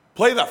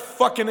Play the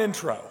fucking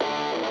intro.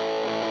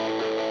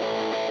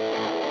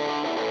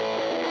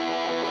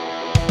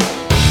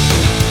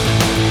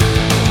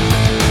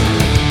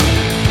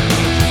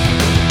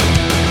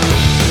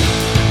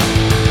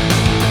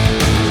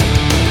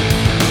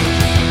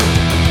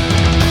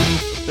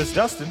 This is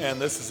Dustin. And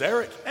this is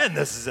Eric. And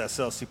this is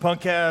SLC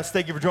Punkcast.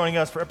 Thank you for joining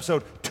us for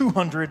episode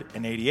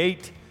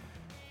 288.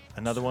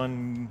 Another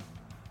one.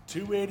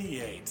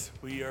 288.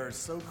 We are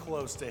so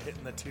close to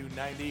hitting the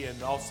 290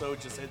 and also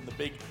just hitting the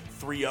big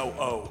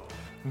 300.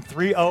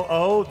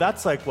 300,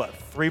 that's like what,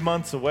 3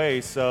 months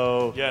away,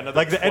 so yeah, another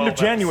like the end of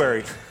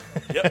January.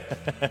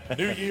 Yep.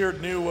 New year,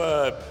 new,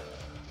 well,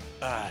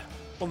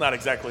 not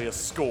exactly a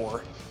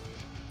score.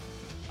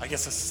 I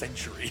guess a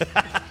century.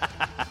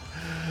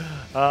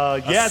 Yes.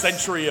 A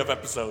century of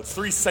episodes.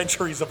 3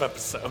 centuries of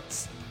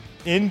episodes.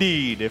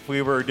 Indeed. If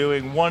we were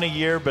doing one a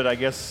year, but I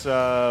guess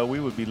we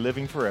would be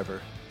living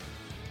forever.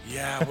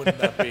 Yeah, wouldn't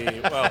that be?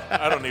 Well,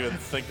 I don't even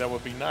think that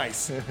would be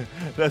nice.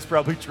 That's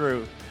probably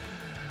true.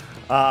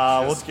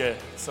 Just get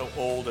so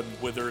old and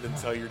withered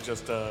until you're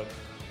just a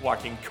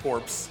walking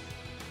corpse.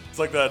 It's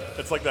like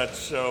that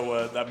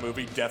show, that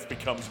movie, Death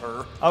Becomes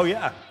Her. Oh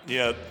yeah.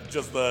 Yeah,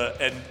 just the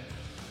end.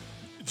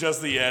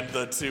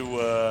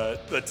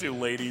 The two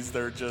ladies,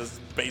 they're just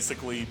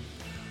basically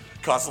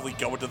constantly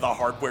going to the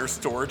hardware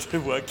store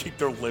to keep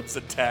their limbs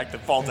intact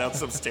and fall down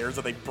some stairs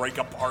and they break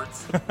apart.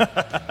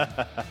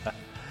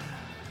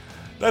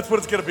 That's what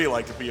it's going to be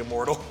like to be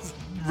immortal.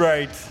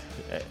 Right.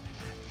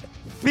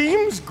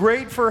 Theme's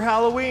great for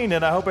Halloween,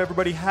 and I hope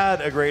everybody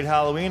had a great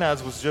Halloween,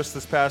 as was just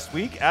this past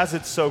week, as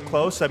it's so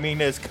close. I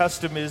mean, as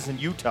custom is in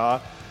Utah,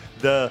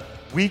 the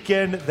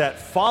weekend that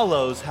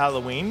follows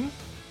Halloween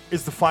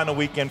is the final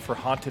weekend for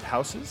haunted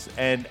houses,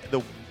 and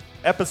the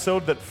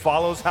episode that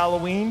follows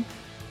Halloween,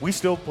 we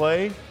still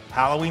play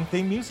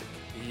Halloween-themed music.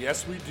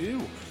 Yes, we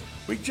do.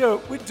 We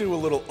do a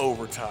little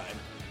overtime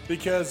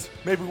because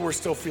maybe we're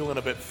still feeling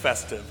a bit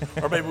festive,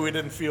 or maybe we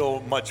didn't feel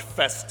much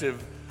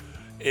festive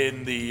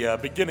in the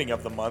beginning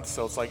of the month,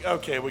 so it's like,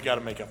 okay, we got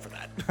to make up for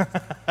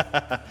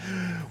that.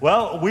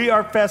 Well, we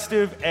are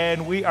festive,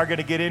 and we are going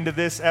to get into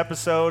this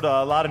episode.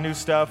 A lot of new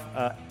stuff.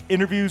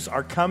 Interviews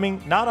are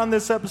coming, not on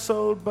this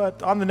episode,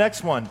 but on the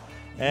next one.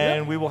 And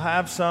Yep. we will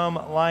have some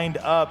lined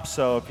up.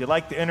 So if you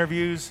like the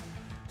interviews,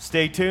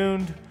 stay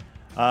tuned.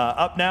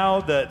 Up now,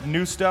 the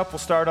new stuff will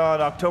start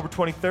on October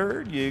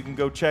 23rd. You can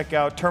go check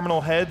out Terminal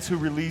Heads, who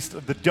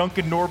released the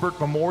Duncan Norbert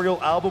Memorial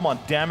album on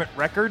Dammit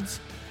Records.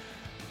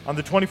 On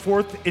the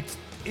 24th, it's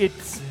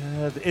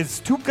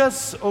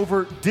Tukas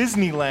over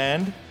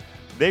Disneyland.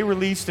 They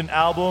released an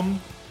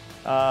album,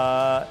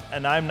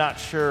 and I'm not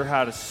sure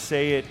how to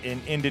say it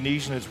in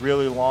Indonesian. It's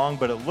really long,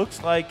 but it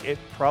looks like it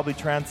probably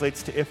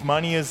translates to If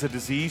Money is a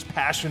Disease,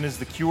 Passion is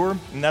the Cure,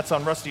 and that's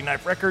on Rusty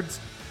Knife Records.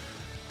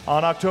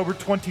 On October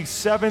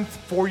 27th,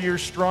 4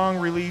 Years Strong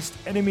released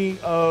Enemy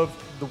of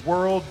the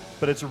World,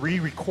 but it's a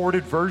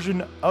re-recorded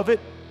version of it.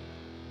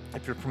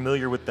 If you're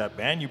familiar with that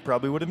band, you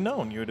probably would have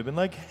known. You would have been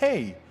like,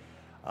 hey,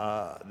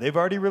 they've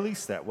already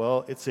released that.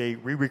 Well, it's a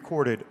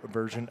re-recorded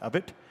version of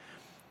it.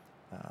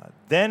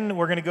 Then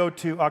we're going to go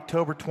to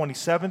October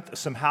 27th,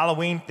 some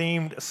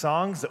Halloween-themed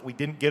songs that we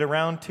didn't get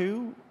around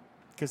to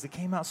because they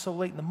came out so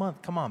late in the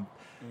month. Come on.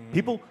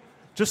 People,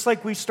 just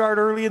like we start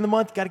early in the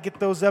month, got to get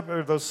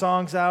those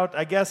songs out.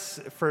 I guess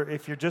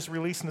if you're just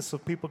releasing this so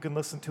people can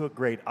listen to it,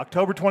 great.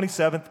 October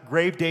 27th,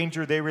 Grave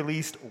Danger, they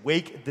released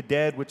Wake the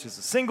Dead, which is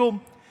a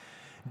single.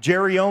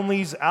 Jerry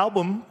Only's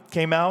album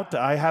came out.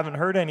 I haven't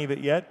heard any of it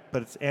yet,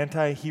 but it's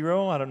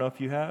Anti-Hero. I don't know if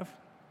you have.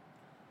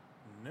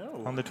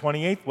 No. On the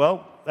 28th.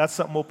 Well, that's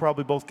something we'll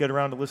probably both get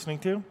around to listening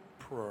to.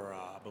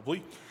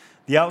 Probably.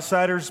 The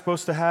Outsiders is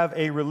supposed to have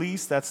a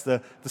release. That's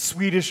the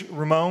Swedish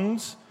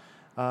Ramones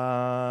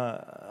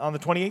on the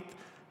 28th.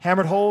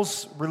 Hammered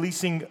Holes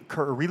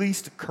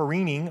released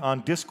Careening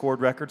on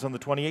Discord Records on the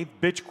 28th.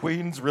 Bitch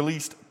Queens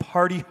released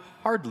Party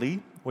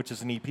Hardly, which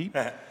is an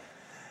EP.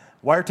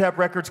 Wiretap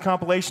Records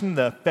compilation,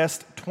 the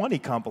Fest 20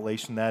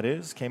 compilation, that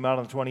is, came out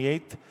on the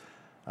 28th.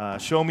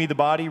 Show Me the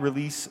Body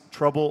released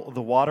Trouble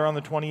the Water on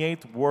the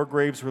 28th.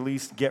 Wargraves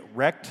released Get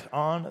Wrecked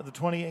on the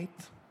 28th.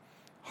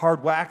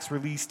 Hard Wax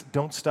released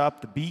Don't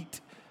Stop the Beat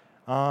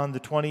on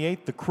the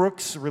 28th. The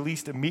Crooks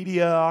released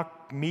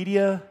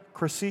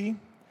Mediacracy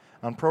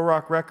on Pro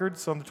Rock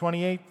Records on the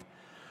 28th.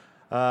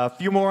 A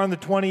few more on the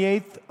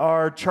 28th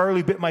are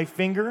Charlie Bit My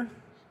Finger,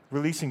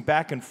 releasing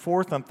Back and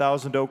Forth on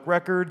Thousand Oak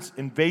Records.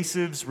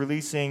 Invasives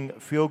releasing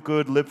Feel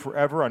Good, Live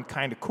Forever on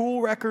Kinda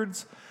Cool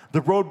Records.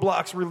 The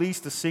Roadblocks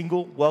released a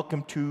single,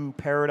 Welcome to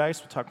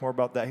Paradise. We'll talk more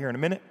about that here in a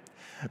minute.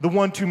 The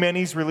One Too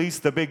Many's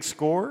released The Big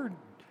Score,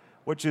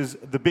 which is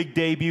the big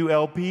debut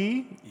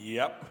LP.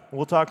 Yep.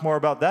 We'll talk more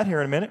about that here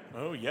in a minute.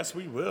 Oh, yes,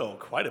 we will.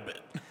 Quite a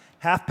bit.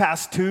 Half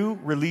Past Two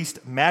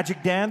released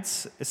Magic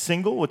Dance, a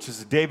single, which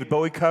is a David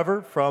Bowie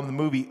cover from the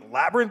movie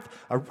Labyrinth.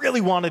 I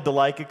really wanted to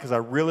like it because I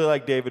really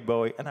like David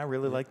Bowie, and I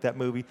really like that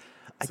movie.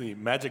 See,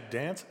 Magic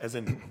Dance, as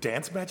in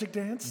Dance Magic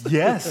Dance?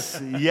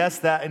 Yes, yes,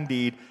 that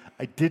indeed.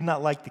 I did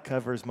not like the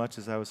cover as much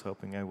as I was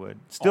hoping I would.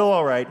 Still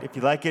all right. If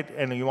you like it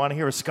and you want to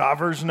hear a ska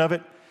version of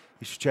it,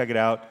 You should check it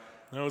out.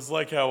 It was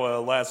like how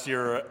last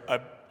year,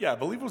 I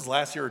believe it was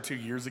last year or 2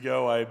 years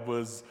ago, I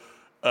was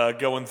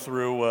going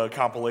through a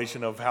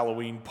compilation of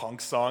Halloween punk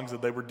songs,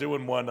 and they were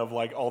doing one of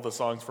like all the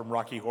songs from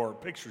Rocky Horror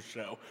Picture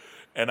Show.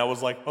 And I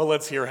was like, oh,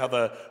 let's hear how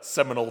the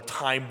seminal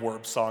Time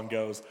Warp song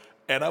goes.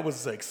 And I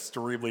was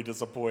extremely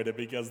disappointed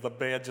because the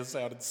band just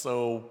sounded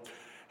so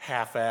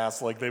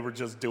half-assed, like they were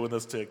just doing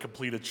this to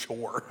complete a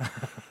chore.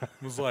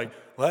 It was like,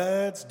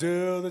 let's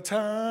do the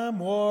time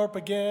warp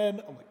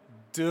again. I'm like,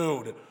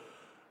 dude,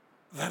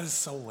 that is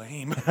so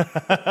lame.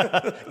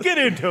 Get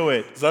into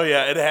it. So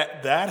yeah,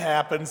 that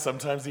happens.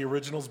 Sometimes the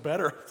original's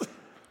better.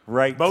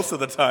 Right. Most of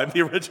the time,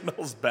 the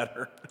original's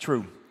better.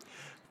 True.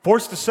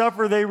 Forced to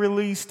Suffer, they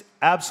released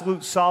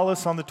Absolute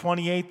Solace on the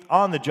 28th.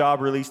 On the Job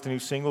released a new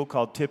single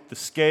called Tip the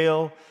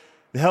Scale.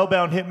 The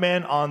Hellbound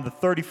Hitmen on the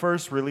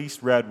 31st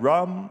released Red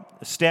Rum.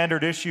 The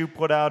Standard Issue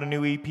put out a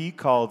new EP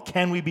called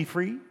Can We Be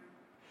Free?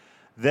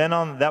 Then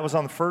that was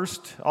on the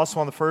 1st. Also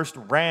on the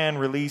 1st, Ran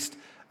released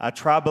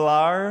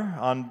Trabelar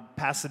on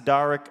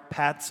Pasadaric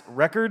Pat's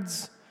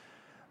Records.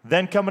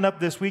 Then coming up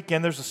this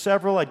weekend, there's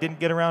several. I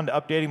didn't get around to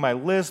updating my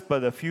list,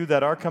 but a few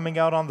that are coming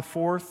out on the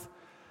 4th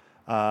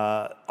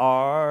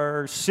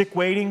are Sick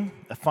Waiting,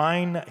 A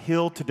Fine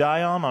Hill to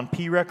Die On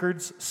P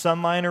Records,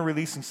 Sunliner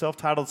releasing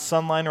self-titled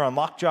Sunliner on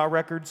Lockjaw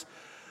Records,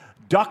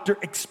 Dr.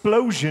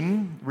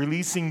 Explosion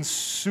releasing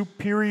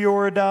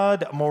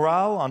Superioridad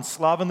Moral on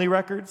Slovenly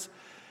Records,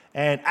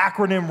 and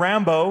Acronym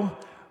Rambo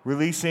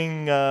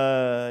releasing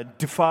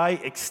Defy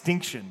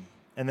Extinction.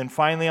 And then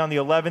finally on the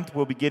 11th,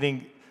 we'll be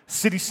getting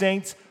City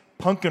Saints,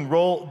 Punk and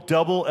Roll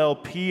Double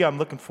LP. I'm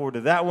looking forward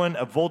to that one.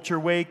 A Vulture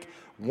Wake,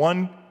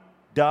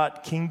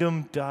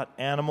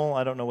 Kingdom.animal.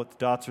 I don't know what the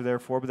dots are there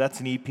for, but that's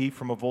an EP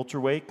from A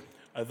Vulture Wake.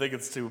 I think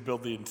it's to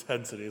build the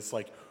intensity. It's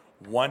like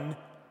One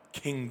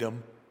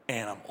Kingdom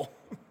Animal.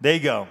 There you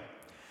go.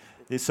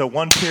 So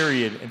one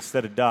period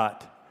instead of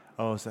dot.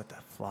 Oh, is that the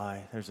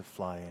fly? There's a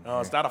fly in No,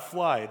 here. it's not a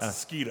fly. It's a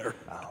skeeter.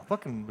 Oh,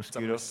 fucking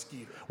mosquito. It's a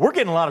mosquito. We're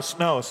getting a lot of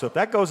snow, so if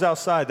that goes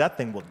outside, that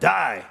thing will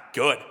die.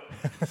 Good.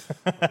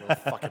 Little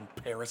fucking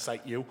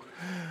parasite you.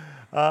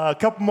 A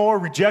couple more.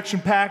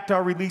 Rejection Pact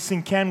are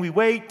releasing Can We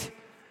Wait?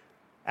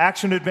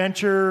 Action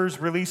Adventures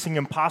releasing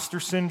Imposter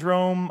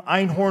Syndrome.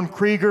 Einhorn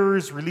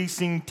Kriegers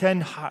releasing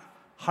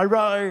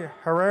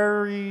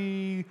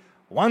Harari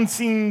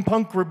Wansing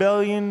Punk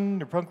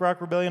Rebellion, or Punk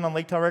Rock Rebellion on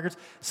Lake Town Records.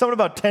 Something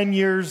about 10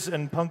 years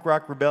and Punk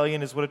Rock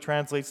Rebellion is what it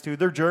translates to.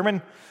 They're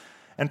German.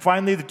 And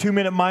finally, the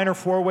 2-minute minor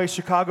 4-way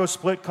Chicago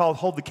split called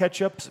Hold the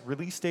Ketchup.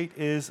 Release date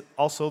is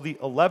also the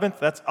 11th.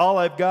 That's all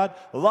I've got.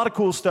 A lot of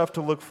cool stuff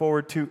to look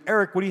forward to.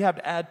 Eric, what do you have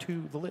to add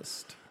to the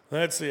list?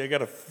 Let's see, I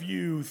got a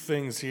few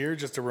things here.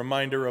 Just a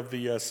reminder of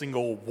the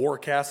single War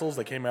Castles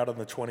that came out on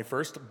the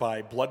 21st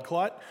by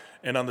Bloodclot.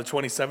 And on the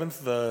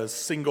 27th, the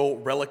single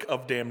Relic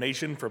of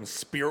Damnation from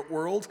Spirit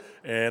World.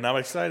 And I'm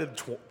excited,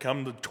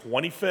 come the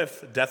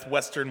 25th, Death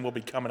Western will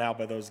be coming out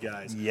by those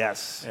guys.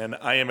 Yes. And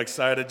I am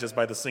excited just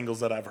by the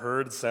singles that I've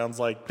heard. It sounds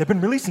like... They've been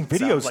releasing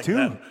videos, like too.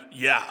 them.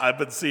 Yeah, I've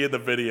been seeing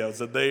the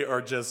videos, and they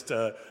are just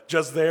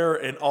there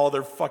in all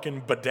their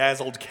fucking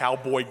bedazzled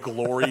cowboy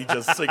glory,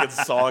 just singing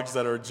songs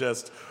that are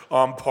just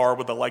on par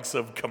with the likes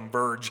of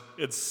Converge.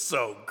 It's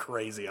so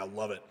crazy. I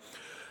love it.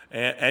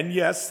 And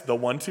yes, the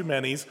One Too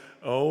Manys.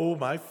 Oh,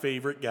 my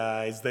favorite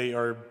guys.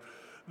 They're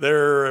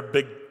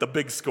the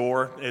big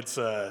score. It's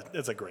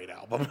a great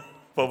album,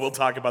 but we'll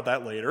talk about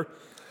that later.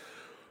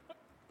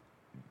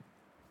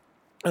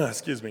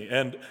 Excuse me.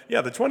 And yeah,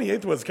 the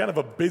 28th was kind of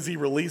a busy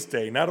release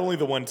day. Not only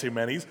the One Too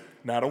Manys,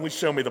 not only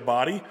Show Me the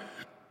Body,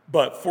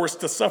 but Forced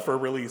to Suffer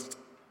released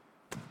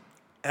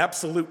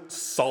Absolute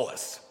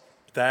Solace,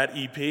 that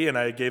EP, and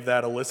I gave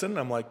that a listen.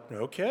 I'm like,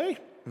 okay,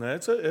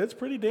 it's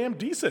pretty damn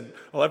decent.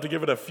 I'll have to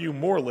give it a few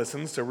more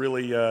listens to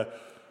really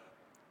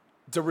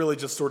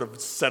just sort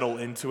of settle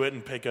into it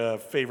and pick a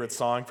favorite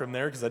song from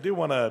there, because I do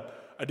want to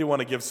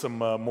give some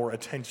more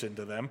attention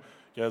to them,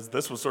 because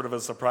this was sort of a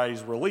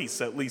surprise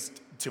release, at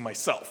least to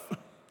myself.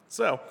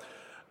 So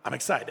I'm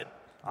excited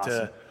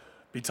to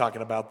be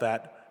talking about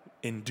that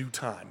in due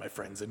time, my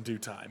friends, in due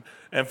time.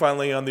 And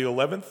finally, on the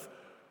 11th,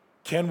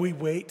 Can We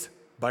Wait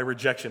by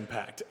Rejection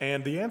Pact?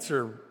 And the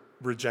answer,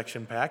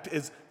 Rejection Pact,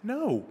 is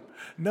no.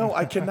 No,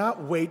 I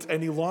cannot wait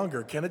any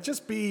longer. Can it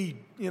just be,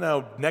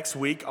 next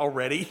week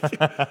already?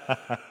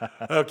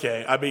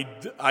 Okay, I mean,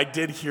 I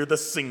did hear the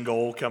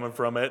single coming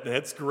from it, and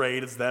it's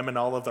great. It's them and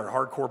all of their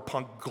hardcore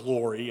punk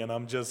glory, and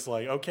I'm just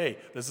like, okay,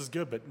 this is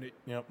good, but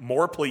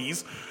more,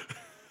 please.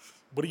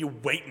 What are you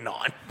waiting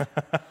on?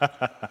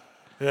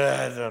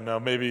 I don't know.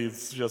 Maybe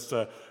it's just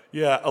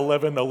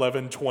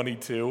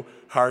 11/11/22,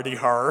 hardy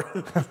har.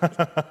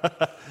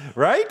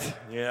 Right?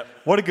 Yeah.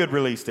 What a good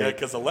release date. Yeah,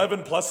 because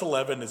 11 plus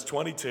 11 is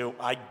 22.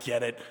 I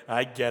get it.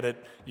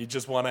 You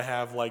just want to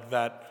have like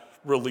that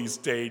release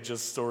date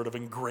just sort of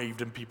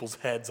engraved in people's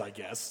heads, I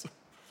guess.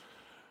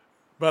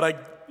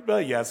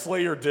 But yeah,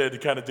 Slayer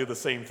did kind of do the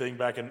same thing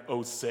back in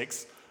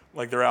 2006.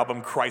 Like their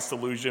album Christ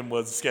Illusion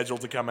was scheduled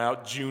to come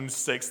out June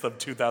 6th of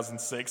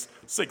 2006.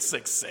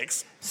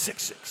 666.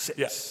 666.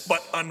 Yeah.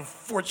 But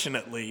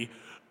unfortunately,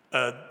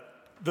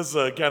 this is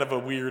a kind of a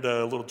weird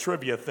little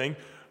trivia thing.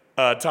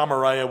 Tom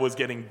Araya was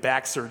getting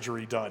back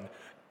surgery done,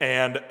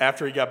 and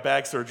after he got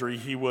back surgery,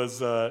 he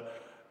was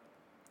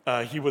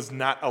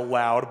not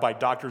allowed by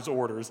doctor's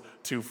orders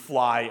to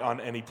fly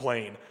on any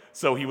plane.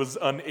 So he was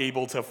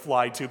unable to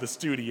fly to the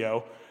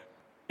studio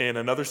in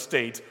another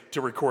state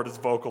to record his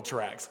vocal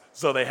tracks.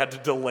 So they had to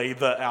delay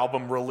the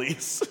album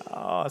release.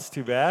 Oh, that's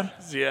too bad.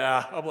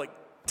 Yeah, I'm like,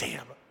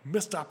 damn,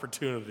 missed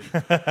opportunity.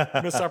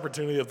 Missed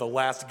opportunity of the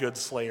last good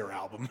Slayer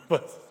album.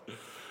 But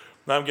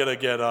I'm going to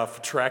get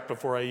off track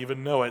before I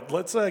even know it.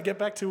 Let's get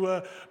back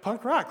to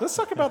punk rock. Let's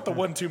talk about the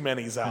One Too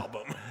Many's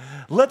album.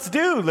 Let's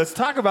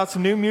talk about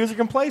some new music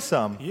and play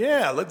some.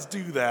 Yeah, let's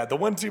do that. The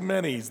One Too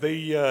Many's,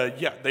 they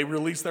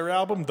released their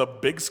album, The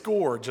Big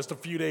Score, just a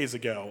few days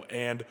ago.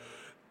 And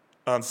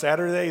on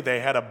Saturday, they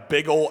had a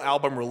big old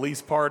album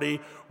release party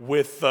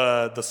with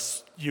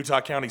the Utah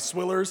County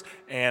Swillers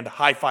and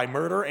Hi-Fi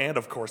Murder, and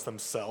of course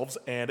themselves.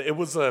 And it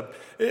was a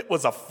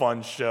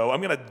fun show.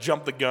 I'm gonna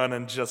jump the gun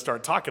and just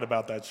start talking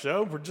about that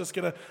show. We're just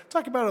gonna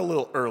talk about it a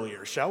little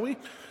earlier, shall we?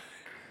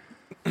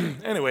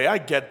 Anyway, I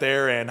get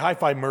there and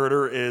Hi-Fi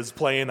Murder is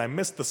playing. I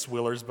missed the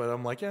Swillers, but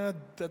I'm like, yeah,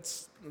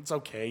 it's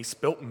okay.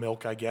 Spilt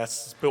milk, I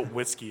guess. Spilt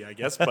whiskey, I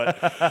guess. But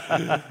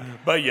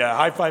but yeah,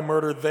 Hi-Fi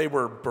Murder, they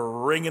were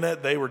bringing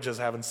it. They were just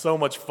having so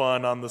much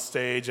fun on the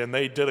stage, and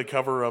they did a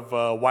cover of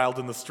Wild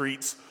in the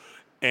Streets.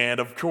 And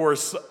of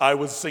course, I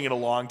was singing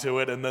along to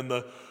it, and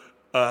then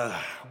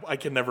I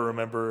can never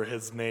remember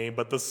his name,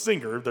 but the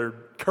singer, their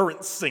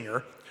current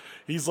singer,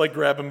 he's like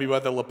grabbing me by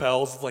the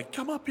lapels, like,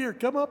 come up here.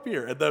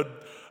 And then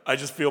I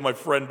just feel my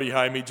friend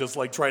behind me just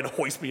like trying to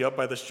hoist me up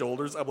by the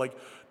shoulders. I'm like,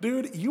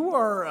 dude, you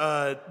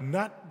are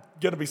not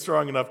going to be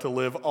strong enough to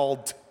lift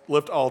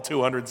all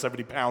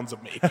 270 pounds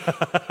of me.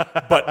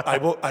 But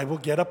I will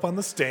get up on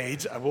the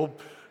stage. I will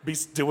be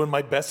doing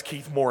my best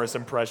Keith Morris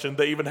impression.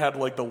 They even had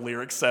like the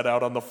lyrics set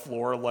out on the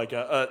floor, like,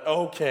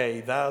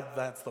 okay,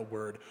 that's the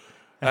word.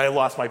 I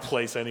lost my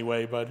place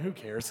anyway, but who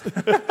cares?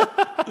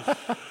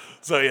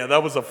 So yeah,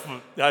 that was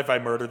Hi-Fi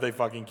Murder. They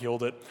fucking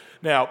killed it.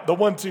 Now, the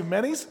One Too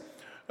Many's.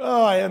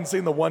 Oh, I hadn't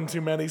seen the One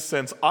Too Many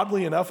since,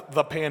 oddly enough,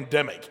 the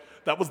pandemic.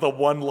 That was the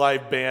one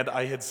live band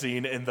I had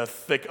seen in the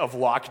thick of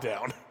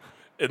lockdown.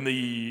 It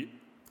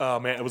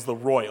was the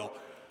Royal.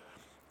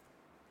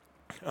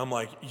 I'm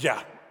like,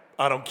 yeah,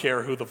 I don't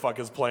care who the fuck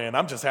is playing.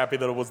 I'm just happy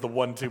that it was the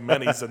One Too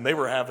Many's and they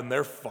were having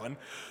their fun.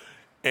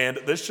 And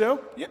this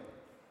show, yeah,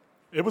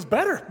 it was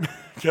better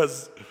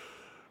because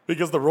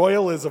the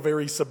Royal is a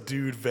very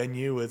subdued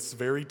venue. It's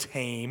very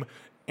tame.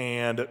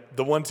 And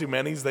the One Too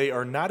Many's, they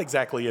are not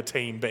exactly a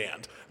tame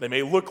band. They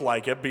may look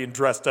like it, being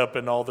dressed up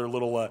in all their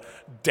little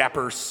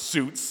dapper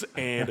suits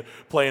and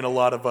playing a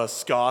lot of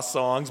ska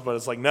songs, but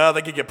it's like, no,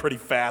 they could get pretty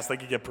fast. They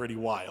could get pretty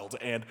wild.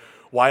 And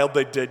wild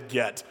they did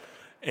get.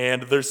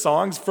 And their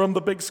songs from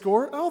The Big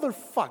Score, oh, they're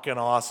fucking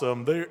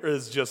awesome. There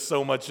is just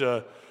so much,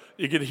 you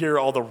could hear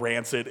all the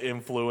Rancid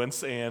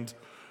influence. And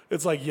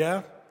it's like,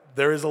 yeah,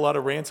 there is a lot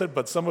of Rancid,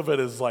 but some of it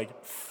is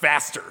like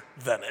faster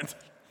than it.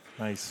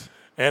 Nice.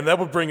 And that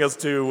would bring us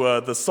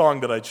to the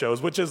song that I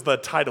chose, which is the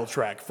title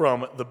track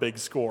from The Big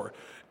Score.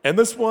 And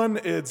this one,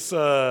 it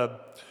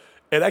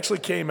actually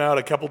came out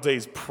a couple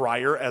days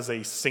prior as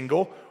a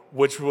single,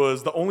 which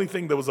was the only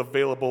thing that was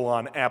available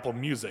on Apple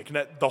Music.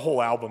 And the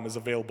whole album is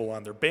available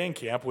on their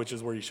Bandcamp, which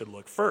is where you should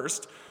look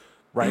first.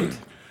 Right.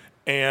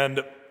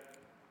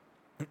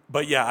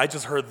 But yeah, I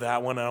just heard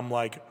that one, and I'm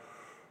like,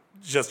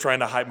 just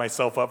trying to hype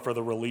myself up for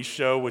the release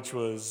show, which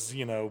was,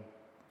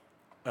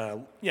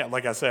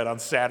 like I said, on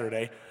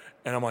Saturday.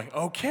 And I'm like,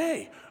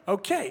 okay,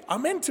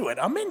 I'm into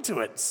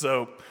it.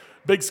 So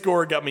Big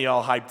Score got me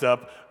all hyped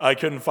up. I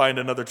couldn't find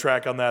another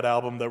track on that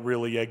album that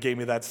really gave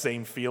me that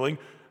same feeling.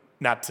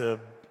 Not to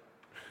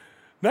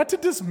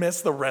dismiss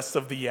the rest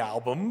of the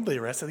album.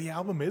 The rest of the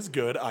album is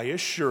good, I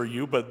assure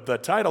you. But the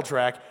title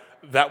track,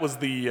 that was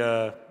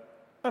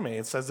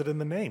it says it in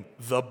the name,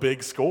 The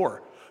Big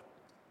Score.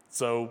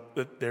 So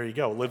there you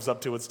go, lives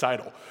up to its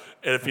title.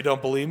 And if you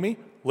don't believe me,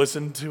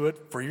 listen to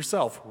it for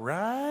yourself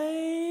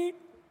right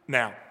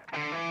now.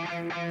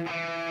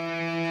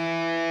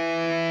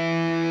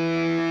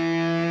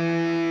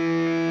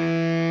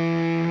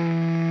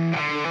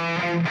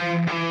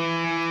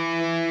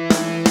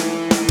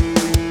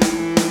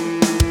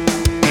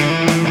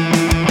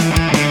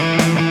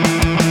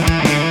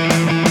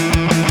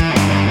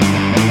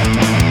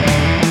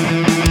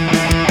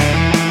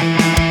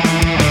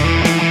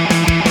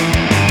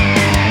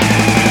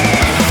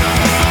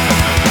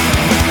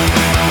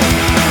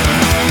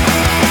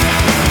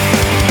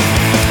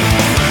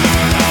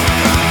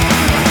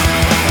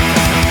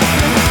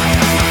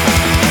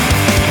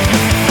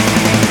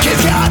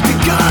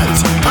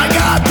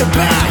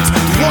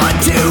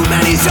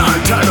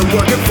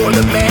 Working for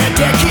the man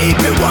to keep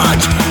it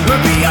watch. We're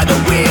behind the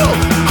wheel.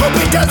 Hope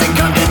it doesn't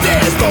come to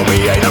this, but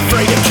we ain't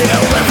afraid to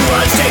kill.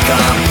 Everyone stay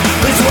calm,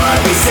 that's what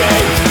we say.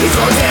 As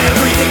long as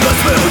everything goes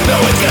smooth, no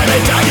one's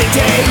gonna die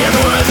today.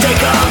 Everyone stay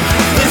calm,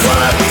 that's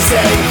what we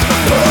say.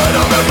 Put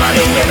all the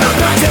money in the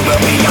bags and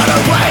we'll be on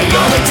our way.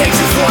 All it takes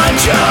is one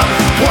job,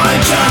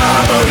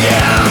 oh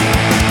yeah.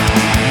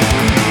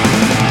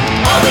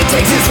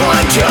 takes is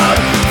one job,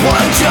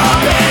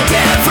 and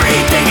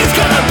everything is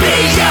gonna be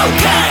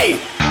okay.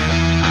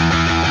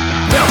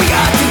 Now we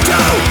got to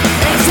go,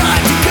 and it's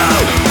time to go.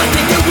 I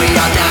think that we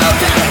all know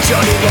that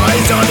Johnny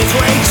Boy's on his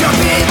way. Jump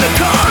in the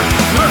car,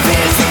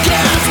 reverse the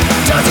gas.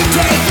 Doesn't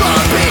take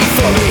long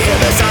before we hear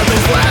the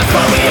silence laugh.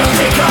 But we all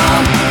stay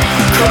calm,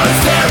 cause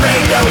there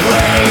ain't no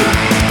way.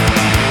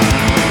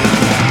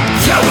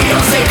 Yeah, we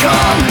all stay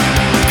calm,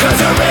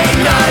 cause there ain't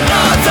none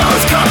of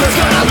those coppers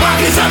gonna lock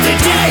us up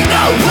today.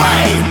 No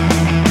way.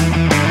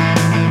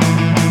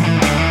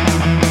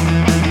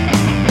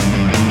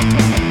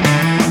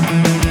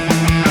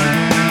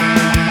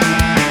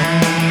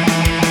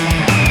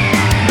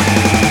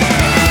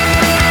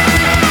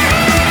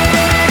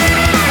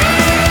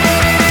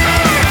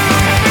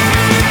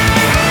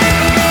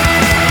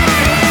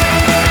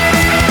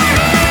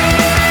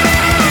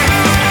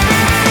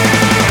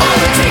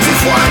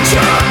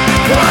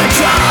 One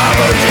job,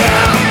 oh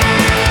yeah.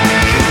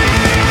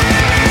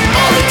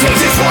 All it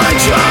takes is one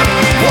job,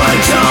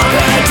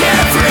 and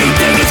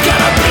everything is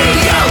gonna be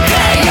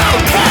okay,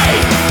 okay.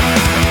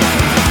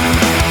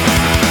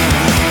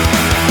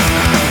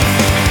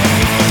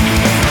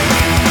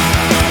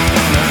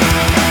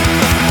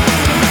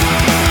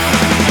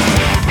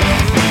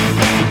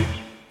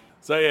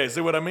 So yeah,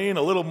 see what I mean?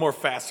 A little more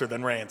faster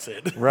than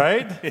Rancid.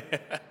 Right?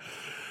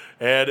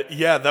 And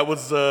yeah, that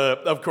was,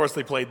 of course,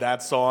 they played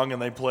that song,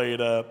 and they played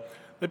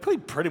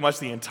pretty much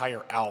the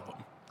entire album.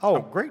 Oh,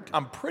 great.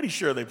 I'm pretty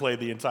sure they played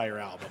the entire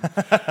album.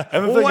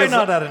 Well, why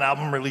not at an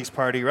album release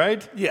party,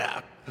 right?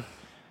 Yeah,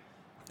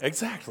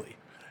 exactly.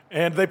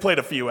 And they played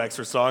a few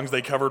extra songs.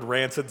 They covered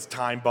Rancid's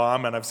Time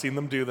Bomb, and I've seen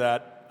them do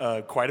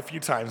that quite a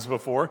few times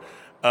before.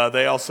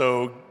 They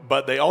also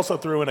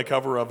threw in a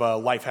cover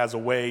of Life Has a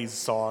Way's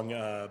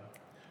song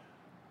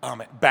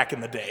Back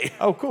in the Day.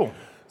 Oh, cool.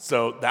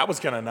 So that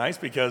was kind of nice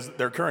because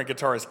their current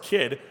guitarist,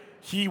 Kid,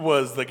 he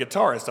was the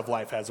guitarist of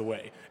Life Has a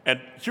Way. And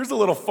here's a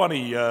little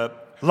funny...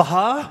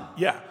 Laha?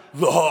 Yeah,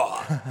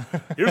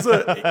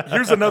 Laha.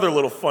 Here's another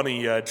little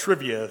funny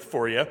trivia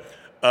for you.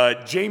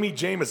 Jamie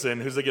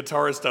Jameson, who's the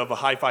guitarist of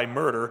Hi-Fi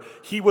Murder,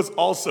 he was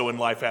also in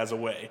Life Has a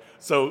Way.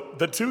 So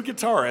the two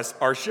guitarists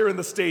are sharing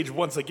the stage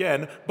once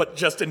again, but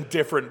just in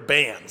different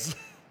bands.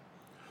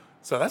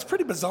 So that's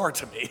pretty bizarre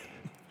to me.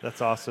 That's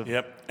awesome.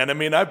 Yep. And I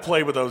mean, I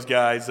played with those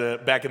guys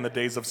back in the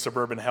days of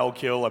Suburban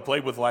Hellkill. I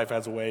played with Life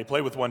Has a Way,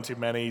 played with One Too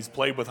Many's,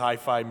 played with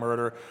Hi-Fi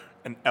Murder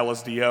and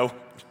LSDO.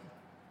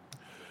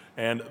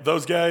 And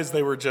those guys,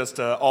 they were just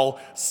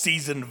all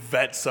seasoned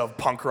vets of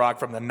punk rock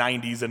from the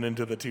 90s and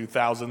into the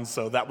 2000s.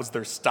 So that was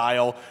their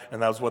style,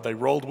 and that was what they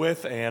rolled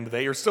with, and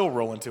they are still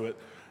rolling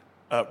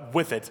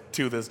with it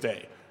to this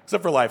day.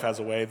 Except for Life Has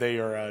a Way, they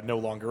are no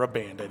longer a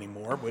band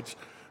anymore, which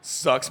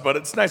sucks, but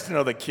it's nice to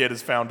know the Kid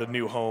has found a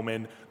new home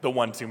in the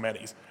One Too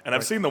Many's. And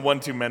I've seen the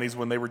One Too Many's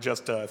when they were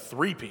just a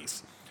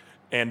three-piece.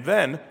 And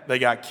then they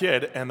got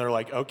Kid, and they're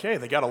like, okay,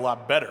 they got a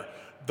lot better.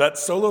 That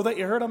solo that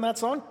you heard on that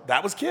song,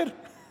 that was Kid.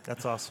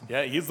 That's awesome.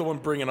 Yeah, he's the one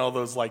bringing all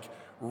those, like,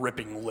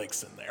 ripping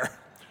licks in there.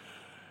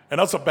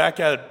 And also back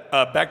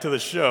to the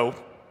show,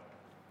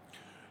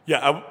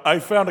 yeah, I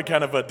found it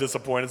kind of a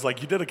disappointing. It's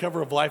like, you did a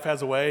cover of Life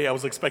Has a Way. I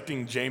was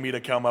expecting Jamie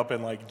to come up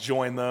and, like,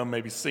 join them,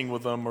 maybe sing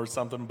with them or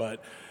something,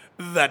 but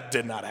that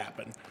did not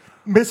happen.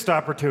 Missed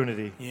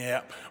opportunity.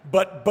 Yeah,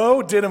 but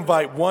Bo did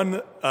invite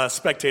one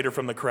spectator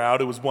from the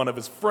crowd. It was one of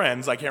his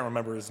friends. I can't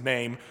remember his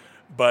name,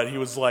 but he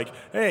was like,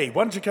 hey,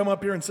 why don't you come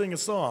up here and sing a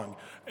song?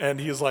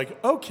 And he was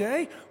like,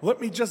 okay, let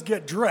me just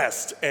get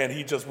dressed. And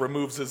he just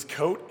removes his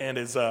coat and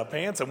his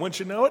pants, and wouldn't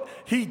you know it,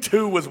 he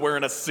too was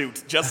wearing a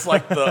suit, just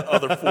like the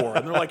other four.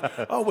 And they're like,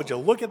 oh, would you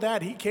look at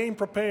that? He came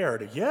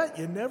prepared. Yeah,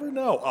 you never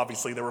know.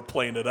 Obviously, they were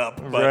playing it up,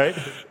 but right.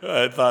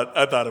 I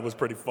thought it was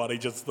pretty funny,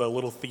 just the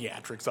little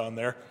theatrics on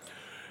there.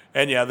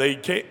 And yeah,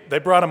 they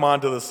brought him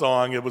onto the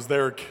song. It was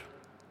their,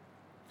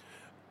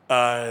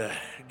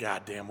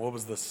 goddamn, what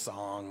was the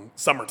song?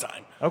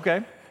 Summertime.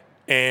 Okay.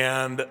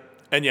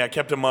 And yeah,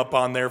 kept him up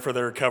on there for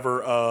their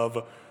cover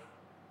of,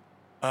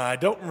 I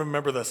don't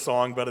remember the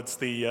song, but it's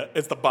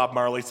the Bob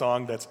Marley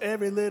song. That's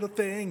Every Little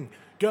Thing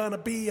Gonna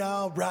Be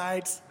All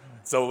Right.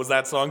 So it was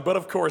that song, but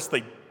of course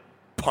they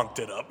punked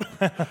it up.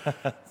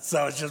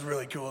 So it's just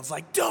really cool. It's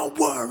like, don't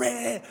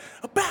worry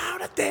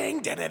about a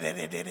thing,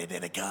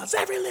 cause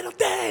every little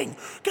thing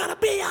gonna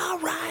be all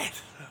right.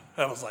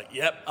 I was like,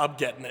 yep, I'm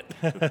getting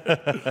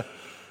it.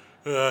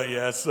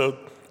 Yeah, so,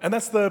 and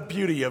that's the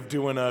beauty of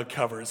doing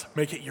covers.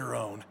 Make it your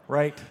own.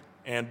 Right.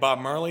 And Bob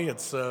Marley,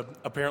 it's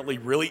apparently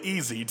really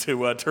easy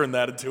to turn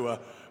that into a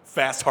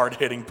fast,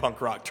 hard-hitting punk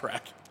rock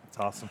track. That's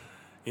awesome.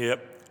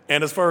 Yep.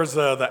 And as far as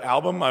the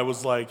album, I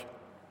was like,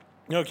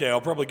 okay,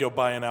 I'll probably go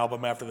buy an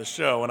album after the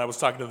show. And I was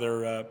talking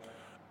to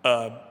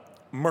their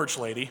merch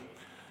lady,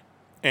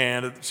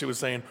 and she was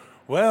saying,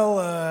 well,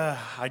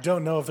 I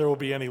don't know if there will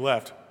be any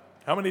left.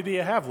 How many do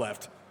you have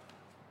left?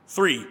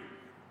 3.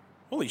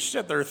 Holy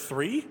shit, there are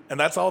 3? And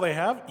that's all they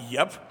have?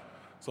 Yep.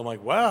 So I'm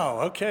like,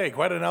 wow, okay,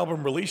 quite an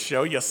album release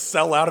show. You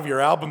sell out of your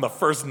album the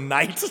first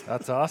night?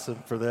 That's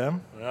awesome for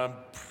them.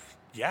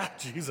 Yeah,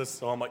 Jesus.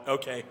 So I'm like,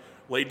 okay,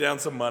 laid down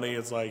some money.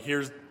 It's like,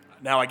 here's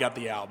now I got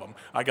the album.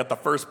 I got the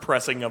first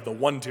pressing of the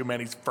One Too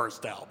Many's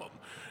first album.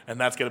 And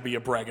that's going to be a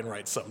bragging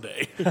right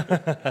someday.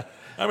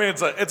 I mean,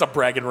 it's a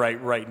bragging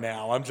right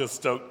now. I'm just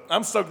stoked.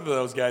 I'm stoked that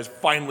those guys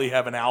finally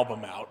have an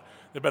album out.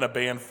 They've been a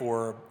band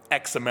for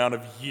X amount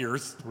of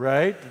years.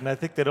 Right, and I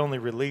think they'd only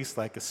released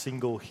like a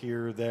single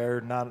here or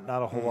there, not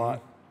a whole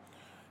lot.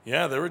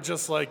 Yeah, they were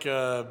just like,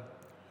 I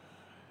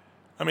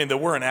mean, they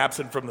weren't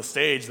absent from the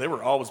stage. They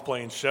were always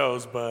playing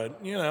shows,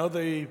 but,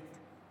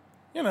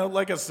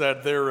 like I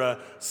said, they're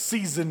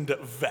seasoned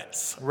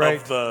vets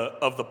Right.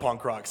 of the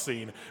punk rock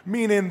scene,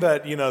 meaning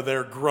that,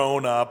 they're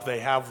grown up, they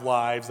have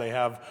lives, they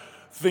have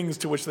things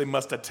to which they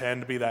must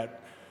attend, be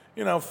that,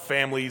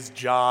 families,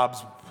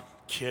 jobs,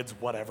 kids,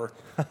 whatever.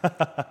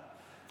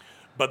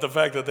 But the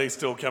fact that they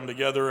still come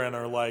together and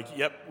are like,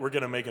 yep, we're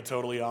going to make a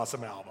totally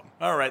awesome album.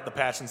 All right, the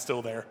passion's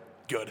still there.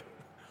 Good.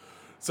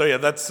 So yeah,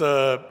 that's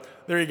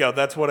there you go.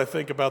 That's what I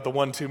think about the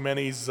One Too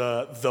Many's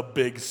The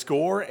Big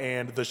Score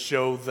and the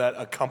show that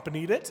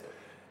accompanied it.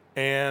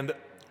 And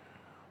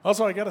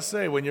also, I gotta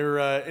say, when you're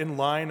in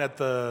line at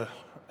the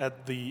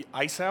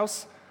Ice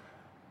House,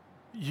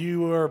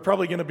 you are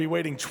probably gonna be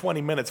waiting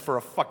 20 minutes for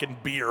a fucking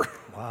beer.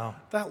 Wow.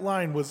 That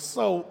line was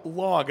so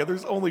long, and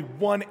there's only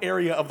one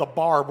area of the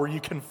bar where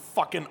you can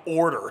fucking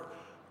order.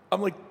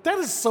 I'm like, that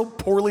is so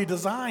poorly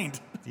designed.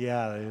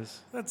 Yeah, it is.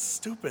 That's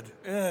stupid.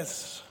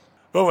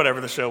 But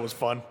whatever, the show was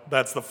fun.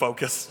 That's the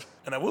focus.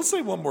 And I will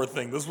say one more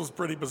thing. This was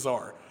pretty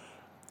bizarre.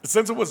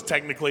 Since it was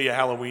technically a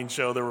Halloween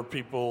show, there were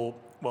people,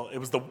 well, it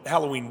was the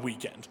Halloween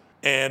weekend.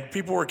 And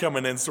people were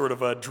coming in sort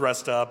of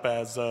dressed up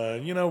as,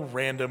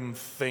 random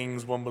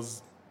things. One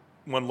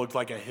looked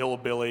like a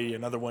hillbilly.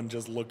 Another one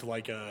just looked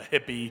like a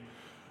hippie.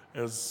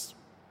 It was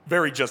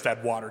very just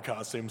had water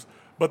costumes.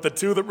 But the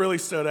two that really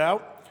stood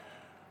out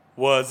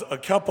was a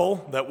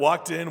couple that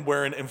walked in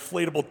wearing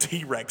inflatable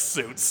T-Rex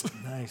suits.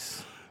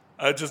 Nice.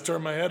 I just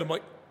turned my head. I'm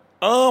like,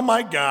 oh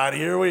my God,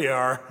 here we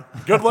are.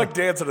 Good luck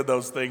dancing to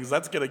those things.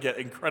 That's going to get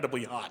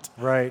incredibly hot.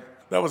 Right.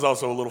 That was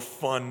also a little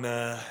fun,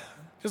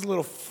 just a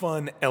little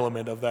fun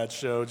element of that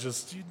show.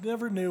 Just, you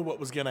never knew what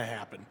was going to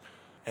happen.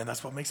 And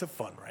that's what makes it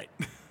fun, right?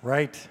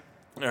 Right.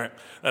 All right.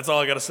 That's all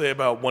I got to say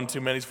about One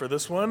Too Many's for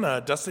this one.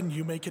 Dustin,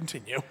 you may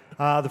continue.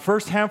 The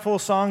first handful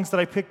of songs that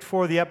I picked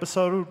for the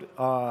episode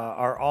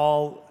are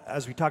all,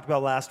 as we talked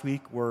about last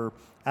week, were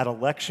at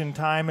election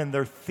time, and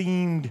they're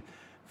themed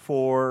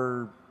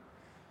for,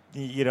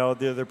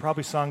 they're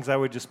probably songs I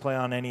would just play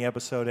on any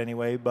episode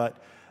anyway, but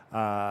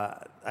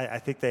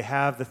I think they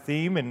have the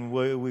theme, and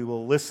we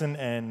will listen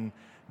and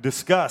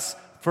discuss.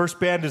 First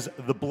band is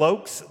The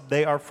Blokes.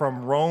 They are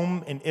from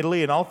Rome in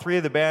Italy, and all three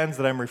of the bands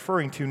that I'm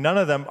referring to, none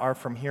of them are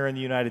from here in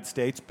the United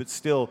States, but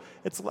still,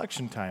 it's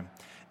election time.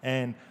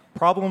 And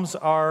problems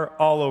are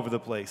all over the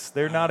place.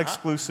 They're not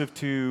exclusive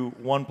to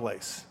one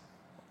place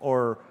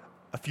or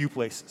a few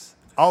places.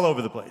 All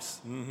over the place.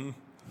 Mm-hmm.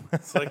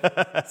 It's like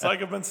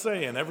I've been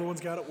saying,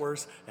 everyone's got it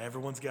worse,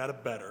 everyone's got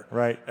it better.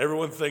 Right.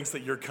 Everyone thinks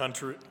that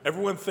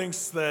everyone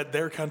thinks that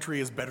their country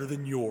is better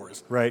than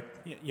yours. Right.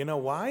 You know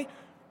why?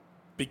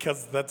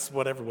 Because that's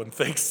what everyone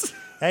thinks.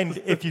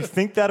 And if you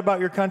think that about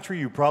your country,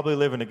 you probably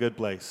live in a good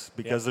place,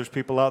 because there's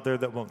people out there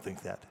that won't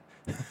think that.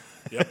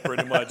 Yep,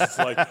 pretty much.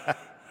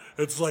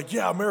 It's like,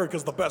 yeah,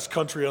 America's the best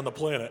country on the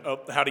planet. Oh,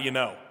 how do you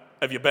know?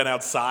 Have you been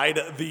outside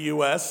the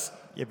U.S.?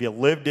 Have you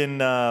lived in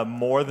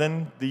more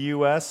than the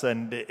U.S.,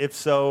 and if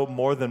so,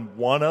 more than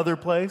one other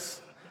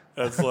place?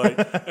 It's like,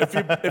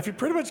 if you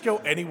pretty much go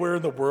anywhere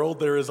in the world,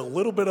 there is a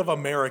little bit of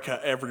America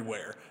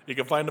everywhere. You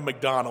can find a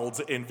McDonald's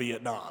in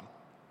Vietnam.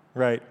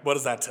 Right. What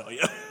does that tell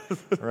you?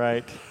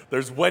 Right.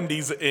 There's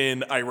Wendy's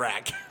in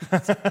Iraq.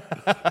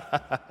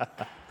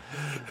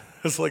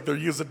 It's like they're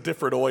using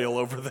different oil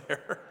over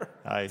there.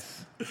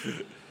 Nice.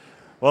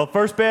 Well,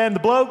 first band, The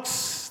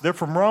Blokes. They're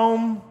from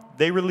Rome.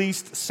 They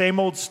released Same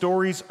Old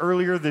Stories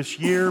earlier this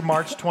year,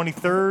 March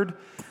 23rd.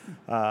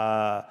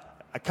 I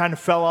kind of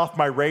fell off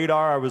my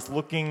radar. I was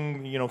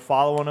looking,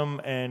 following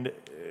them, and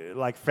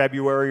like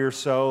February or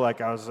so, I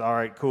was, all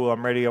right, cool,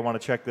 I'm ready, I want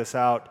to check this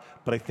out.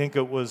 But I think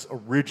it was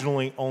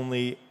originally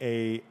only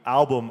a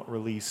album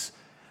release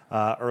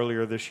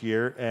earlier this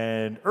year.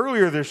 And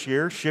earlier this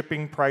year,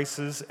 shipping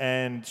prices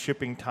and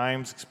shipping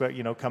times,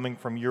 coming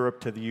from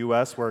Europe to the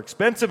U.S. were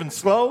expensive and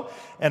slow,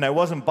 and I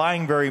wasn't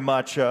buying very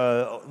much.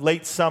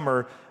 Late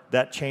summer,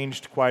 that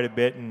changed quite a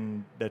bit,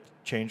 and that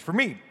changed for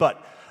me.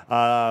 But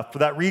for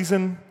that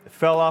reason, it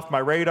fell off my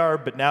radar,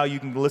 but now you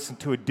can listen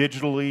to it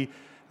digitally.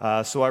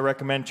 So I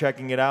recommend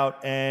checking it out,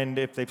 and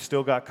if they've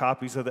still got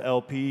copies of the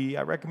LP,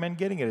 I recommend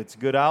getting it. It's a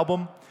good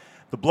album.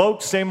 The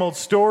Blokes, Same Old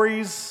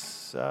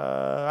Stories.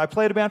 I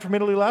played a band from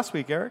Italy last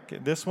week,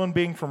 Eric. This one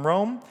being from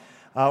Rome.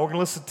 We're going to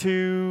listen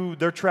to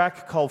their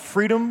track called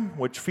Freedom,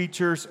 which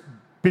features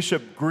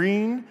Bishop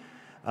Green.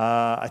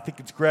 I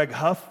think it's Greg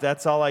Huff.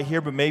 That's all I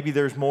hear, but maybe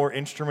there's more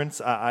instruments.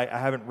 I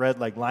haven't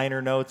read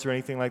liner notes or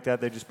anything like that.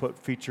 They just put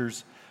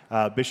features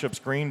Bishop's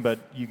Green, but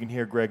you can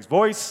hear Greg's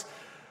voice.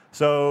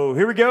 So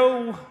here we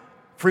go,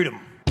 Freedom.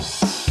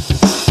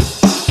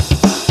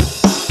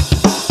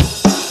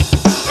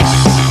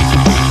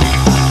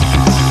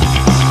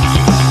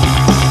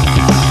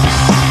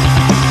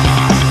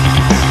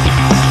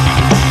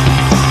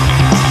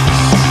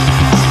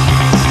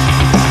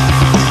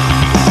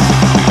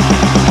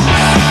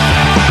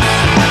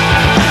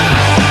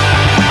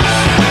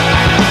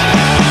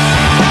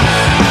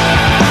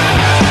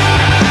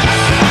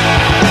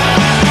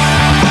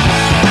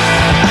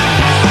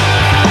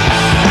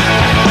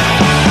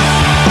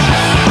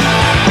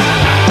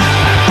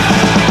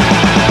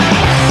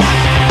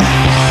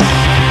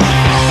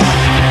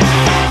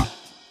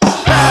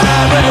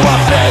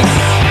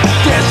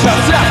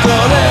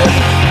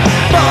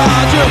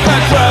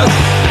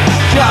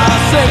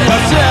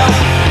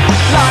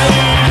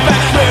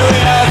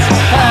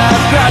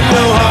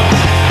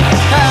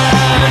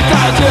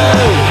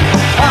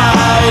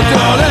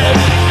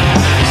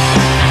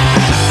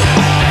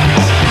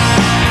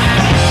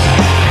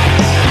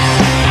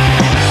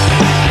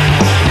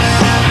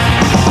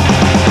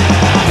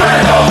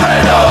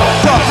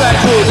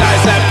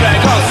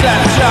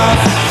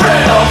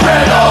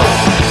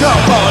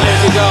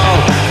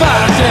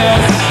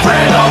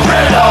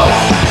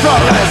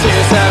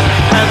 Racism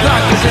and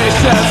black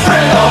conditions.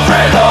 Freedom,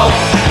 freedom.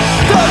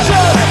 The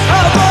truth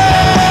of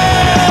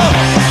will.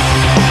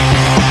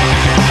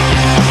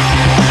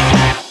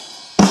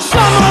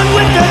 Someone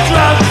with the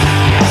drugs,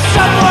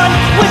 someone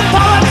with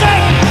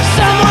politics,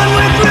 someone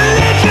with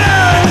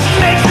religion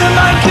makes the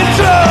mind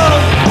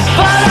control.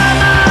 But I'm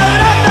out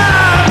of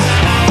bounds,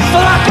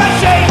 like a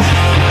sheep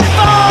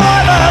for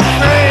the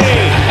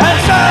free, and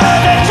so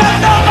they took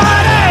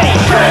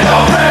nobody.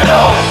 Freedom,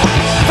 freedom.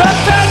 From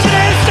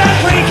prejudice and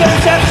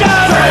preconception.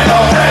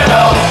 Freedom,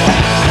 freedom.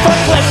 From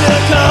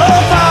political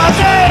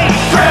parties.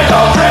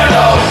 Freedom,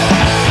 freedom.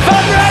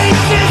 From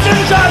racism,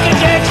 drug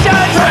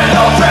addiction.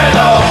 Freedom,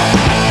 freedom.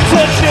 To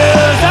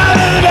choose how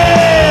to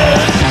live.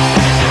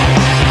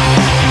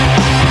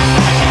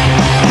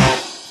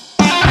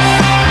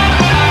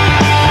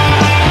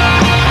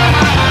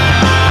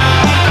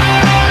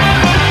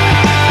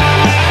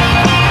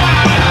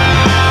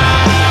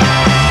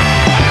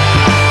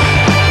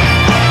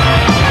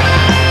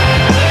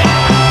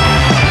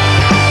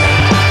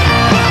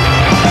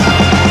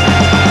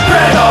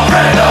 Freedom,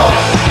 freedom.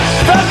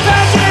 From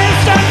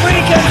prejudice and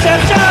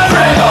preconception.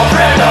 Freedom,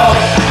 freedom.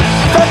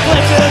 From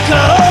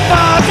political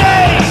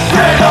parties.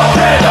 Freedom,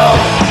 freedom.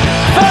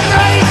 From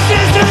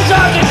racism,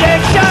 drug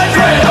addiction.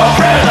 Freedom,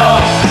 freedom.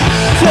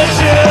 To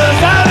choose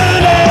how to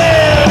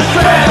live.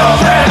 Freedom,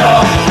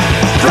 freedom.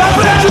 From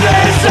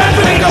prejudice and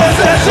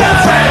preconception.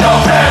 Freedom,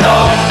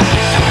 freedom.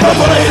 From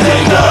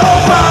political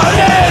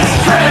parties.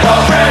 Freedom,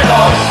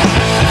 freedom.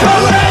 From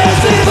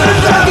racism,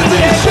 drug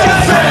addiction.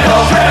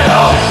 Freedom,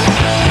 freedom.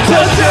 To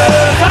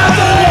choose how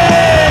to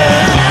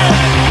live.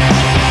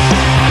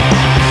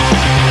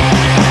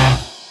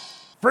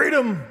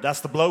 Freedom.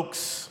 That's the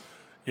Blokes.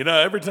 You know,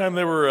 every time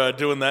they were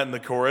doing that in the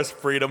chorus,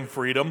 freedom,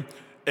 freedom,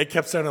 it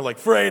kept sounding like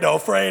Fredo,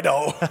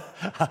 Fredo,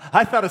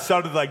 I thought it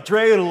sounded like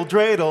dreidel,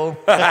 dreidel.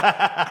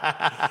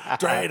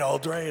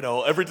 Dreidel,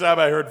 Dreidel. Every time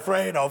I heard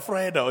Fredo,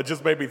 Fredo, it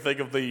just made me think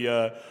of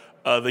the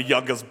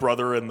youngest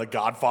brother in The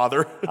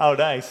Godfather. Oh,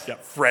 nice. Yeah,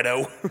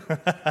 Fredo.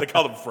 They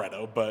call him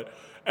Fredo,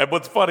 and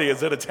what's funny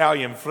is in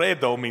Italian,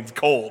 Freddo means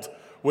cold,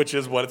 which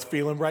is what it's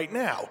feeling right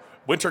now.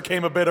 Winter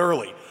came a bit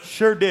early.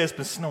 Sure did. It's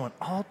been snowing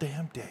all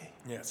damn day.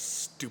 Yeah,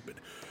 stupid.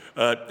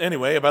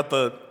 Anyway, about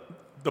the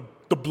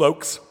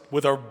Blokes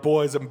with our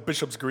boys in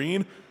Bishop's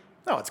Green.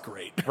 No, it's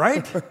great.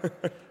 Right?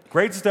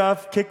 Great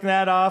stuff. Kicking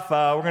that off.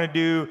 We're going to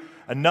do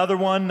another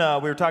one.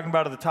 We were talking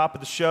about at the top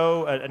of the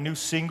show, a new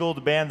single,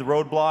 the band The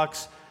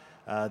Roadblocks.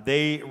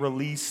 They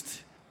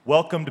released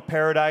Welcome to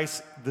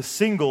Paradise, the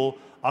single,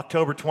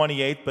 October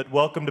 28th, but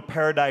Welcome to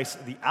Paradise,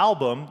 the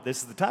album, this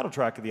is the title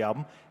track of the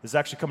album, is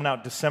actually coming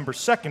out December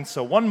 2nd,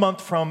 so 1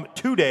 month from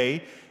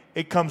today,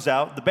 it comes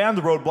out. The band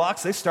The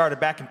Roadblocks, they started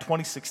back in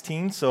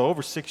 2016, so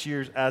over 6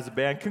 years as a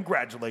band.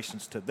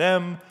 Congratulations to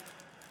them.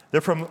 They're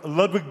from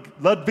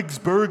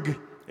Ludwigsburg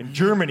in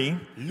Germany.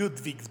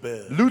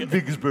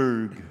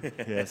 Ludwigsburg,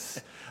 yes.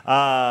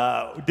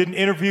 Did an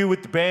interview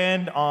with the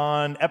band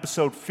on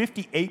episode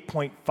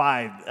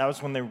 58.5. That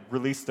was when they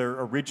released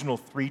their original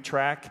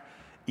 3-track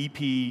EP.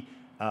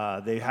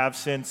 They have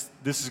since,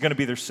 this is going to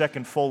be their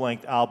second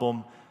full-length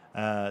album.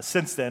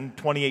 Since then,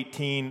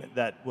 2018,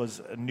 that was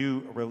a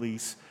new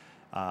release.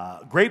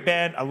 Great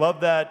band. I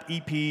love that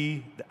EP.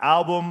 The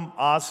album,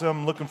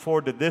 awesome. Looking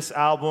forward to this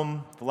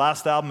album. The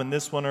last album and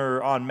this one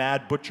are on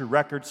Mad Butcher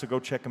Records, so go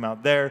check them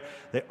out there.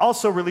 They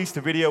also released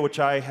a video, which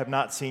I have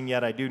not seen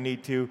yet. I do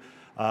need to,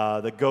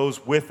 that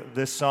goes with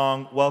this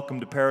song, Welcome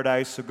to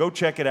Paradise. So go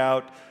check it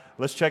out.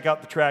 Let's check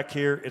out the track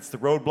here. It's The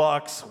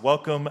Roadblocks,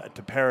 Welcome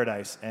to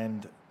Paradise.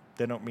 And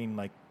they don't mean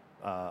like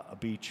a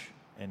beach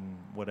and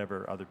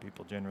whatever other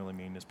people generally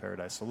mean is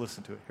paradise. So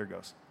listen to it. Here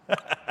goes.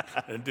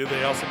 And do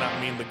they also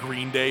not mean the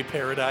Green Day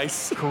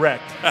Paradise?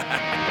 Correct.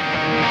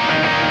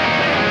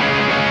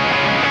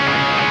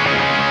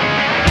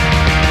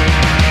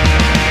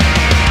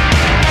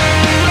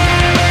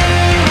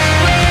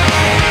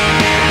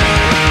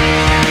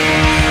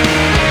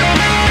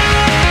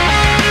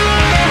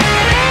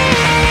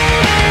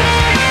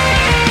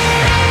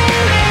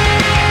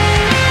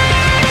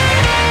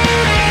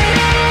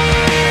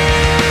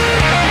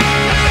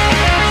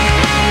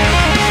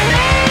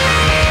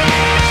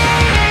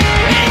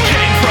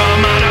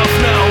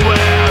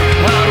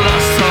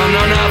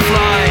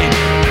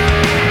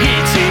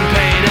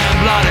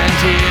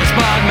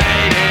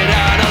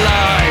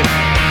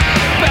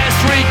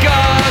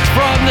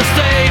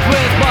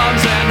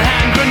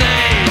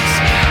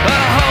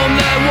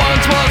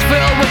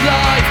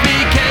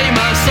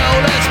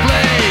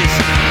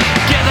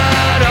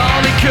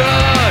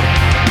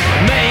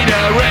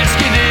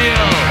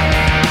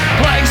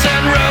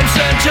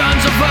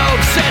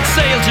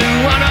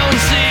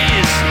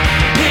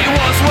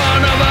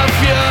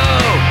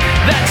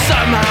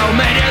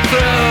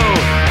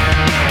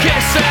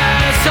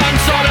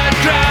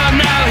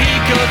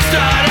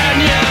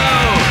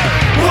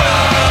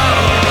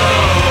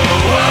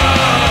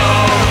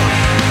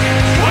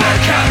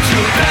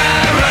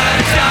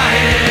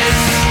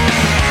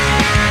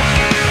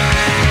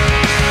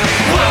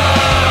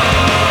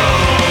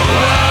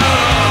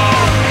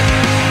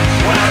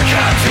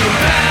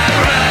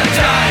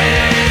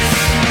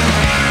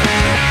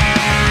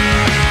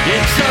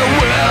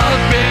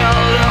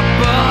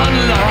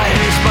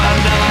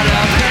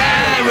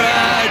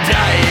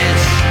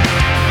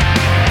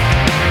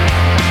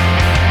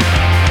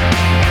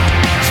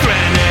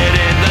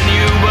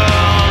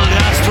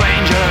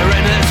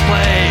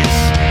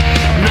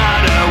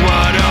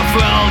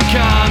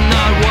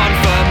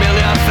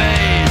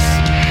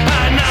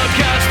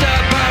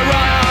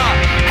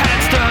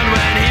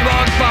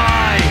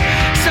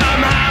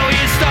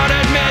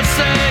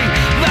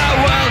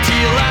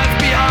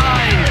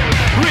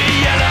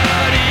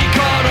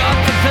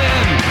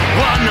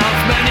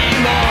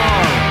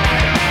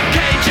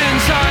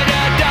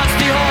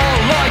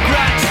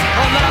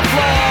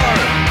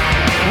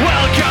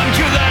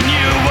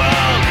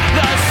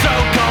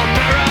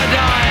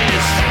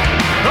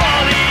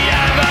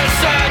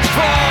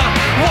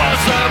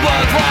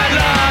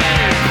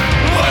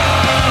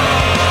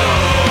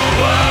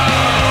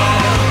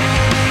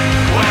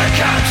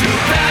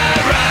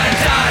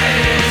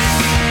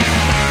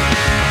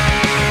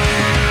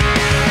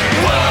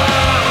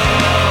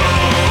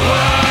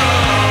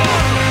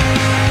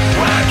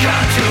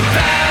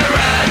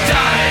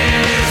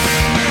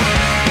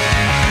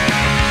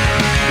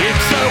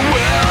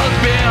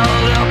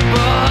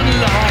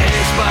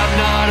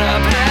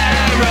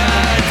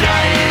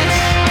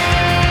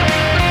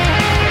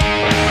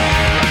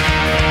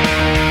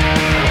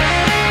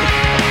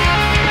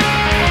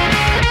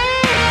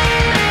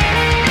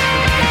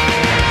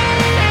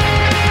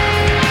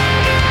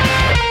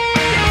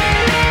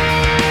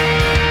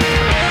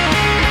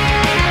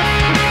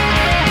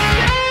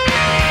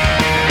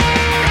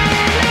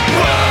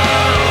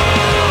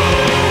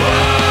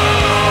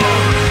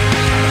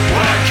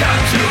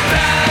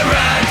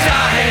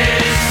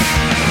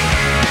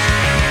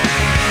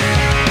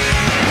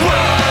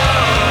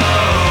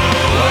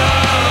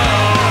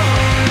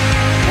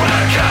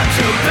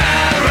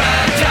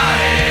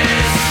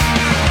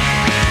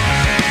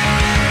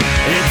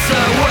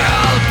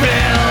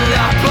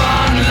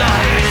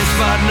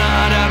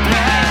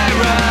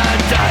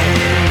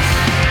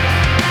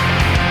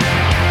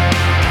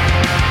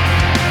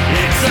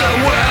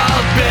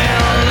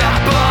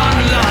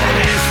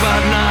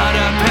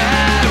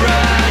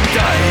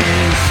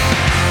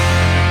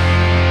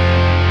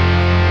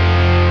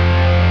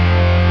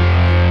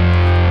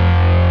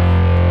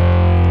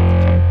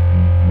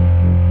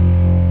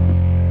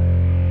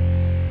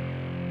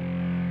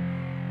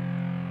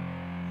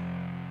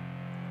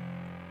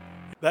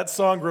 That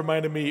song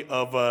reminded me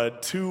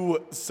of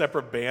two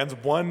separate bands.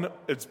 One,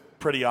 it's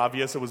pretty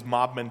obvious, it was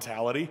Mob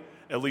Mentality,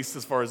 at least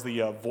as far as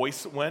the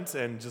voice went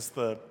and just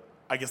the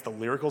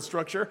lyrical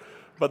structure.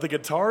 But the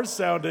guitars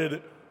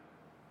sounded,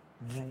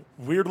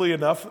 weirdly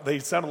enough, they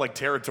sounded like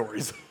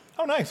Territories.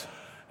 Oh, nice.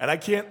 And I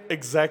can't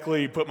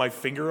exactly put my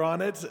finger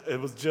on it. It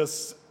was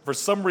just, for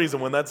some reason,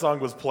 when that song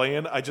was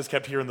playing, I just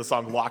kept hearing the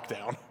song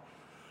Lockdown. And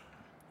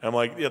I'm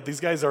like, yeah, these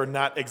guys are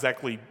not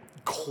exactly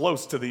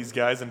close to these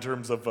guys in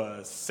terms of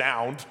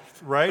sound.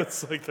 Right.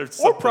 It's like there's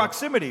Or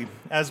proximity,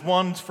 as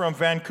one's from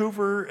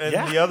Vancouver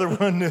and the other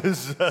one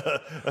is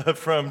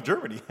from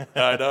Germany.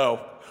 I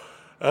know,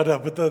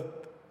 but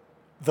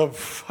the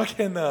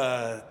fucking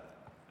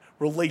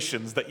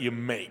relations that you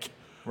make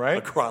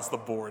across the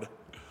board.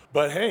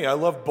 But hey, I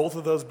love both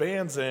of those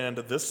bands, and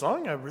this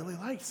song I really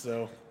like.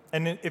 So,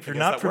 and if you're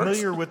not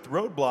familiar with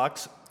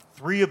Roadblocks,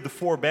 3 of the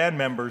 4 band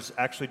members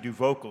actually do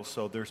vocals.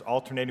 So there's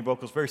alternating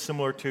vocals, very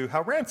similar to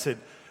how Rancid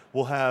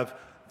will have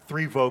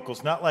 3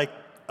 vocals, not like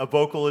a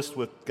vocalist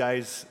with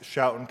guys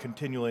shouting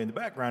continually in the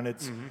background.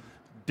 It's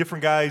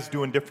different guys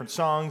doing different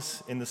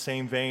songs in the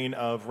same vein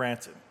of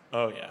Rancid.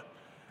 Oh, yeah.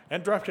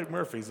 And Dropkick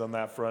Murphys on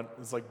that front.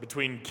 It's like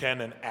between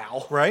Ken and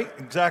Al. Right,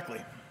 exactly.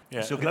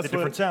 Yeah, so you'll get the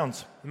different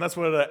sounds. And that's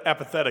what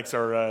Apathetics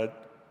are.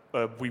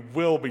 We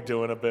will be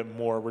doing a bit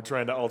more. We're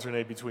trying to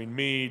alternate between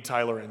me,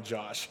 Tyler, and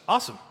Josh.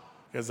 Awesome.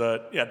 Because,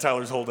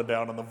 Tyler's holding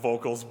down on the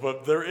vocals,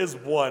 but there is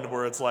one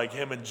where it's like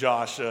him and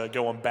Josh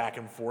going back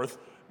and forth.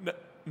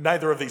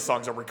 Neither of these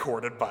songs are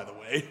recorded, by the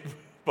way.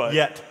 But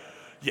Yet.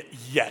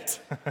 Yet.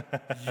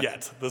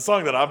 The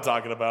song that I'm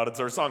talking about, it's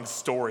our song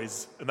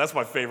Stories, and that's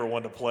my favorite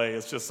one to play.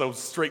 It's just so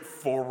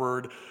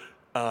straightforward,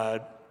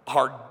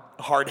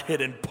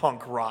 hard-hitting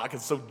punk rock.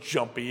 It's so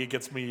jumpy. It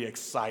gets me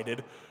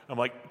excited. I'm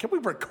like, can we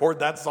record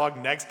that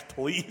song next,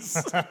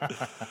 please?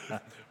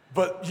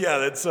 But,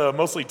 yeah, it's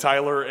mostly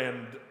Tyler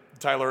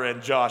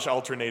and Josh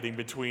alternating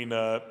between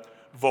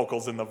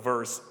vocals in the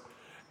verse.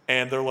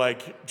 And they're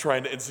like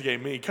trying to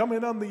instigate me, come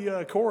in on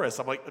the chorus.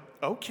 I'm like,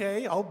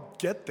 okay, I'll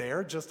get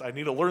there. Just I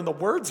need to learn the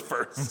words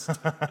first.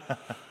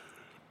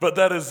 But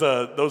that is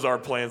those are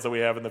plans that we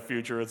have in the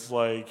future. It's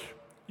like,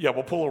 yeah,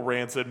 we'll pull a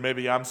Rancid.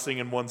 Maybe I'm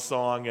singing one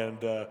song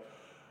and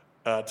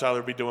Tyler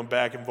will be doing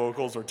backing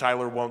vocals, or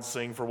Tyler won't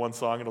sing for one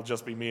song. It'll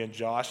just be me and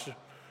Josh.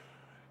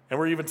 And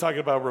we're even talking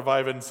about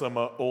reviving some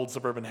old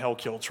Suburban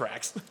Hellkill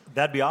tracks.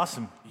 That'd be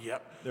awesome.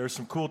 Yep. There's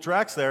some cool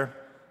tracks there.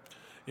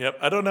 Yep.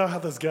 I don't know how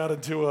this got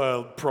into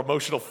a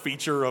promotional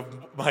feature of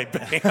my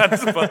band,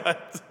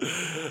 but...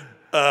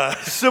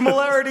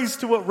 Similarities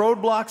to what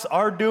Roadblocks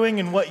are doing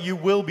and what you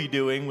will be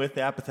doing with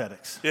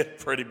Apathetics. Yeah,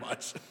 pretty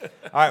much. All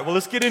right, well,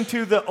 let's get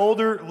into the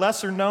older,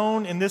 lesser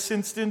known. In this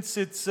instance,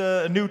 it's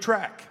a new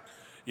track.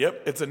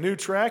 Yep, it's a new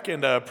track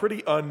and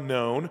pretty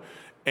unknown.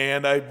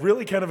 And I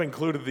really kind of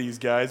included these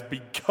guys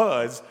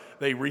because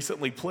they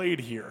recently played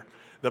here.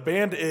 The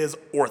band is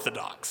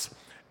Orthodox,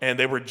 and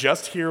they were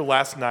just here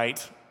last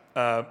night.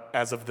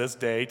 As of this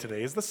day,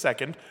 today is the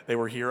 2nd. They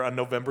were here on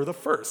November the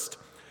 1st.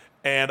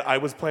 And I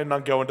was planning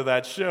on going to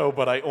that show,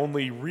 but I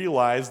only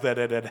realized that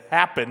it had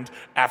happened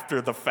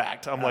after the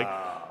fact. I'm like,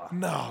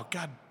 no,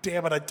 god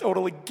damn it, I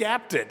totally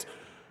gapped it.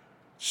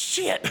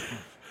 Shit.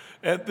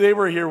 And they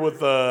were here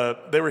with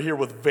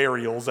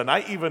Varials, and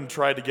I even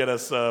tried to get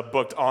us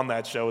booked on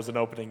that show as an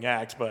opening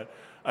act, but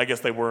I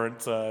guess they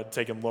weren't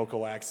taking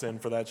local acts in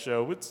for that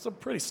show. It's a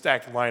pretty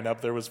stacked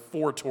lineup. There was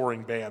 4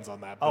 touring bands on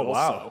that bill. Oh,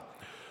 wow. So,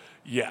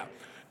 yeah.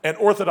 And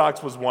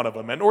Orthodox was one of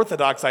them. And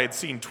Orthodox I had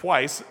seen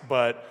twice,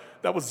 but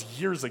that was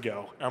years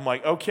ago. I'm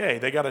like, okay,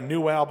 they got a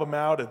new album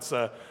out. It's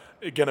going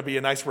to be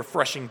a nice,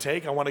 refreshing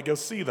take. I want to go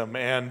see them.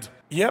 And,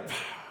 yep,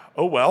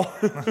 oh well.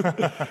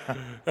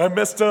 I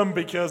missed them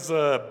because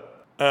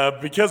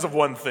of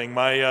one thing.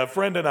 My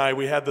friend and I,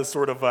 we had this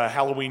sort of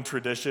Halloween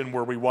tradition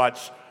where we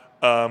watch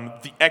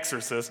The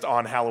Exorcist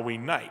on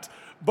Halloween night.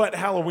 But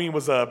Halloween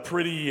was a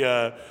pretty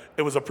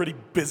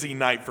busy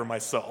night for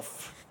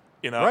myself.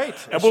 You know? Right,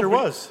 it sure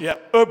was. Yeah,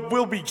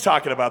 we'll be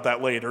talking about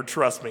that later,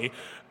 trust me.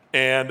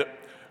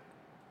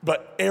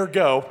 But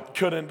ergo,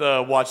 couldn't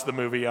watch the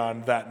movie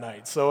on that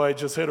night. So I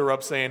just hit her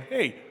up saying,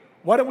 hey,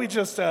 why don't we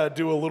just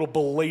do a little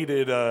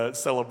belated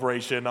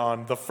celebration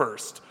on the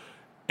 1st?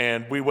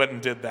 And we went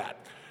and did that.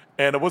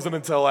 And it wasn't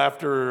until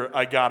after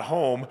I got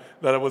home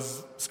that I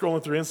was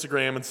scrolling through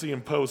Instagram and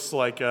seeing posts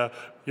like,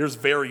 here's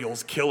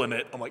Varials killing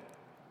it. I'm like,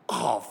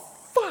 oh,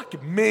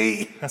 fuck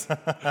me.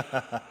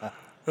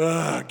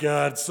 Oh,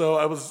 God. So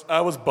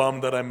I was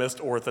bummed that I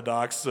missed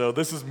Orthodox. So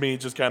this is me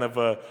just kind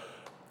of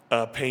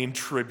paying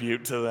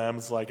tribute to them.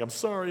 It's like, I'm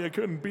sorry I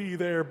couldn't be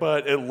there,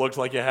 but it looked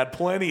like you had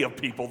plenty of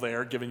people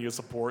there giving you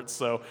support.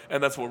 So,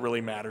 and that's what really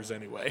matters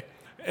anyway.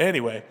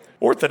 Anyway,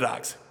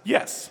 Orthodox,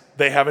 yes,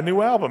 they have a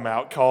new album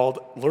out called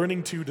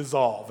Learning to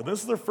Dissolve. And this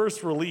is their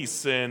first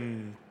release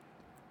in,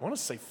 I want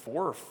to say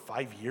 4 or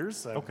 5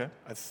 years. Okay.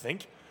 I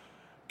think.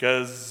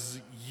 Because,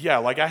 yeah,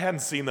 like I hadn't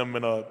seen them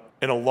in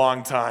a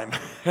long time.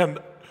 And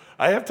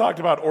I have talked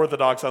about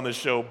Orthodox on this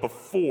show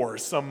before,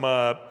 some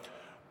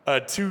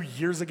 2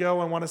 years ago,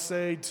 I want to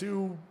say.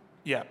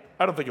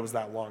 I don't think it was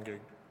that long ago.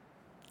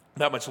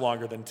 not much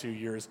longer than 2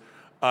 years,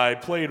 I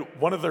played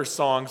one of their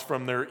songs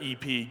from their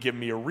EP, Give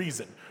Me a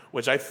Reason,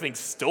 which I think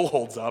still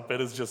holds up. It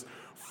is just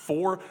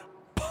 4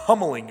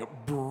 pummeling,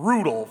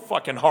 brutal,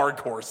 fucking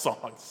hardcore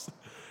songs.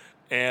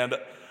 And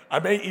I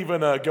may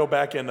even go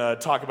back and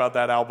talk about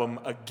that album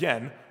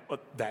again,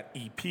 that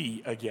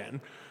EP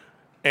again.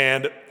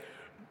 And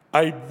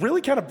I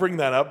really kind of bring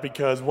that up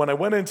because when I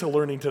went into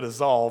Learning to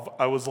Dissolve,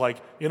 I was like,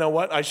 you know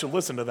what? I should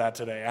listen to that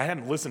today. I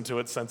hadn't listened to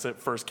it since it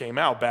first came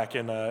out back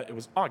in, it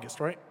was August,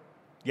 right?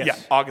 Yes. Yeah,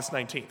 August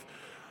 19th.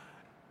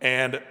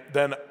 And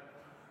then,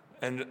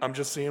 and I'm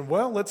just saying,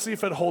 well, let's see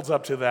if it holds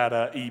up to that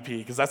EP,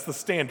 because that's the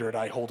standard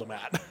I hold them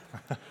at.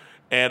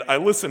 And I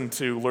listened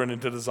to Learning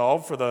to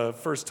Dissolve for the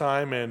first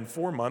time in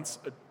 4 months.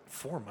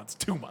 4 months?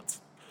 2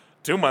 months.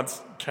 2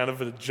 months, kind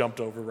of jumped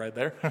over right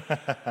there.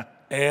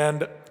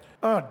 And,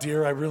 oh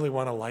dear, I really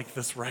want to like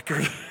this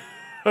record.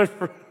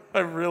 I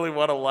really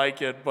want to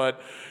like it, but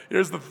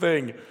here's the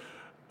thing.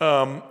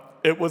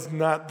 It was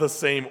not the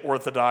same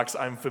Orthodox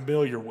I'm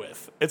familiar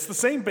with. It's the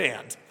same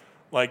band.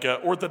 Like,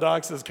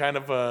 Orthodox is kind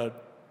of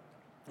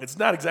it's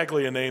not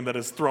exactly a name that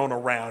is thrown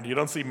around. You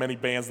don't see many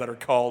bands that are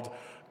called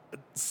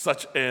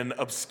such an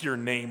obscure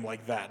name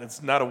like that.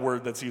 It's not a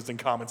word that's used in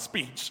common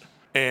speech.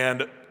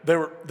 And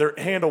their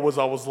handle was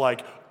always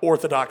like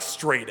Orthodox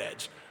Straight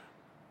Edge.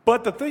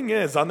 But the thing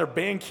is, on their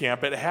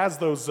Bandcamp, it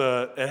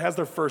has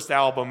their first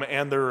album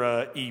and their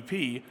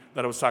EP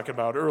that I was talking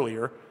about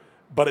earlier,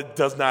 but it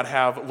does not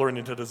have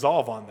Learning to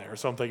Dissolve on there.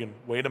 So I'm thinking,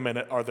 wait a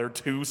minute, are there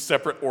 2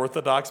 separate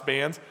Orthodox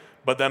bands?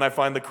 But then I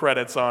find the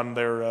credits on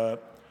their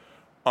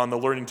on the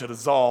Learning to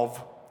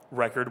Dissolve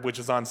record, which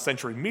is on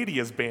Century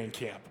Media's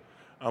Bandcamp.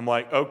 I'm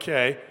like,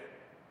 okay,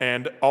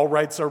 and all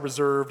rights are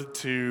reserved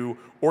to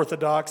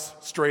Orthodox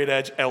Straight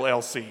Edge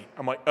LLC.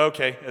 I'm like,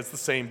 okay, it's the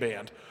same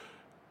band.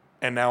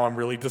 And now I'm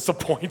really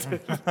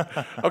disappointed.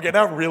 Okay,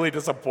 now I'm really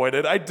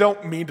disappointed. I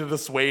don't mean to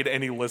dissuade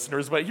any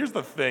listeners, but here's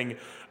the thing.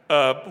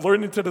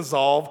 Learning to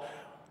Dissolve,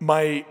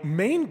 my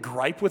main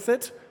gripe with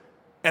it,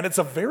 and it's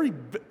a very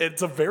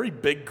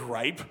big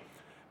gripe,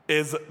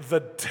 is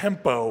the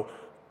tempo.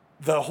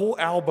 The whole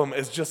album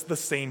is just the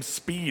same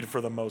speed for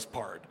the most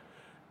part.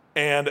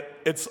 And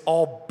it's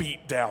all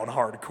beat down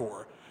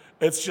hardcore.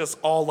 It's just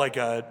all like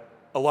a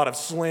lot of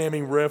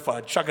slamming riff,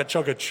 a chugga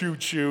chugga choo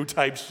choo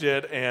type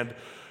shit. And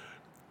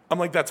I'm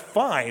like, that's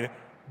fine,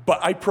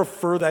 but I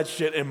prefer that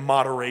shit in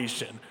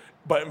moderation.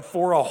 But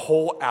for a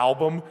whole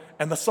album,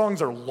 and the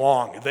songs are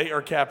long, they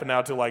are capping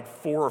out to like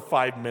 4 or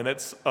 5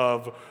 minutes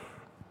of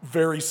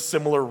very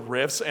similar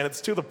riffs. And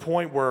it's to the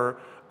point where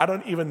I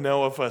don't even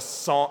know if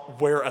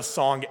where a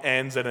song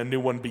ends and a new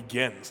one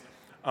begins.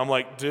 I'm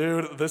like,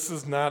 dude, this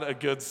is not a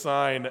good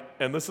sign.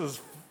 And this is,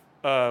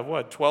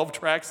 12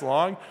 tracks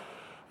long?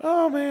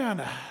 Oh,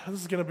 man, this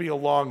is going to be a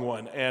long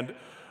one. And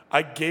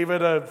I gave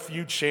it a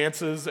few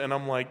chances, and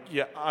I'm like,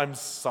 yeah, I'm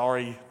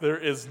sorry. There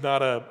is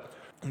not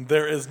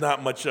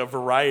much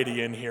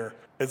variety in here.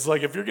 It's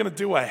like if you're going to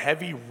do a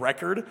heavy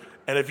record,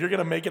 and if you're going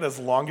to make it as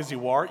long as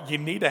you are, you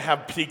need to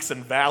have peaks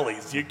and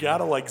valleys. You got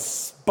to like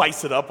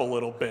spice it up a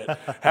little bit.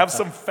 Have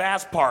some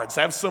fast parts.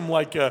 Have some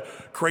like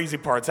crazy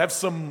parts. Have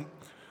some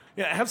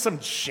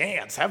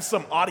chants. Have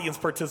some audience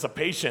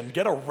participation.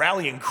 Get a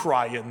rallying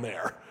cry in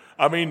there.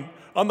 I mean,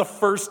 on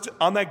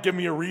that Give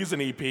Me a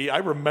Reason EP, I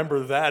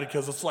remember that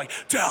because it's like,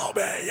 tell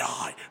me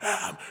I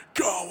am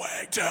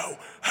going to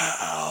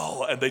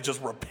hell. And they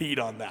just repeat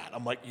on that.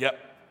 I'm like, yep,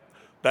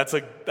 that's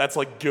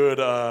like good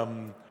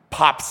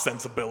pop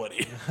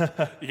sensibility.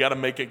 You got to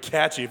make it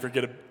catchy if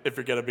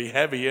you're gonna be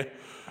heavy.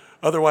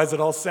 Otherwise, it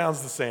all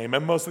sounds the same.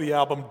 And most of the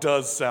album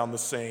does sound the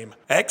same,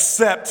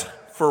 except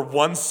for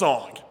one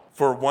song.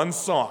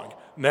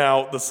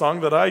 Now, the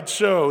song that I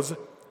chose,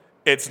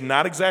 it's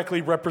not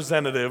exactly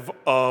representative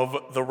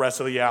of the rest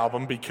of the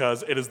album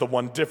because it is the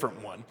one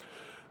different one.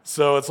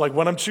 So it's like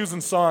when I'm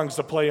choosing songs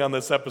to play on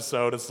this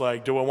episode, it's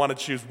like, do I want to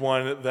choose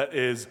one that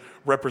is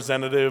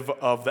representative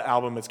of the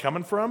album it's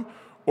coming from,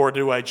 or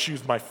do I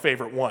choose my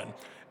favorite one?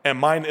 And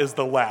mine is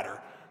the latter,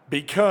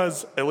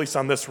 because, at least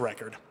on this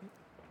record,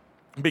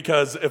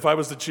 because if I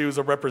was to choose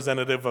a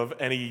representative of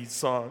any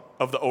song,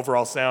 of the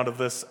overall sound of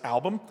this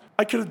album,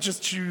 I could have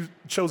just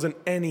chosen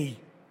any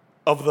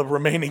of the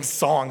remaining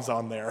songs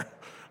on there.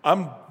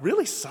 I'm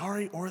really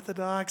sorry,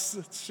 Orthodox.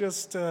 It's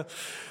just,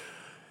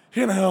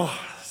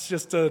 it's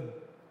just a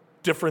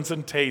difference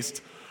in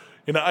taste.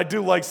 I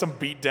do like some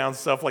beatdown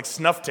stuff, like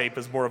Snuff Tape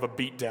is more of a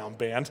beatdown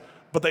band,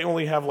 but they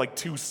only have like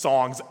 2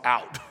 songs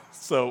out.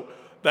 So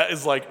that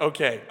is like,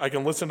 okay, I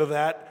can listen to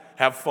that,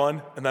 have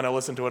fun, and then I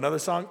listen to another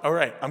song. All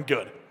right, I'm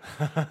good.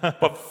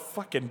 But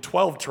fucking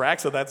 12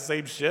 tracks of that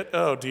same shit?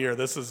 Oh dear,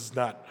 this is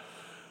not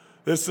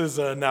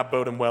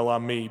boding well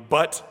on me.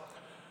 But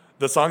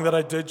the song that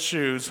I did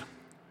choose,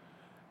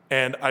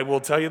 and I will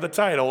tell you the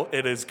title,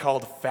 it is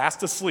called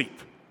Fast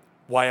Asleep.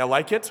 Why I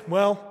like it?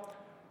 Well,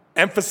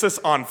 emphasis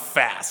on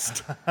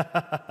fast.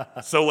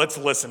 So let's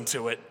listen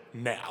to it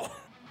now.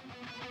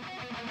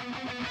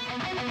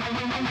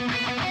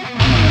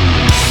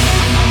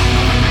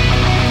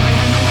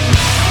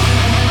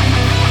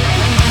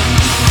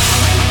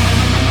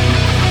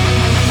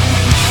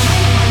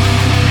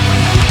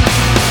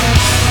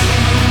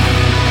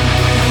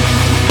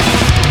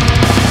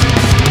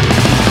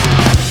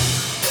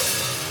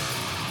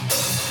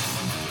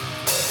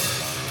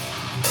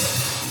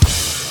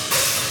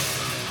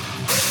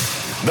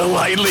 The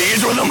light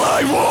leads where the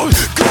mind won't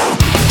go.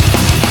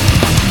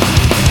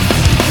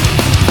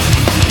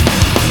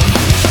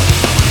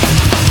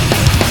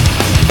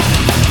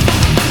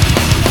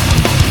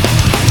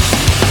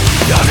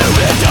 I've never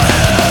been to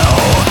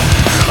hell.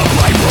 A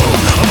bright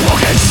room, a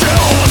broken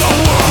shell. The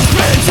world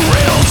spins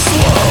real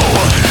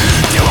slow.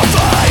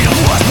 Terrified of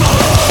what's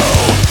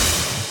below.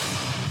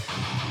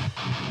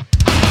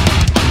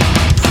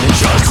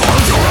 Just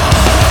close your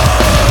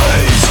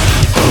eyes.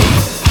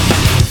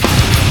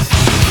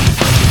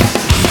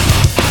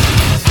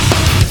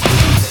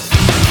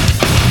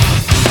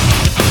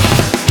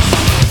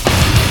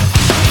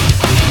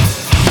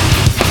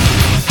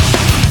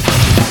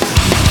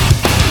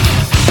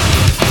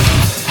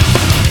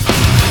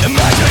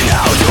 Imagine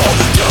how you'll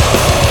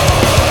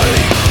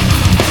die.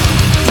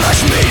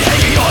 Fresh meat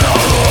hanging on a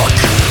hook.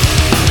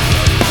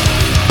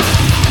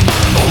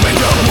 Open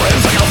your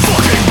lips like a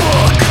fucking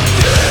book.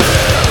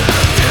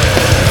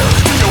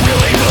 Do you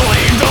really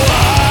believe the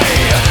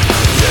lie?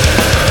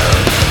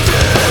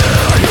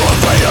 Are you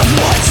afraid of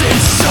what's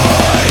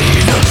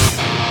inside?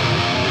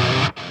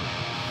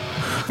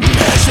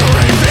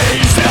 Measuring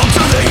veins down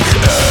to the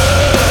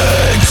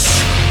edge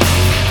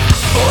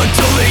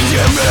until the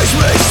image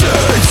makes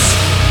sense.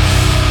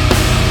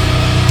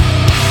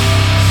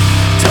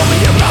 Tell me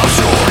about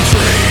your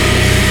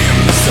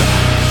dreams.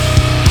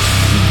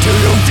 Do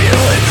you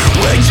feel it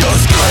when you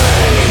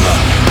scream?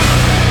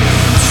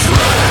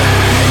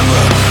 Scream.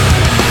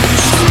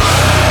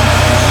 Scream.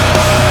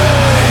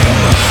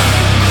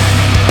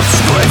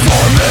 Scream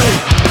for me.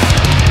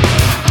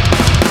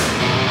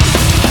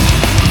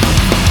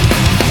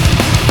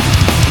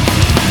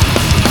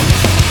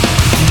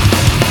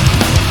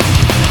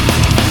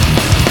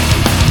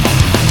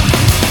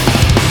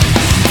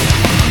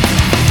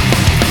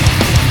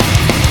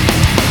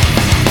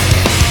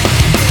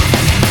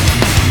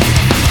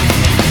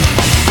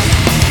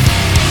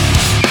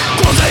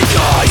 Closing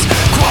eyes,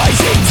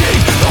 crying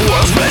deep. The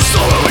world's been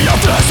slowly up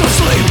fast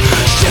asleep.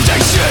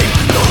 Shifting shape,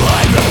 the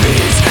life of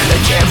peace.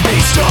 It can't be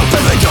stopped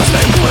if it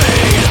doesn't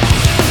bleed.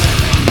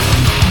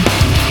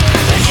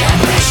 It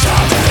can't be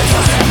stopped if it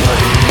doesn't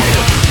bleed.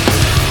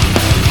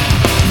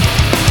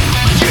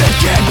 It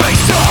can't be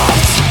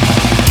stopped.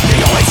 The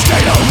only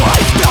state of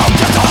life now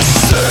get the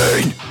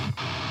scene.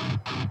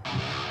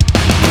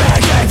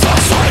 Begging for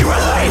sweet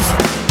relief.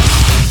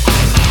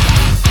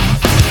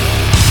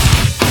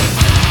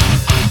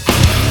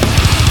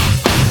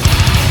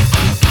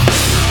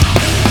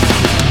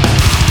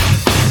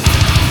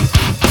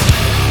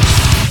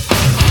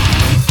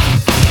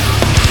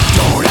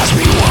 Don't ask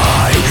me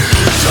why.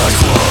 Just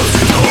close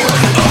your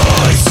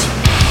eyes.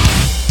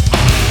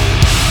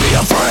 Be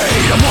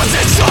afraid of what's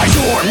inside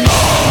your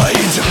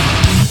mind.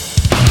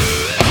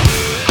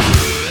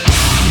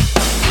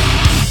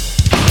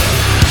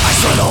 I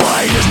swear the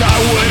light is not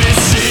what it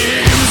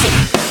seems.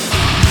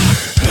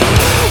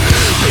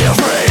 Be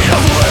afraid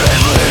of where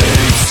it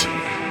leads.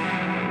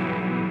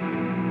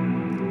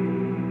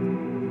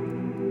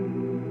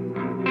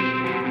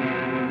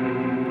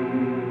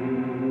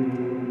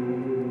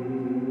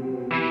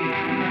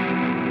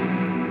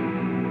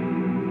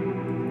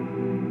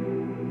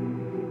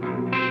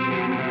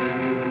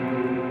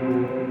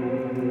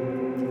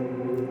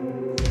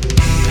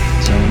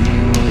 Tell me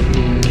what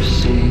you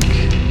seek,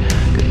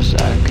 'cause I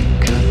could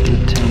cut the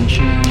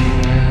tension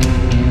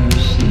when you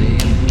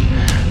sleep,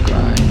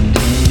 grinding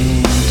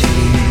deep.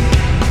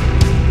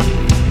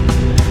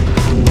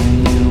 When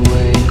you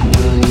wake,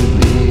 will you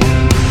be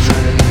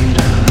afraid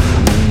of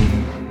me?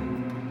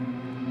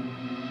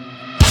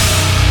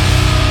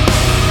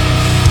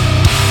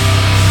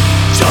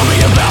 Tell me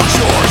about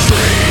your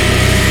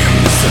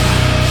dreams.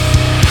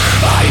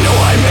 I know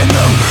I'm in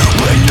them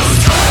when you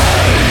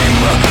scream.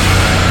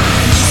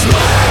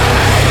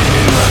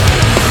 Scream.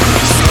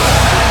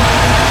 Scream.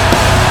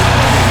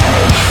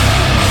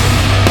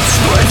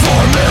 Scream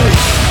for me.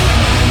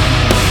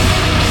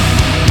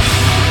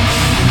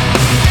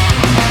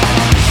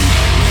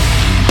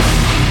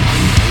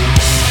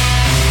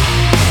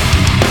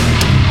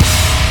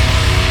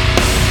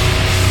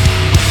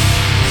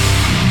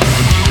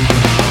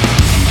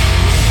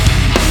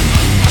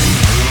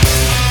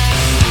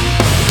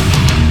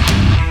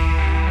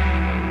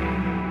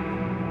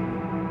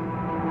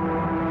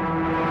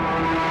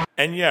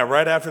 And yeah,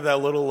 right after that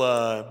little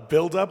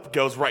build-up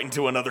goes right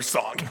into another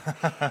song.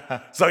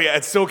 So yeah,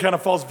 it still kind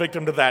of falls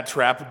victim to that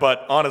trap.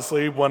 But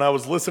honestly, when I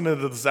was listening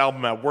to this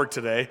album at work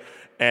today,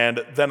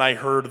 and then I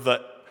heard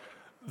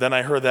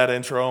that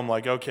intro, I'm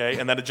like, okay,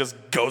 and then it just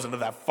goes into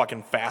that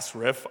fucking fast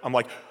riff. I'm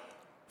like,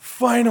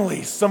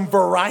 finally, some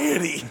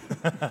variety.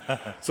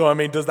 So I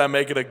mean, does that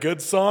make it a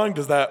good song?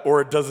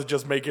 Or does it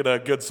just make it a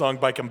good song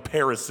by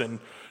comparison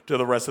to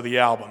the rest of the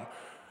album?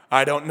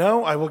 I don't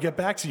know. I will get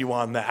back to you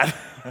on that.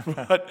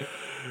 But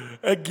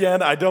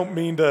again, I don't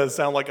mean to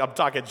sound like I'm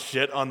talking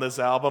shit on this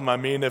album. I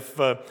mean,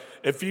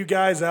 if you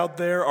guys out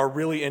there are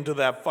really into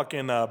that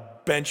fucking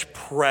bench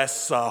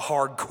press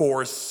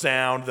hardcore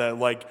sound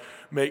that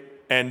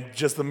and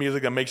just the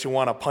music that makes you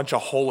want to punch a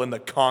hole in the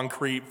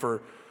concrete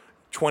for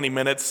 20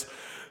 minutes,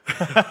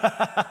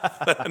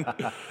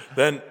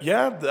 then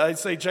yeah, I'd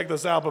say check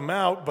this album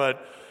out. But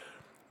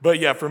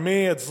yeah, for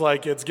me, it's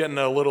like it's getting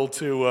a little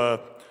too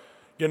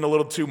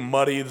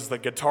muddy. There's the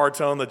guitar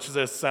tone that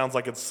just sounds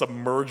like it's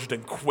submerged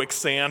in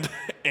quicksand,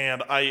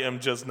 and I am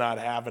just not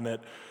having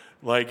it.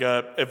 Like,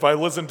 if I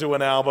listen to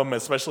an album,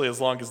 especially as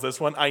long as this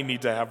one, I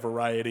need to have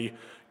variety,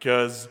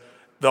 because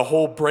the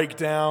whole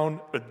breakdown,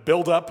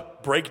 build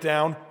up,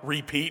 breakdown,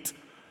 repeat,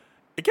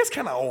 it gets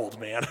kind of old,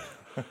 man.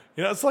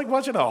 You know, it's like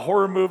watching a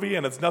horror movie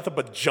and it's nothing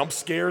but jump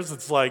scares.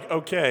 It's like,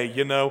 okay,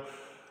 you know,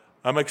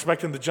 I'm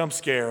expecting the jump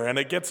scare, and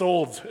it gets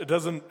old. It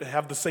doesn't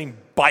have the same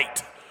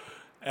bite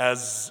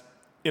as,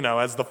 you know,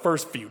 as the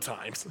first few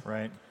times.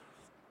 Right.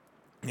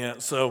 Yeah,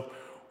 so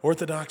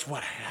Orthodox,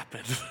 what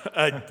happened?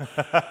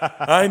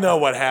 I know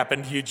what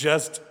happened. You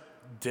just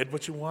did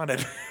what you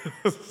wanted.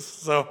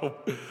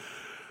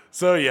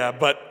 So yeah,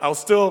 but I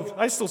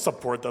still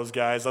support those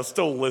guys. I'll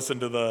still listen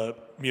to the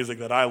music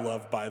that I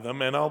love by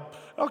them, and I'll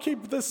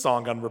keep this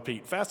song on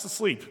repeat. Fast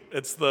Asleep.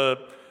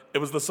 It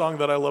was the song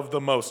that I loved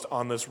the most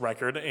on this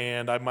record,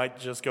 and I might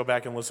just go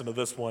back and listen to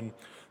this one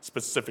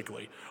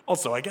specifically.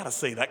 Also, I gotta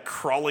say that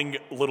crawling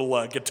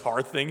little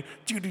guitar thing.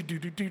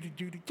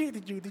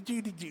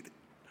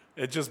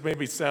 It just made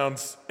me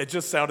sound. It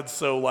just sounded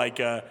so like.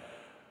 It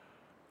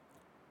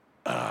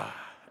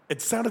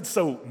sounded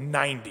so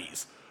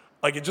 90s.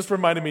 Like it just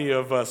reminded me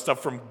of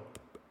stuff from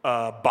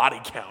Body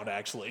Count,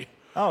 actually.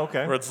 Oh,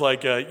 okay. Where it's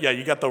like,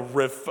 you got the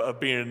riff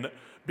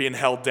being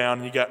held down,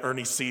 and you got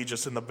Ernie C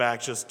just in the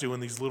back, just doing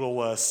these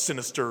little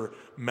sinister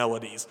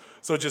melodies.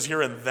 So just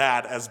hearing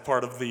that as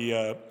part of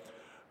the,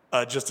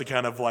 just to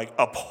kind of like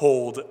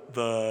uphold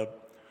the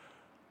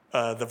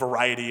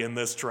variety in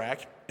this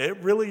track, it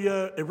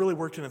really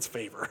worked in its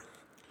favor.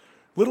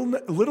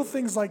 Little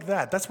things like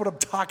that. That's what I'm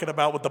talking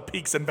about with the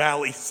peaks and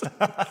valleys.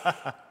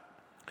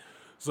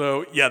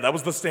 So yeah, that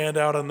was the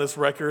standout on this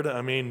record.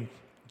 I mean,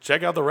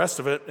 check out the rest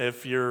of it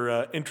if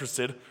you're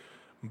interested.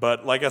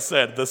 But like I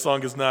said, this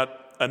song is not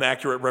an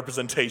accurate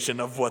representation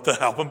of what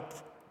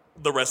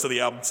the rest of the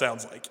album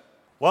sounds like.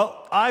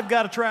 Well, I've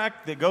got a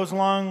track that goes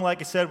along, like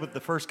I said, with the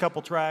first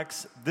couple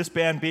tracks. This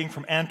band being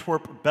from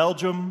Antwerp,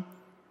 Belgium.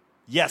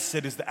 Yes,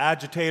 it is the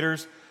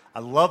Agitators. I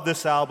love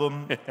this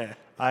album.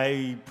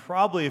 I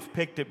probably have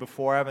picked it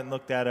before. I haven't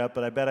looked that up,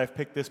 but I bet I've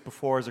picked this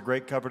before as a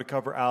great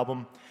cover-to-cover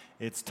album.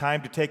 It's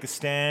Time to Take a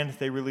Stand.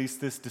 They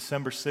released this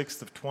December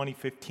 6th of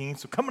 2015,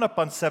 so coming up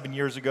on 7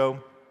 years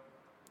ago.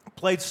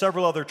 Played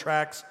several other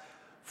tracks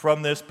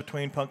from this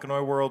between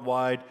Punkanoi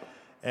Worldwide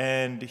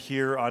and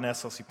here on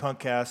SLC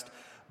Punkcast,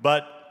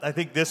 but I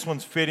think this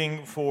one's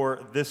fitting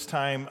for this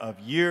time of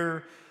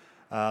year.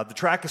 The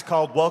track is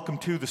called Welcome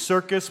to the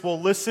Circus.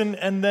 We'll listen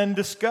and then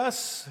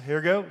discuss.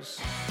 Here goes.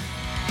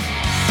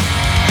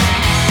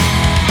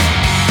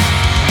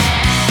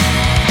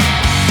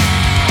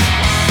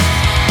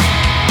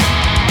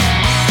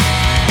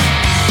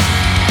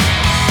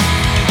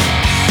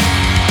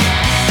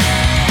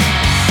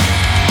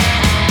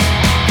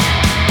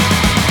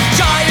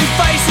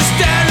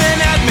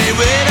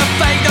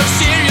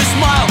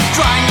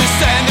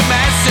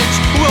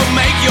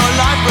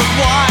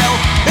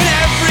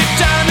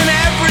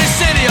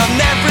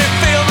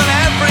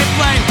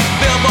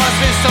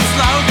 Some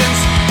slogans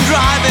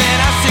driving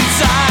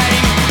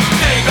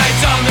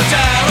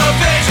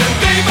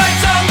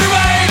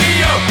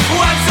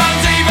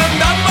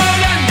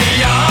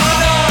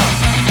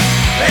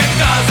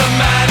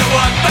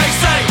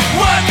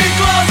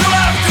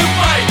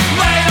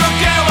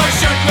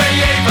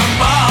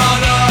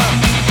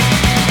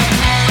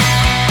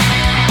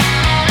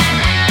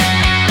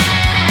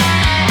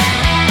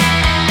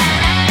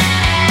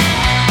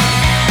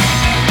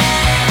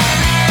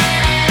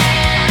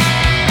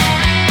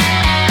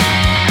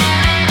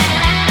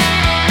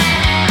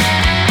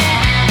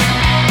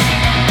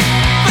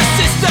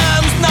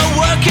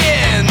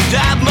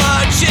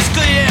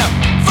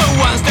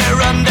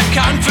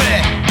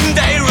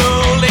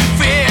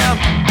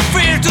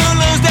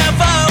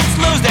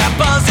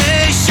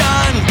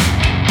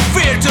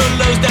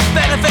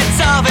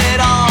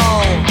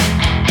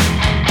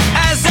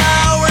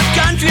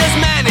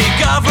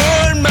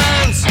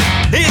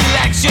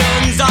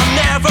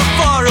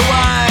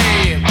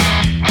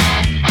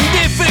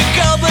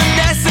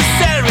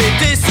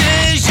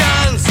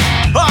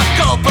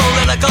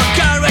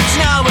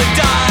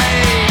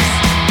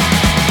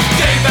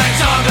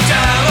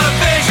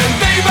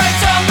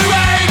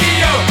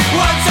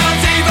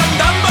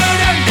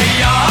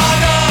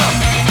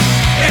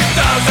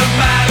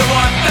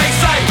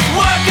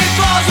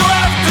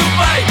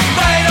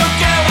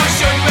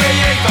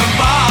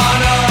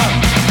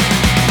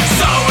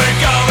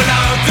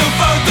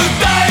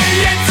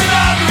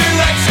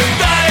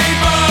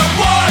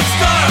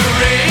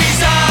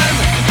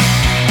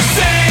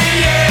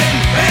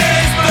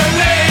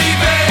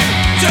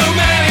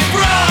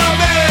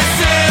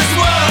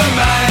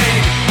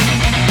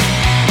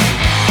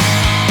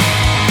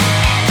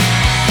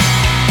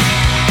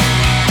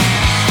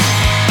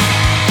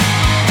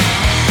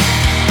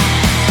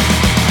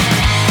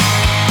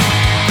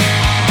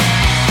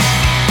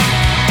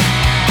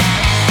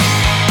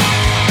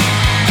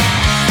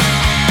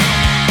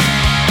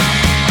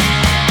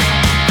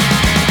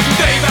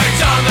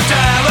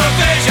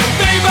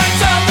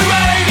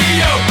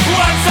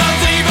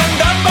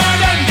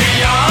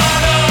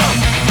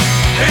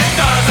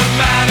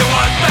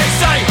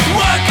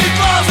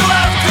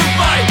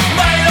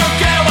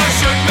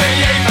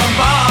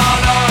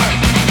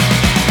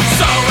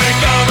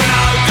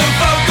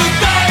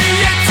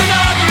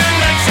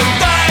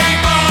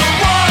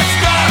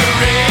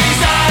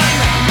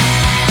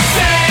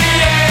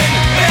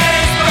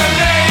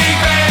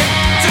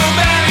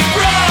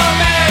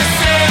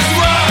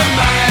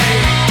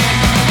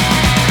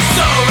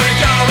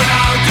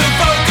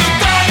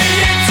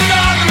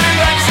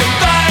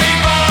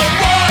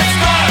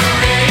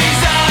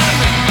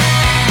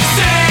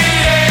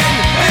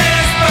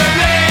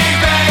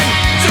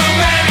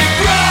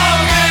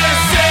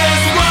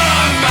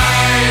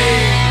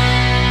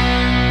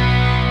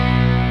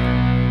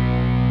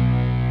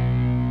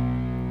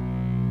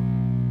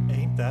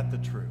that the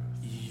truth?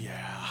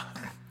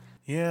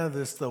 Yeah,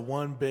 this the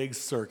one big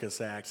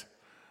circus act.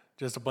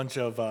 Just a bunch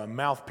of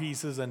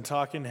mouthpieces and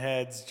talking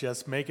heads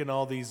just making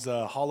all these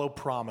hollow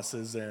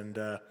promises. And,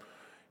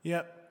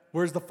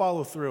 where's the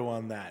follow through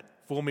on that?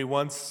 Fool me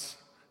once,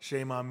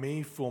 shame on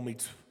me. Fool me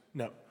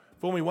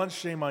once,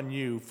 shame on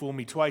you. Fool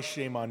me twice,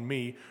 shame on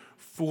me.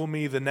 Fool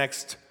me the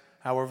next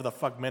however the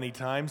fuck many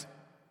times.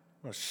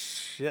 Well,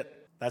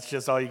 shit. That's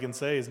just all you can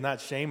say is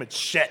not shame, it's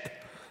shit.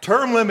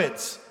 Term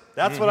limits.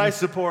 That's what I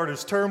support,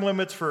 is term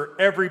limits for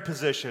every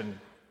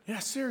position. Yeah,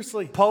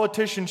 seriously.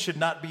 Politicians should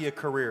not be a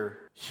career.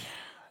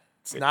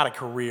 It's not a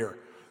career.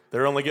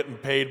 They're only getting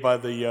paid by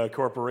the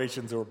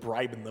corporations who are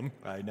bribing them.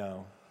 I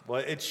know.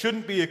 Well, it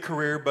shouldn't be a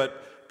career,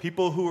 but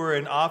people who are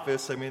in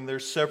office, I mean,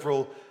 there's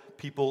several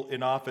people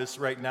in office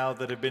right now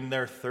that have been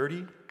there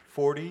 30,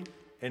 40,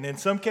 and in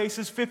some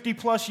cases 50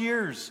 plus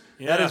years.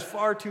 Yeah. That is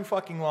far too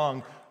fucking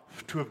long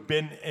to have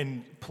been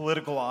in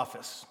political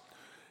office.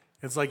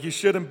 It's like you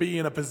shouldn't be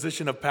in a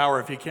position of power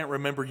if you can't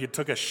remember you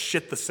took a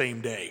shit the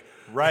same day.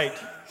 Right.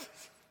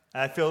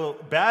 I feel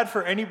bad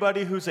for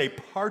anybody who's a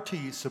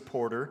party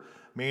supporter,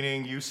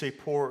 meaning you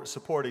support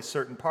a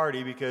certain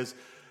party, because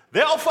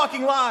they all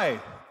fucking lie.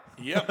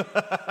 Yep.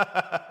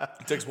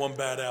 It takes one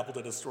bad apple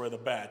to destroy the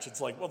batch.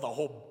 It's like, well, the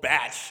whole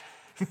batch.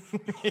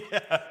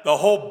 The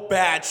whole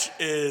batch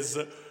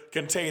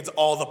contains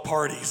all the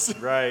parties.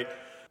 Right.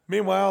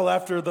 Meanwhile,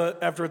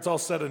 after it's all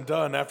said and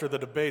done, after the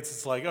debates,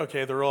 it's like,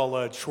 okay, they're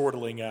all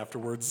chortling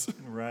afterwards.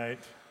 Right.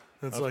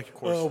 It's like,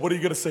 oh, what are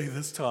you going to say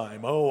this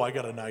time? Oh, I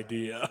got an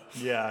idea.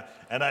 Yeah,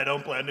 and I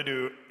don't plan to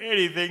do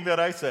anything that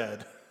I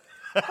said.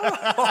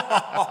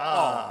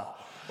 Yeah.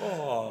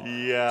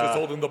 Just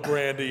holding the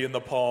brandy in the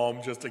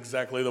palm, just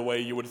exactly the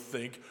way you would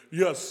think.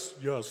 Yes,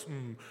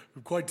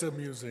 quite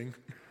amusing.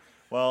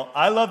 Well,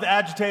 I love the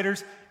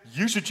Agitators.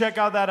 You should check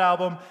out that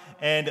album.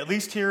 And at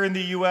least here in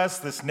the U.S.,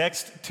 this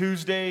next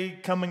Tuesday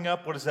coming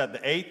up, what is that, the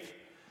 8th?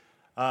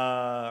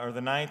 Or the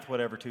 9th,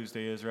 whatever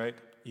Tuesday is, right?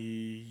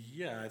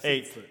 Yeah, I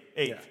think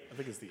 8th. Yeah, I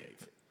think it's the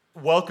 8th.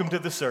 Welcome to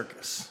the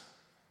circus.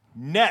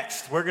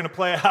 Next, we're going to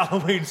play a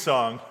Halloween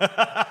song.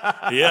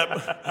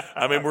 Yep.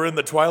 I mean, we're in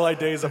the twilight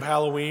days of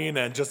Halloween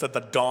and just at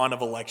the dawn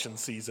of election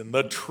season,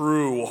 the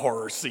true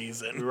horror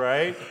season.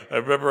 Right? I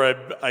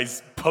remember I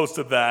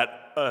posted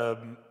that. I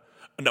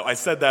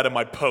said that in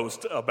my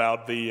post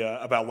about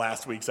about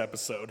last week's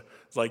episode.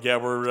 It's like, yeah,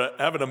 we're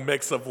having a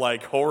mix of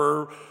like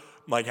horror,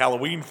 like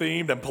Halloween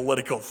themed and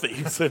political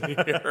themes in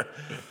here.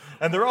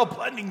 And they're all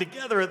blending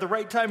together at the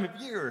right time of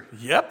year.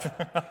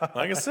 Yep.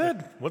 Like I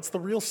said, what's the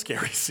real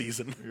scary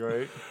season?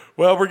 Right.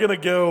 Well, we're going to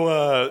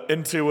go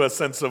into a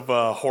sense of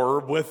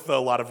horror with a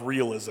lot of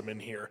realism in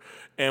here.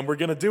 And we're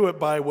going to do it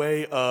by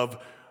way of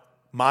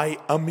My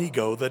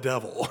Amigo the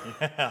Devil.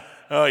 Yeah.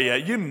 Oh, yeah.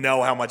 You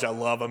know how much I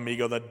love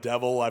Amigo the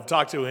Devil. I've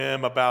talked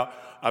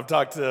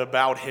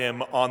about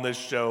him on this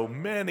show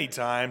many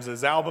times.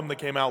 His album that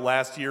came out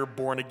last year,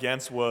 Born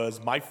Against, was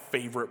my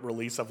favorite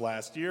release of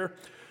last year.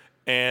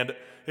 And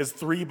his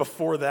 3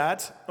 before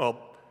that,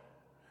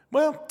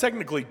 well,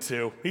 technically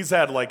 2. He's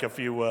had like a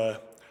few,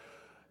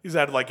 he's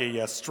had like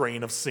a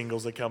strain of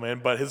singles that come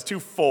in, but his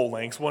 2 full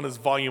lengths, one is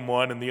Volume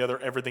 1 and the other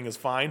Everything Is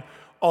Fine,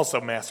 also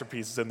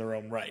masterpieces in their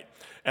own right.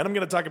 And I'm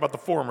going to talk about the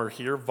former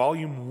here,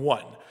 Volume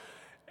 1.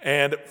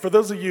 And for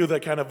those of you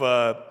that kind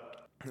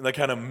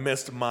of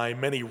missed my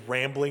many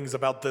ramblings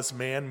about this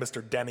man,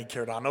 Mr. Danny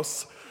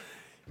Keranos,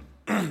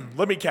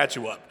 let me catch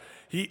you up.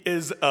 He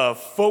is a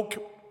folk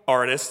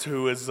artist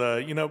who is,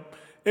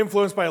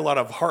 influenced by a lot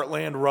of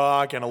heartland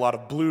rock and a lot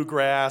of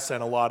bluegrass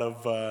and a lot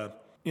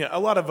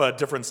of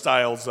different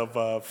styles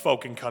of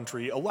folk and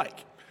country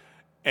alike.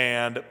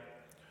 And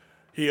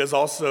he is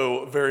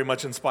also very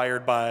much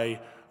inspired by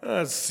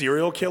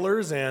serial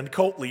killers and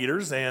cult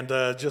leaders and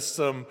just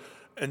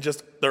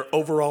their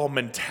overall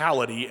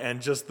mentality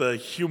and just the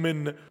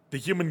human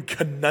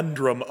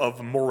conundrum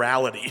of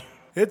morality.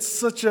 It's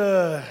such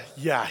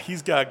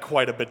he's got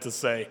quite a bit to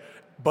say.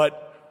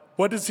 But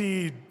what does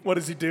he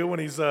do when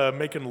he's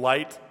making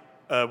light?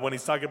 When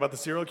he's talking about the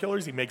serial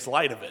killers, he makes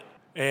light of it.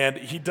 And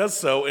he does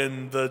so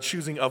in the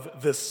choosing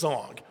of this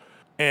song.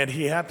 And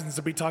he happens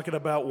to be talking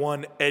about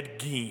one Ed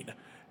Gein.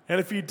 And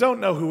if you don't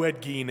know who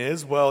Ed Gein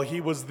is, well, he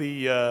was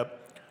this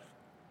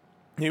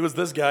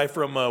guy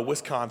from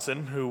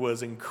Wisconsin who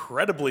was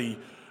incredibly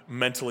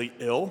mentally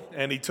ill.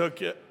 And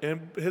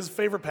his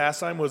favorite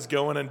pastime was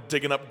going and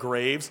digging up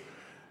graves.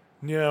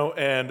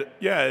 And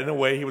yeah, in a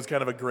way, he was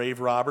kind of a grave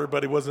robber,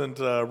 but he wasn't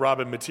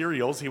robbing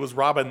materials. He was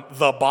robbing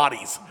the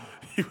bodies.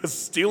 He was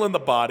stealing the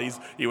bodies.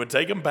 He would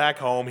take them back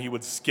home. He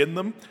would skin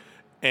them,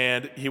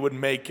 and he would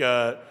make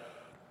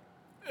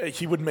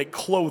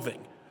clothing.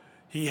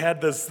 He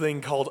had this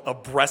thing called a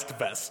breast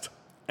vest,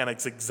 and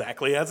it's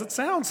exactly as it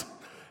sounds.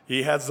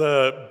 He has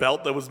a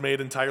belt that was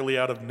made entirely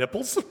out of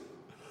nipples,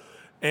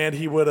 and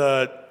he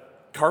would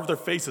carve their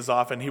faces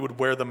off, and he would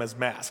wear them as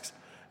masks.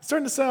 It's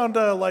starting to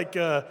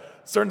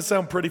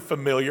sound pretty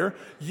familiar.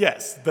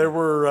 Yes, there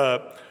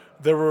were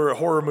there were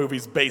horror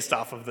movies based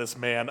off of this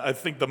man. I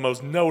think the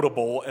most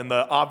notable and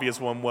the obvious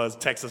one was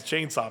Texas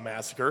Chainsaw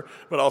Massacre,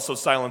 but also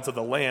Silence of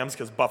the Lambs,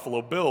 because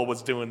Buffalo Bill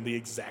was doing the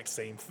exact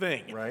same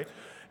thing. Right.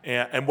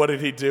 And what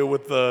did he do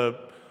with the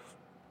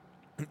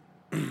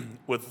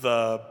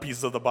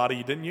pieces of the body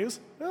he didn't use?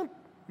 Well,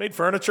 made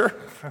furniture.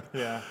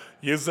 Yeah.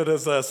 Used it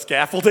as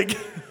scaffolding.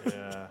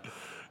 Yeah.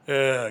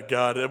 Yeah,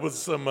 God, it was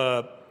some.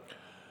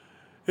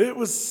 He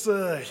was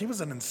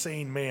an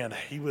insane man.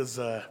 He was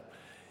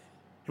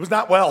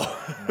not well.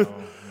 No.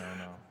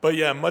 But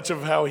yeah, much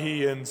of how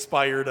he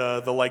inspired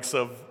the likes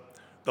of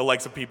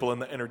people in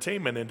the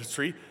entertainment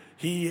industry,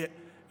 he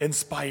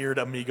inspired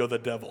Amigo the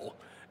Devil,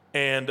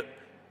 and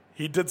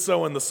he did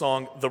so in the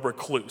song "The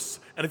Recluse."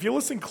 And if you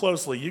listen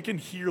closely, you can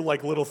hear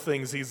like little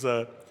things he's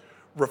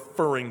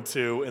referring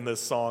to in this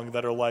song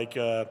that are like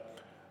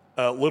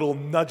little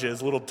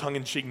nudges, little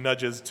tongue-in-cheek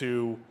nudges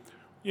to,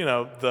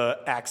 the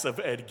acts of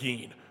Ed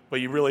Gein.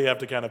 But you really have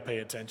to kind of pay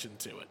attention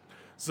to it.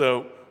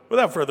 So,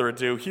 without further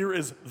ado, here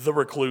is The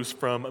Recluse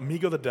from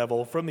Amigo the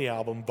Devil from the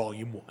album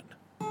Volume 1.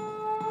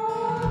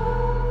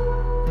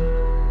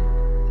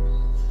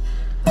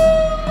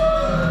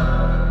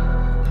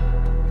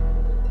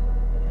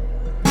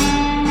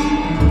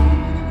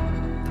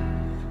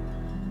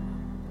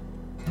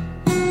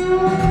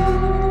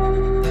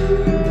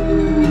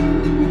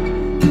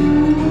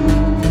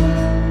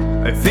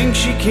 I think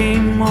she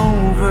came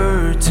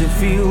over to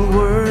feel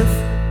worth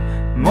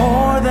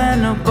more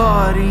than a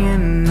body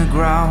in the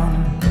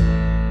ground.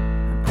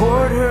 I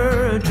poured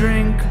her a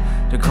drink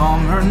to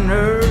calm her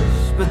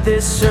nerves, but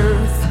this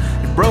earth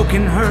had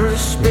broken her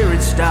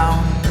spirits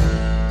down.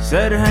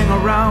 Said hang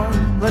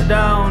around, let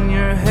down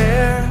your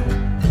hair,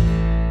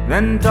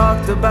 then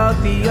talked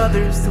about the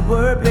others that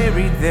were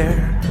buried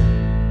there.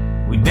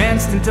 We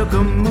danced and took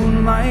a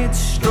moonlight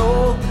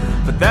stroll,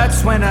 but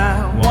that's when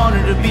I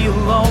wanted to be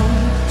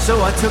alone,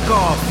 so I took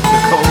off the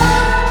coat.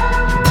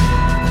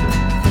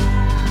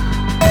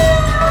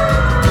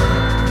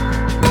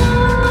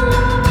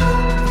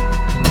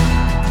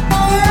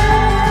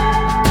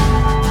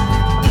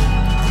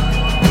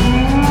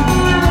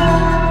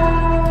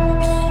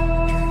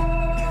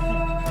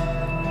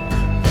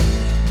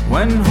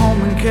 Went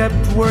home and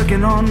kept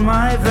working on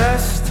my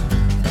vest.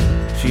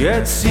 She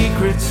had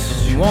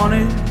secrets she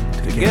wanted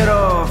to get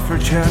off her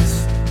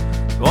chest.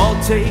 So I'll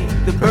take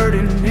the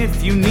burden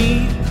if you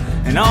need,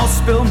 and I'll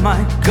spill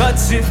my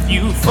guts if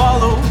you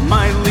follow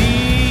my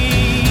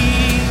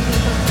lead.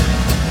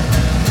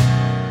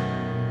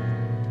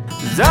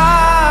 'Cause I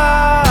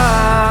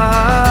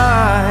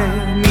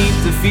need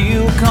to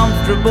feel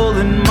comfortable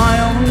in my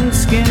own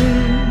skin.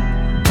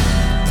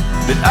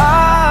 But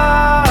I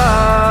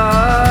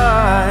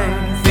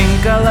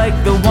think I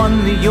like the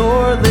one that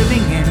you're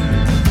living in.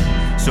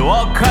 So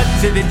I'll cut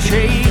to the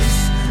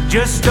chase,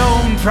 just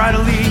don't try to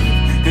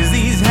leave, 'cause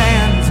these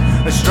hands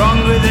are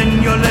stronger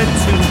than you're led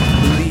to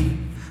believe.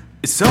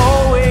 It's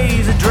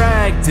always a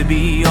drag to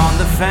be on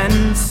the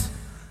fence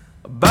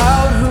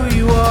about who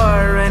you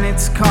are and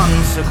its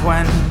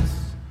consequence.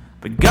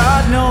 But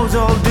God knows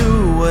I'll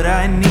do what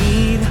I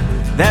need.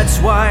 That's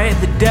why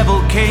the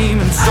devil came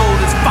and sold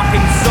his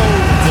fucking soul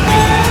to me.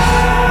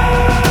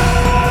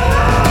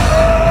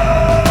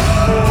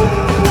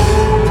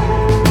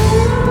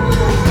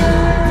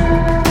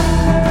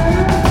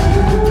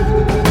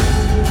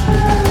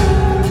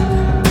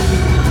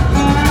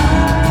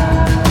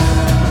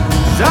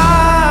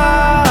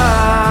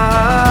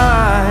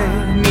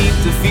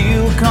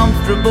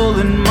 Comfortable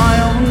in my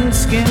own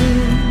skin.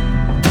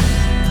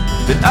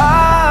 But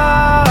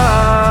I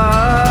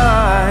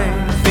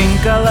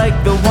think I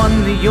like the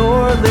one that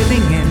you're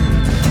living in.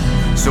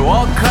 So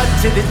I'll cut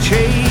to the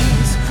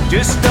chase,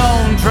 just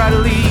don't try to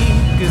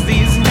leave, 'cause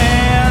these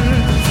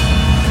hands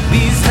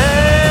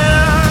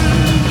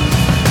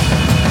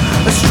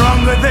are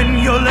stronger than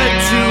you're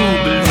led to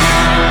believe.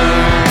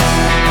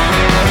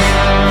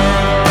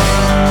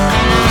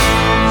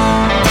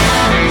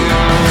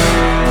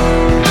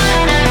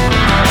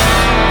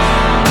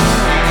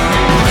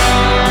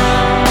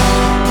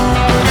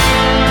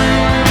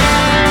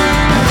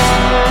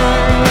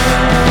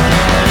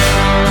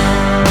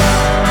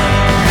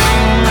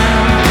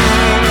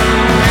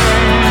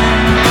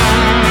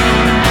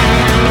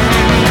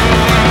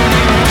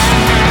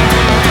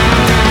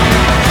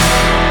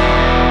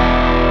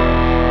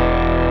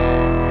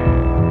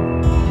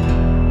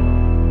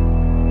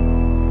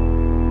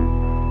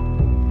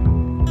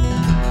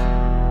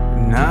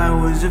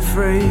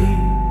 Afraid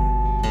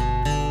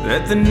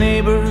that the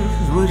neighbors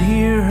would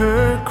hear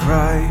her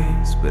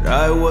cries, but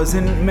I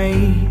wasn't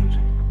made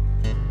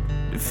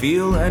to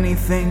feel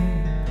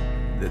anything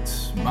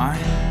that's mine.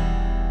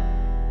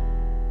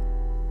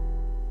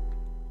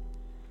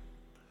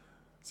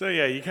 So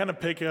yeah, you kind of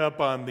pick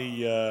up on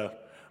the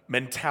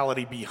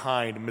mentality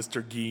behind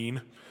Mr.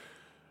 Gein,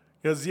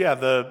 because yeah,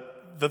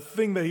 the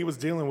thing that he was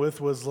dealing with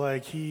was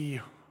like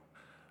he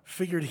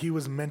figured he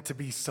was meant to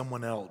be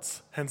someone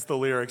else. Hence the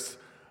lyrics,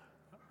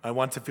 I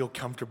want to feel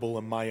comfortable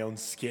in my own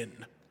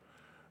skin,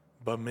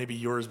 but maybe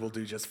yours will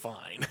do just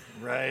fine.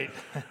 Right.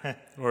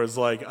 Or it's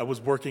like, I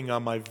was working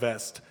on my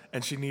vest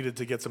and she needed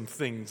to get some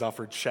things off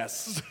her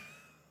chest.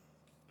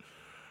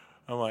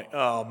 I'm like,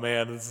 oh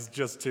man, this is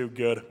just too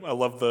good. I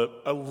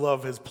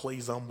love his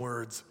plays on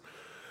words.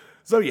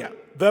 So yeah,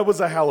 that was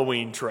a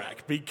Halloween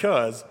track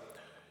because,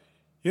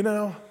 you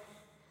know,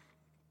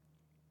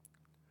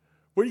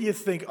 where do you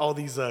think all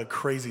these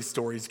crazy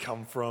stories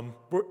come from?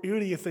 Who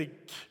do you think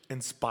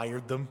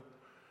inspired them?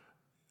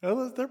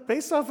 They're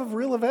based off of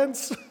real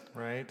events.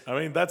 Right. I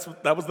mean,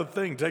 that was the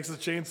thing. Texas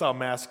Chainsaw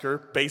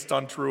Massacre, based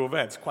on true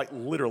events, quite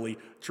literally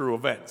true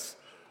events.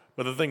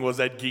 But the thing was,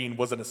 Ed Gein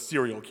wasn't a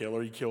serial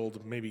killer. He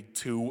killed maybe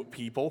 2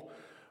 people,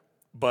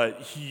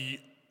 but he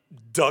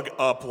dug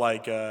up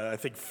like I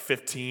think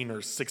 15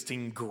 or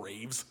 16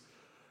 graves,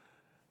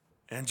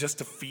 and just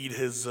to feed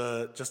his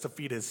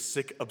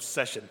sick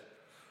obsession.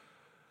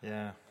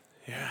 Yeah.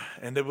 Yeah,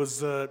 and it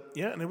was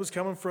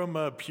coming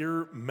from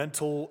pure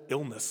mental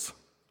illness.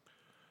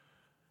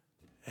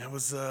 It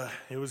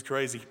was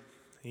crazy.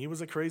 He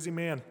was a crazy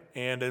man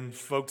and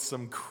invoked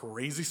some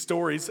crazy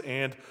stories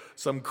and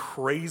some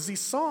crazy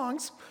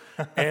songs,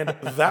 and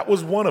that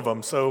was one of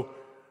them. So,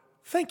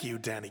 thank you,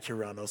 Danny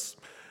Kiranos.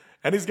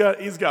 And he's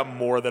got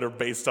more that are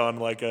based on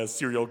like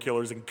serial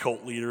killers and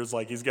cult leaders.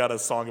 Like he's got a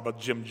song about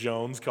Jim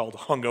Jones called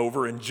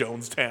 "Hungover in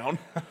Jonestown,"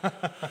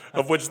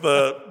 of which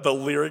the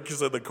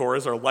lyrics in the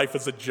chorus are "Life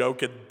is a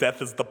joke and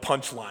death is the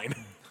punchline."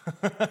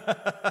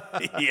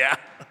 Yeah.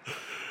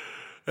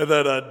 And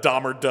then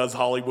Dahmer does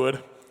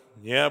Hollywood.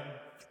 Yep,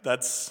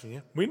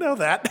 we know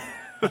that.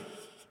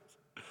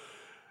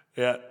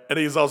 Yeah, and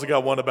he's also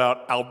got one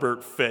about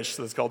Albert Fish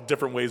that's called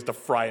 "Different Ways to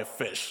Fry a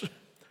Fish."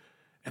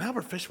 And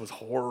Albert Fish was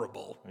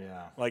horrible.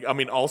 Yeah. Like, I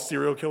mean, all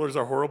serial killers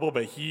are horrible,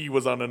 but he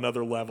was on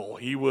another level.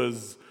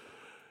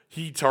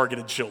 He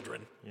targeted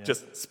children,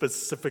 just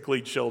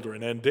specifically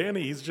children. And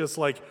Danny, he's just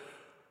like,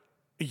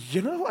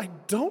 I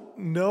don't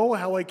know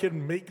how I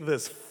can make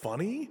this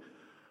funny,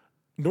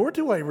 nor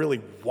do I really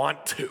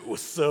want to.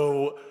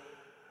 So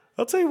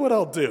I'll tell you what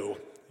I'll do.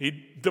 He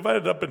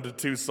divided it up into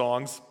 2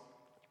 songs,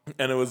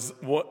 and it was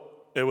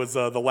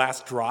The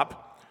Last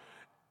Drop.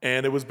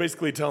 And it was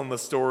basically telling the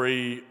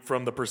story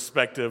from the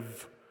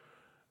perspective,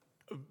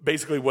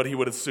 basically what he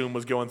would assume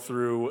was going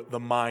through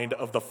the mind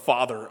of the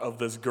father of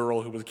this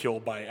girl who was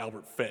killed by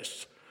Albert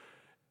Fish,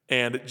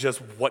 and just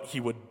what he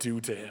would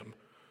do to him.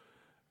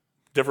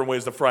 Different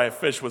Ways to Fry a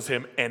Fish was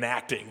him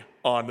enacting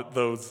on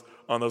those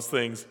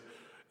things.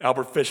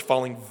 Albert Fish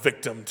falling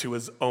victim to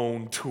his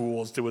own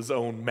tools, to his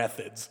own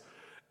methods.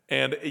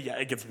 And yeah,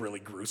 it gets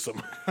really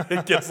gruesome.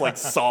 It gets like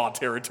Saw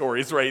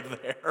territories right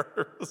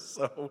there.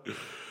 So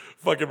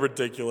fucking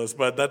ridiculous.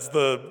 But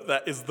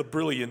that is the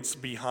brilliance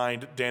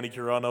behind Danny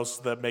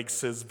Kiranos that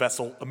makes his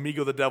vessel,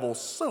 Amigo the Devil,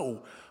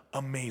 so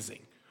amazing.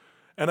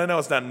 And I know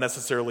it's not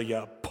necessarily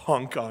a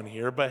punk on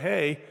here, but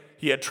hey,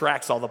 he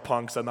attracts all the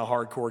punks and the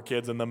hardcore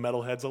kids and the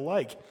metalheads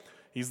alike.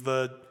 He's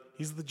the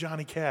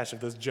Johnny Cash of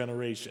this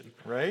generation.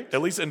 Right.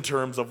 At least in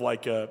terms of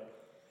like a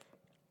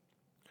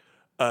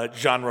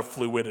genre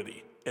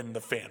fluidity in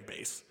the fan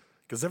base.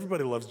 Because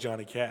everybody loves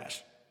Johnny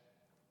Cash.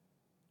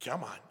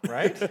 Come on.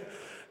 Right?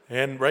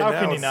 And right how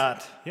now, can you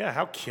not? Yeah,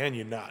 how can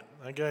you not?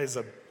 That guy's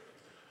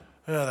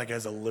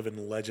a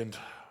living legend.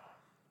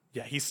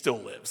 Yeah, he still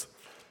lives.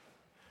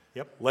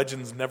 Yep,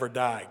 legends never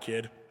die,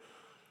 kid.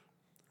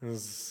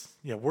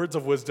 Words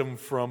of wisdom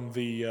from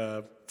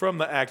the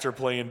actor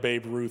playing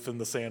Babe Ruth in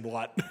The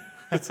Sandlot.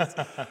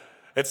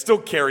 It still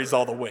carries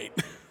all the weight.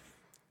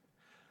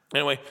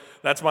 Anyway,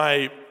 that's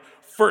my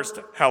first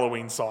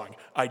Halloween song.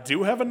 I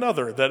do have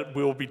another that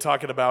we'll be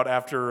talking about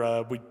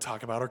after we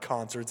talk about our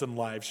concerts and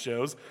live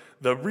shows.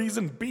 The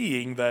reason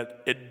being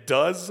that it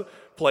does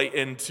play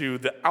into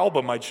the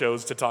album I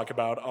chose to talk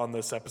about on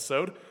this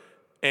episode,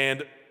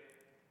 and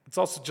it's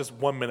also just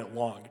 1 minute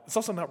long. It's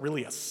also not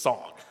really a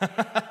song.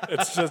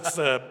 It's just,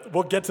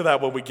 we'll get to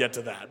that when we get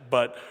to that.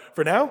 But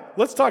for now,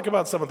 let's talk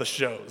about some of the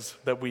shows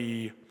that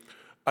we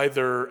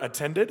either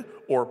attended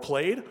or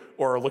played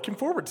or are looking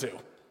forward to.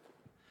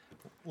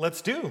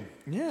 Let's do.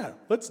 Yeah,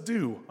 let's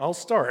do. I'll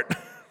start.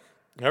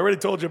 I already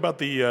told you about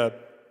the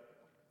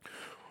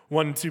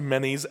One Too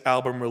Many's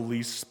album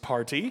release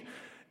party.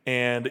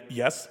 And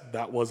yes,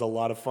 that was a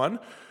lot of fun.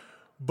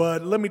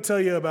 But let me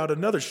tell you about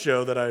another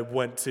show that I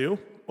went to.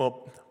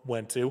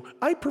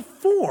 I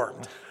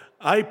performed.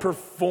 I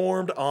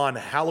performed on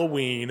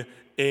Halloween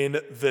in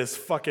this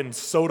fucking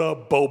soda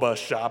boba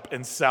shop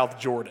in South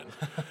Jordan.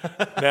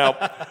 Now,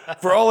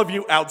 for all of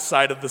you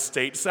outside of the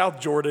state, South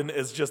Jordan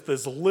is just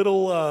this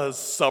little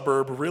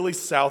suburb really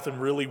south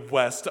and really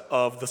west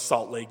of the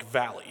Salt Lake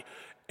Valley.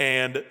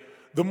 And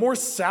the more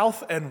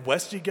south and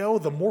west you go,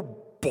 the more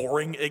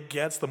boring it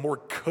gets, the more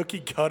cookie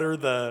cutter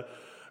the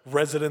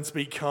residents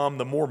become,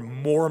 the more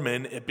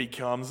Mormon it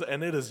becomes,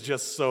 and it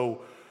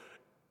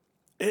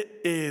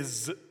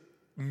is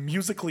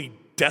musically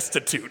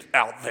destitute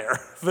out there.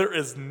 There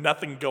is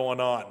nothing going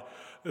on.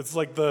 It's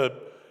like the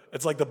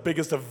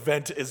biggest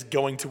event is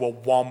going to a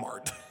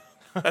Walmart.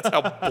 That's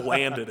how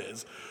bland it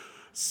is.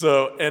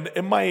 So, and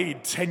in my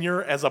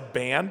tenure as a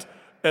band,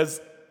 as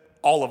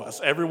all of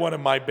us, everyone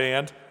in my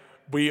band,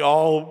 we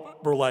all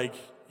were like,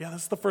 yeah,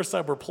 this is the first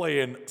time we're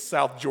playing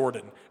South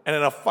Jordan, and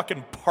in a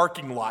fucking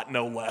parking lot,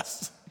 no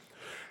less.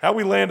 How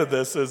we landed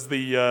this is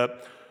the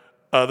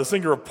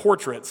singer of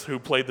Portraits who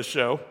played the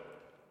show.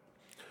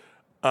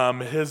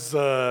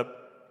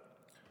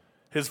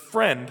 His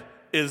friend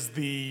is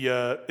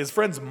his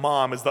friend's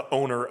mom is the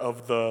owner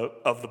of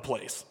the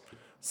place,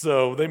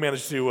 so they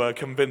managed to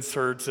convince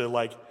her to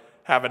like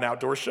have an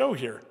outdoor show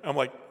here. I'm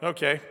like,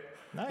 okay,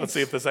 Nice. let's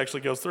see if this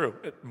actually goes through.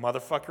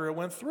 Motherfucker, it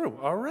went through.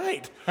 All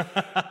right,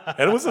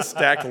 and it was a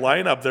stacked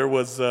lineup. There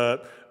was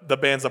the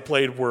bands that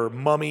played were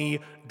Mummy,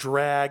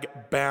 Drag,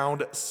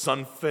 Bound,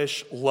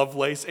 Sunfish,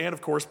 Lovelace, and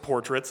of course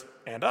Portraits,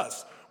 and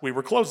us. We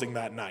were closing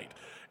that night.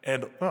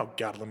 And oh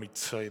god, let me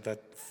tell you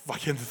that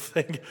fucking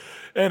thing.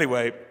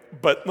 Anyway,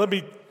 but let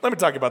me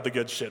talk about the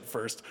good shit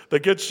first.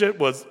 The good shit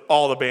was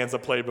all the bands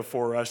that played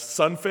before us.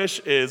 Sunfish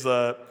is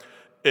a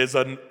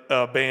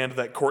band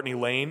that Courtney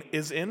Lane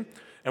is in,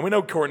 and we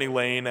know Courtney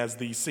Lane as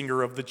the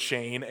singer of The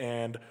Chain.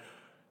 And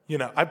you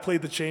know, I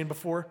played The Chain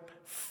before.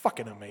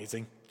 Fucking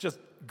amazing, just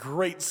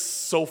great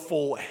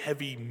soulful,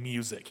 heavy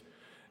music.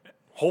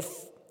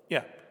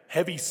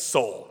 Heavy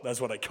soul.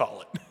 That's what I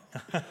call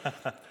it.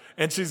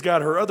 And she's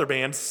got her other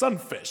band,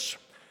 Sunfish,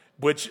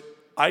 which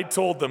I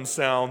told them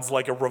sounds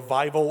like a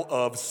revival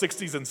of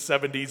 60s and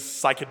 70s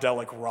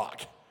psychedelic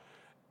rock.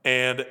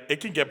 And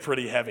it can get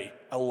pretty heavy.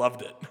 I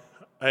loved it.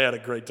 I had a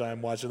great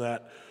time watching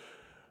that.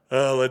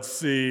 Let's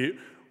see.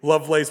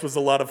 Lovelace was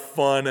a lot of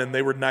fun, and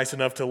they were nice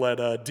enough to let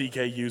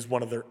DK use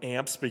one of their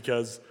amps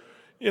because,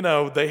 you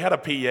know, they had a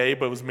PA,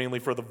 but it was mainly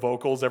for the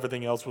vocals.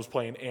 Everything else was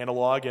playing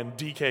analog, and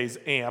DK's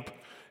amp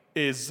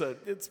is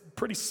it's a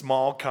pretty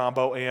small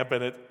combo amp,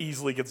 and it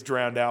easily gets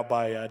drowned out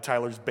by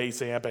Tyler's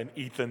bass amp and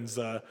Ethan's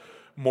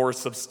more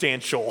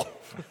substantial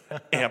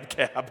amp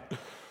cab.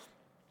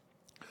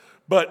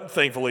 But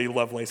thankfully,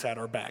 Lovelace had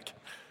our back.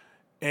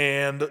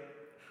 And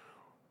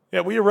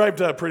yeah, we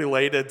arrived pretty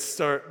late.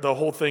 The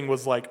whole thing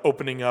was like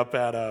opening up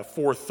at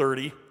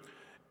 4:30,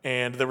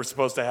 and they were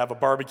supposed to have a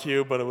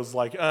barbecue, but it was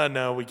like,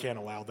 no, we can't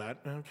allow that.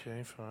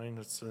 Okay, fine.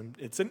 It's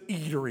an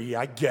eatery.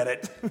 I get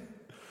it.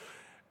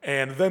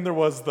 And then there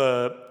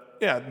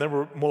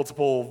were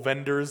multiple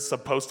vendors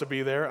supposed to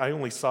be there. I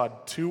only saw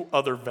 2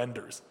 other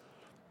vendors.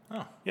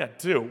 Oh. Yeah,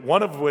 2.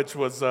 One of which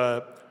was,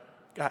 I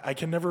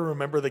can never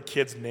remember the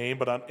kid's name,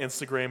 but on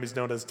Instagram he's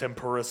known as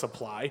Tempura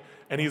Supply.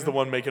 And he's the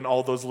one making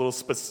all those little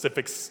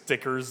specific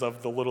stickers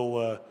of the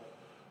little,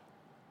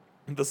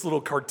 this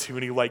little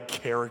cartoony-like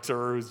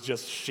character who's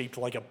just shaped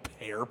like a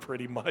pear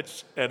pretty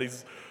much. And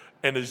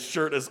his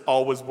shirt is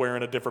always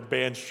wearing a different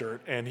band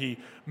shirt. And he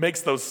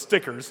makes those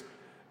stickers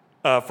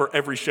for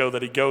every show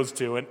that he goes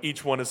to, and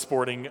each one is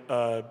sporting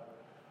the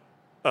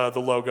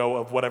logo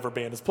of whatever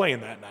band is playing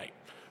that night.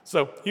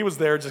 So he was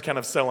there just kind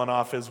of selling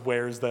off his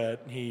wares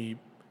that he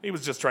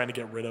was just trying to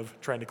get rid of,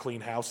 trying to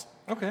clean house.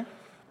 Okay.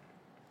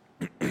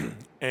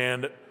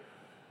 And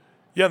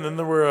yeah, then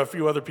there were a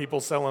few other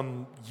people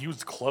selling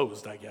used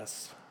clothes, I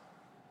guess.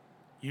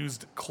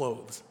 Used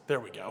clothes. There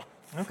we go.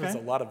 Okay. There's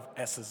a lot of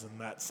S's in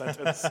that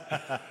sentence.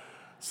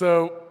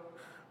 So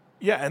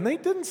yeah, and they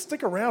didn't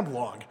stick around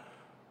long.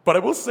 But I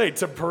will say,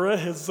 Tempura,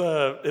 his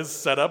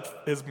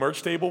setup, his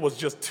merch table was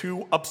just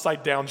 2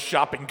 upside-down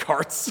shopping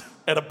carts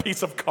and a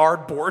piece of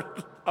cardboard.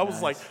 I was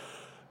like,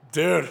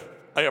 dude,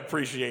 I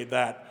appreciate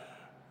that.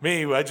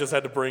 Me, I just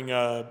had to bring,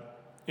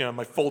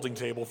 my folding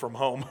table from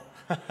home.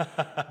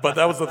 But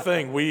that was the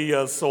thing.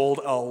 We sold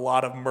a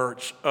lot of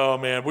merch. Oh,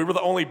 man. We were the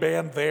only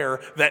band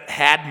there that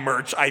had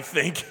merch, I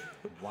think.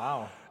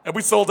 Wow. And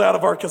we sold out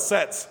of our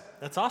cassettes.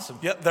 That's awesome.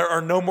 Yeah, there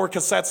are no more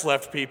cassettes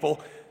left,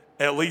 people.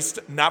 At least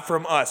not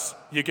from us.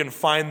 You can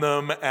find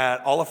them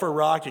at Oliver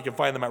Rock. You can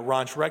find them at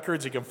Ranch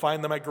Records. You can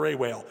find them at Grey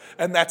Whale.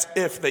 And that's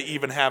if they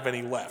even have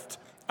any left.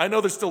 I know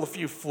there's still a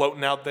few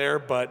floating out there,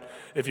 but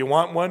if you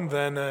want one,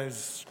 then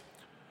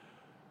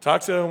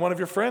talk to one of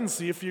your friends.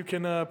 See if you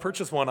can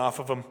purchase one off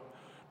of them.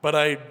 But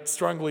I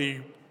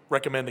strongly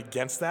recommend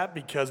against that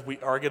because we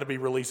are going to be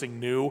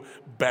releasing new,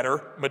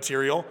 better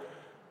material.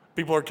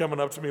 People are coming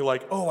up to me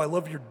like, oh, I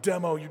love your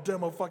demo. Your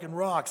demo fucking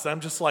rocks.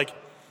 I'm just like,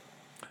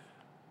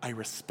 I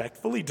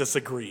respectfully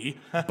disagree,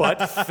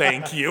 but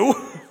thank you.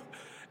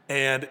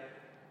 And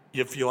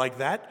if you like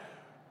that,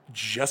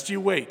 just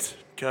you wait,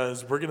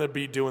 because we're going to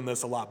be doing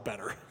this a lot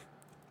better.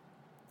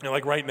 And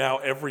like right now,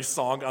 every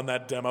song on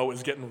that demo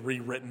is getting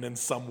rewritten in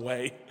some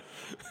way.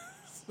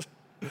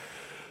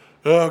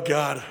 Oh,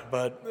 God,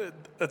 but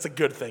that's a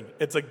good thing.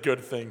 It's a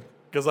good thing,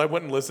 because I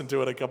went and listened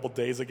to it a couple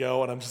days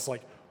ago, and I'm just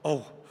like,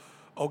 oh,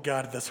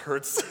 God, this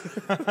hurts.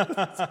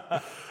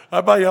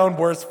 I'm my own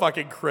worst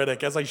fucking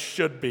critic, as I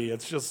should be.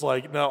 It's just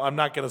like, no, I'm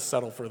not going to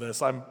settle for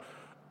this. I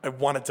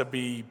want it to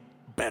be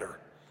better.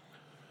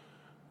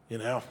 You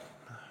know?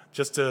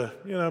 Just to,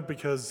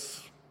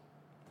 because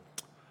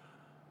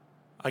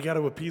I got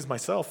to appease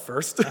myself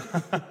first.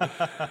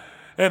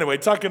 Anyway,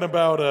 talking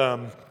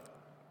about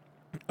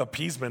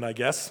appeasement, I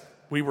guess.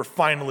 We were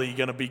finally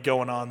going to be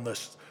going on. We're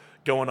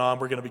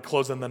going to be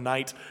closing the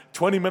night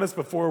 20 minutes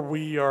before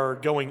we are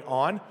going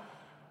on.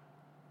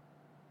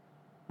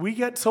 we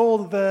get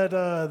told that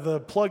the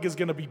plug is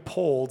going to be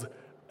pulled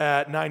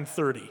at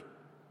 9:30.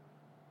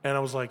 And I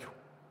was like,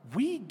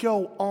 we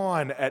go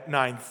on at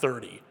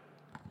 9:30.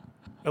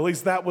 At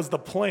least that was the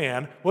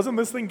plan. Wasn't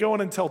this thing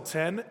going until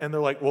 10? And they're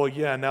like, well,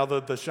 yeah, now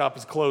that the shop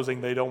is closing,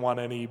 they don't want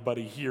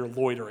anybody here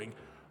loitering.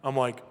 I'm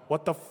like,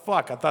 what the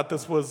fuck? I thought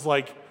this was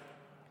like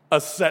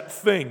a set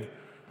thing.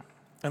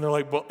 And they're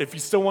like, well, if you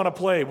still want to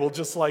play, we'll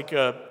just like,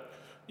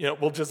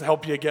 we'll just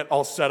help you get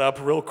all set up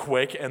real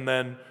quick, and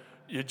then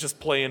you just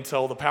play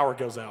until the power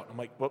goes out. I'm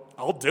like, well,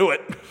 I'll do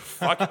it.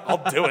 Fuck,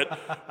 I'll do it.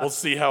 We'll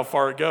see how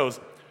far it goes.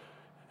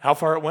 How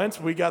far it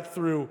went? We got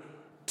through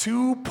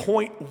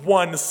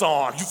 2.1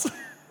 songs.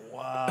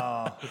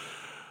 Wow.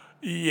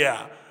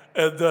 Yeah.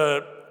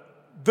 And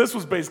this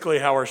was basically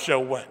how our show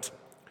went.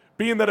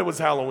 Being that it was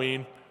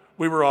Halloween,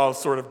 we were all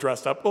sort of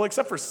dressed up. Well,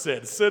 except for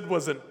Sid. Sid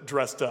wasn't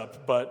dressed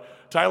up, but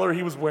Tyler,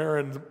 he was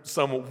wearing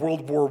some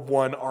World War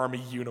I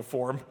Army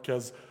uniform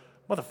because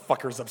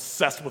motherfucker's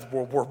obsessed with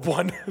World War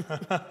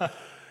I.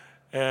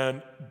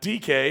 And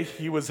DK,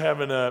 he was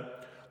having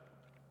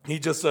he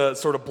just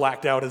sort of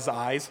blacked out his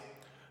eyes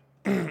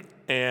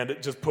and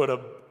just put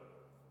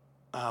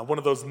one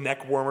of those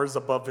neck warmers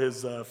above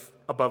his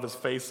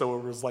face, so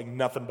it was like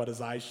nothing but his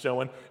eyes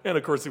showing. And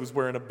of course, he was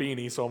wearing a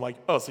beanie, so I'm like,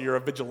 oh, so you're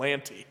a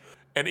vigilante.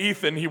 And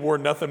Ethan, he wore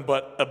nothing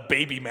but a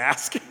baby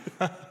mask.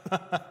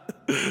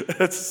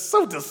 It's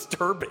so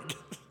disturbing.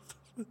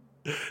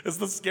 It's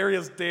the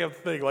scariest damn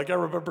thing. Like, I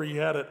remember he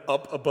had it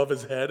up above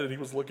his head, and he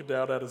was looking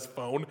down at his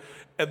phone,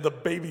 and the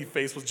baby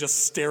face was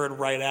just staring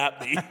right at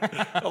me.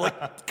 I'm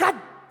like, God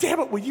damn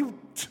it, will you...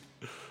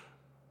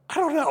 I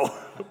don't know.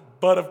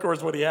 But, of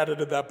course, when he had it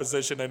in that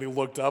position and he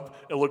looked up,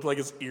 it looked like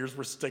his ears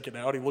were sticking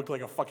out. He looked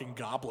like a fucking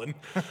goblin.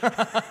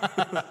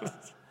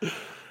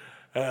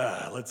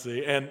 Let's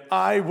see. And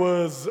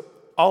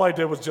all I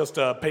did was just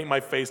paint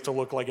my face to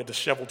look like a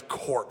disheveled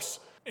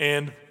corpse.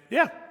 And,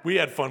 yeah, we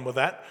had fun with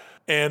that.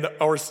 And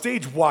our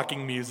stage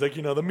walking music,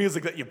 the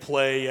music that you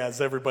play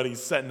as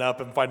everybody's setting up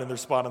and finding their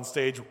spot on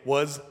stage,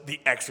 was the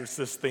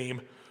Exorcist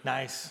theme.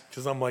 Nice.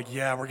 Because I'm like,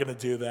 yeah, we're going to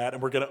do that.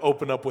 And we're going to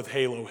open up with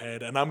Halo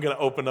Head. And I'm going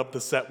to open up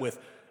the set with,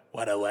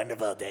 what a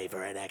wonderful day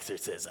for an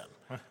exorcism.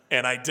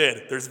 And I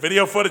did. There's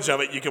video footage of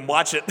it. You can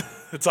watch it.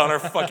 It's on our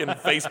fucking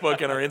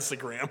Facebook and our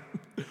Instagram.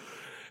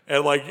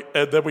 And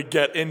then we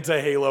get into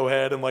Halo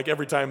Head, and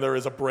every time there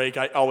is a break,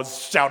 I always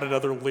shout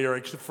another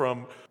line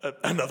from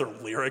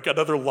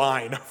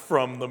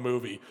the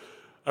movie.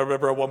 I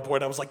remember at one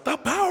point I was like, the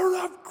power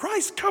of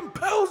Christ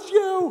compels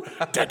you.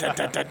 Dun, dun,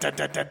 dun, dun, dun,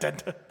 dun, dun, dun.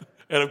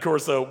 And of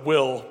course,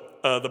 Will,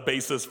 the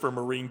bassist for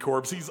Marine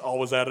Corps, he's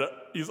always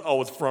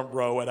front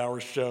row at our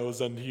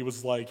shows, and he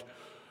was like,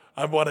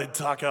 I want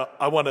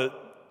to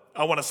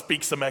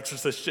speak some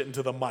Exorcist shit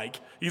into the mic.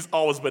 He's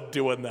always been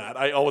doing that.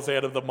 I always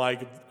hand him the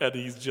mic, and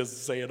he's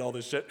just saying all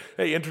this shit.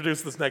 Hey,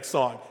 introduce this next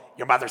song.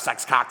 Your mother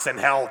sucks cocks in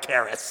hell,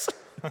 Karis.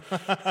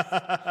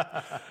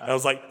 I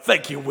was like,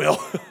 thank you, Will.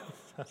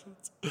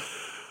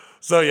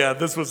 So yeah,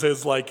 this was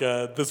his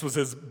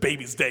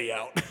baby's day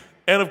out.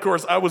 And of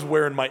course, I was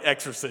wearing my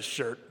Exorcist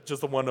shirt,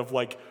 just the one of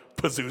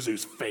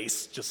Pazuzu's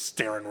face just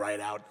staring right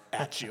out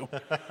at you.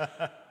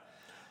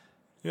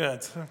 Yeah,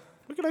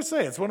 what can I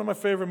say? It's one of my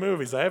favorite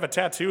movies. I have it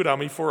tattooed on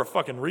me for a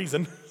fucking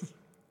reason.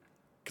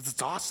 Because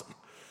it's awesome.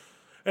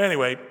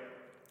 Anyway,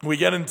 we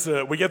get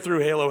through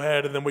Halo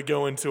Head, and then we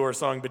go into our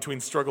song Between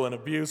Struggle and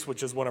Abuse,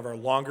 which is one of our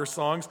longer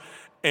songs.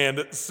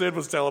 And Sid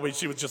was telling me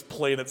she was just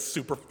playing it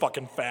super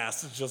fucking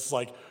fast. It's just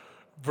like,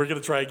 we're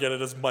going to try and get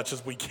it as much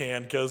as we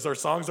can, because our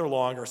songs are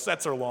long, our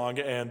sets are long,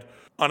 and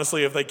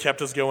honestly, if they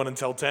kept us going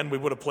until 10, we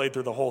would have played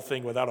through the whole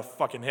thing without a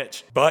fucking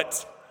hitch.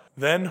 But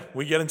then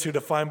we get into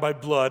Defined by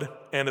Blood,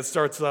 and it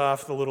starts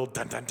off the little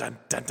dun dun dun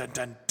dun dun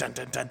dun dun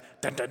dun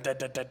dun dun dun dun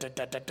dun dun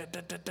dun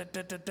dun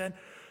dun dun dun.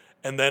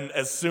 And then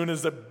as soon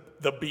as the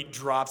beat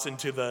drops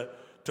into the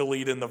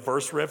lead in the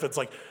verse riff, it's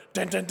like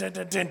dun dun dun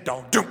dun dun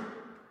dun dun.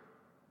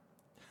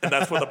 And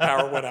that's when the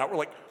power went out. We're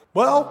like,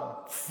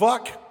 well,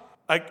 fuck.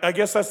 I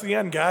guess that's the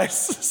end, guys.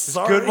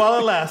 Sorry. Good while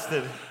it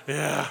lasted.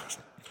 Yeah.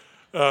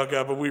 Oh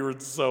god, but we were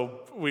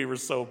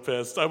so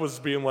pissed. I was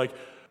being like,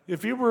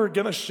 if you were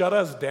gonna shut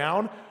us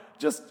down,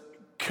 just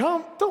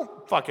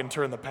don't fucking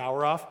turn the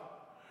power off.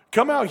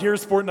 Come out here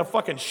sporting a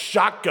fucking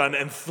shotgun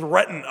and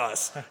threaten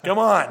us. Come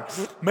on.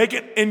 Make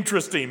it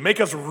interesting. Make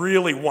us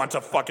really want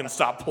to fucking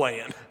stop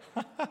playing.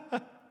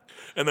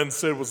 And then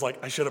Sid was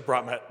like, I should have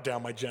brought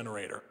down my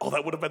generator. Oh,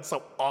 that would have been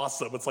so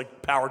awesome. It's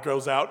like power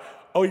goes out.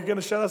 Oh, you're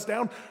gonna shut us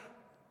down?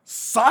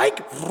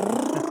 Psych!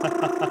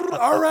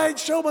 All right,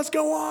 show must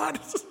go on.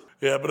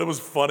 Yeah, but it was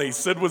funny.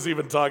 Sid was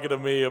even talking to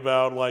me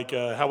about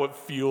how it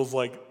feels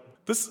like.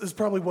 This is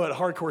probably what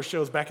hardcore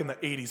shows back in the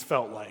 80s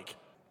felt like.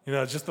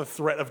 Just the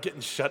threat of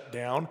getting shut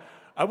down.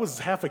 I was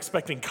half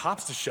expecting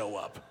cops to show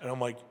up. And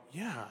I'm like,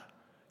 yeah,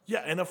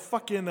 and a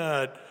fucking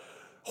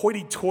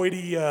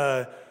hoity-toity,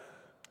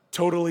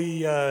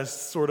 totally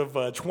sort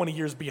of 20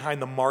 years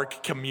behind the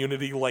mark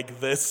community like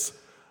this.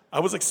 I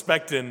was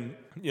expecting,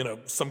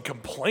 some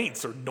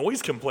complaints or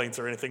noise complaints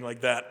or anything like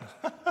that.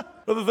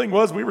 But the thing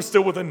was, we were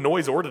still within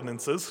noise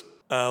ordinances.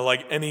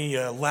 Like any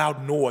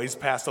loud noise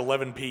past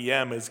 11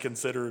 p.m. is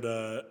considered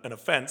an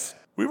offense.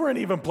 We weren't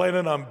even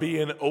planning on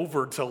being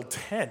over till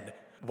 10.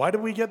 Why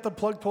did we get the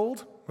plug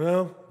pulled?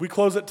 Well, we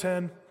close at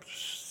 10.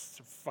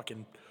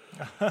 Fucking...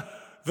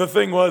 The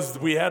thing was,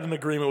 we had an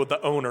agreement with the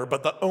owner,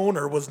 but the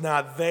owner was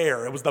not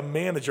there. It was the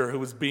manager who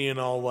was being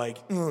all like,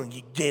 "Oh,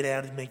 you get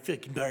out of my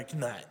fucking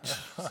parking lot."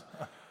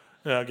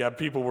 Yeah, God,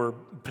 people were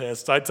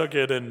pissed. I took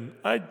it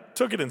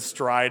in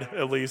stride,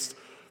 at least,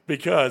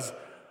 because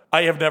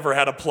I have never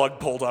had a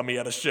plug pulled on me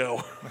at a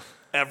show,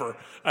 ever.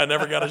 I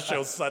never got a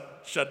show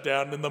shut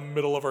down in the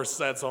middle of our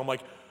set, so I'm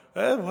like,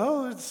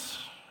 well,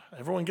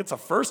 everyone gets a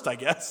first, I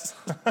guess.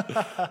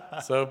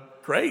 So,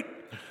 great.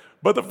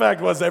 But the fact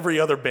was, every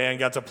other band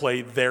got to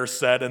play their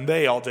set, and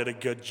they all did a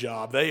good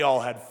job. They all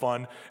had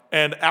fun.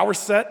 And our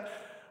set,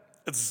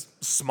 as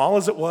small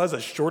as it was,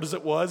 as short as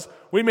it was,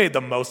 we made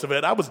the most of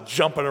it. I was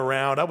jumping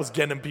around. I was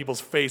getting in people's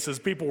faces.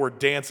 People were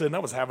dancing. I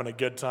was having a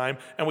good time.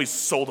 And we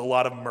sold a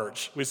lot of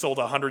merch. We sold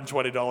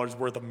 $120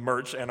 worth of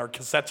merch, and our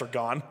cassettes are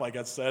gone, like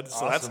I said.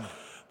 So Awesome.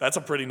 that's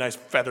a pretty nice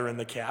feather in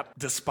the cap.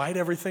 Despite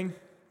everything,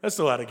 I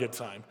still had a good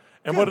time.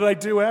 And what did I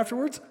do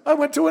afterwards? I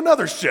went to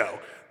another show.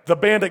 The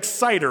band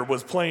Exciter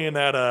was playing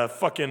at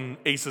fucking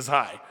Aces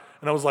High.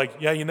 And I was like,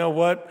 yeah, you know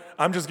what?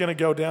 I'm just going to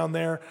go down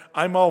there.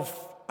 I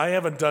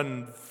haven't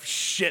done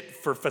shit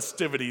for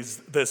festivities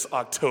this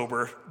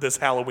October, this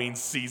Halloween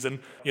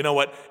season. You know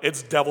what?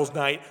 It's Devil's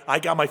Night. I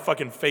got my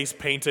fucking face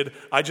painted.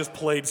 I just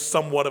played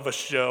somewhat of a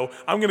show.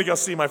 I'm going to go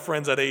see my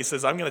friends at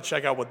Aces. I'm going to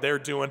check out what they're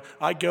doing.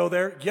 I go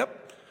there.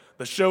 Yep.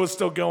 The show is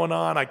still going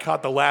on. I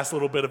caught the last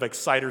little bit of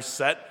Exciter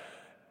set,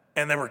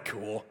 and they were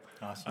cool.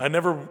 Awesome. I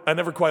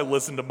never quite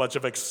listened to much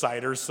of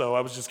Exciter, so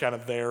I was just kind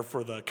of there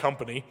for the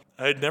company.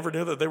 I never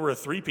knew that they were a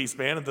three-piece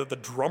band and that the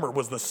drummer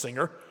was the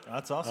singer.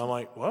 That's awesome. I'm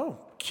like, whoa,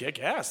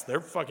 kick ass.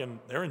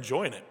 They're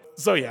enjoying it.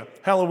 So yeah,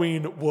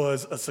 Halloween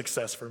was a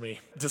success for me.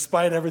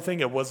 Despite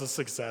everything, it was a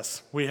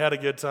success. We had a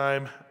good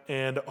time,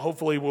 and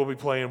hopefully we'll be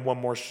playing one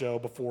more show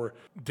before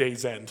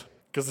day's end.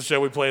 Because the show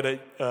we played at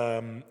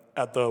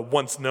the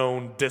once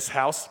known Dis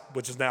House,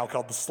 which is now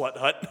called the Slut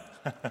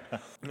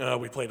Hut,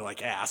 we played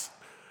like ass.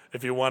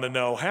 If you want to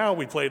know how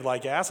we played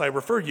like ass, I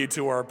refer you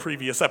to our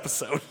previous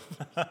episode,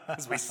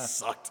 because we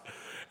sucked.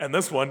 And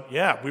this one,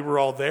 yeah, we were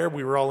all there.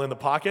 We were all in the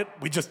pocket.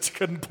 We just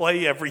couldn't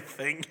play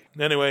everything.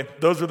 Anyway,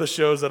 those were the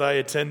shows that I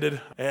attended.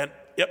 And,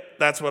 yep,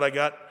 that's what I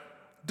got.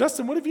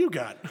 Dustin, what have you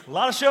got? A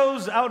lot of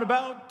shows out and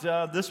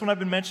about. This one I've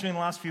been mentioning the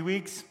last few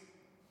weeks.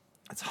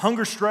 It's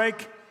Hunger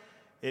Strike.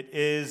 It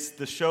is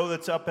the show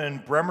that's up in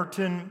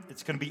Bremerton.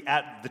 It's going to be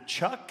at The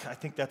Chuck. I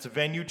think that's a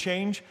venue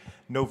change.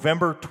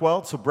 November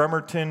 12th, so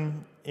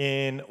Bremerton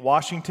in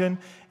Washington.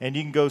 And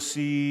you can go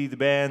see the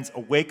bands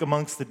Awake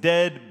Amongst the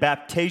Dead,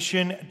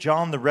 Baptation,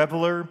 John the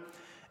Reveler,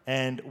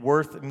 and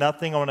Worth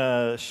Nothing. I want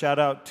to shout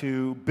out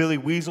to Billy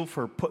Weasel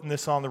for putting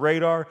this on the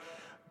radar.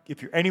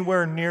 If you're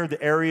anywhere near the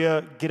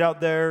area, get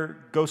out there,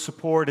 go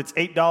support. It's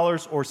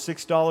 $8 or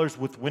 $6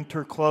 with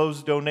winter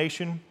clothes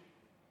donation.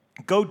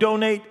 Go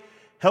donate.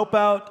 Help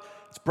out.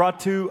 It's brought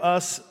to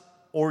us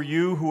or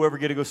you, whoever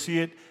get to go see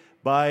it,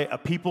 by a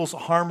People's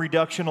Harm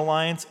Reduction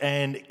Alliance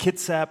and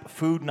Kitsap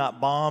Food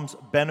Not Bombs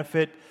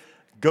benefit.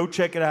 Go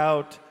check it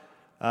out.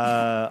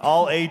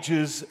 All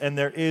ages, and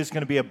there is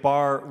going to be a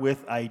bar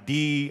with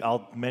ID.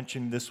 I'll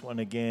mention this one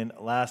again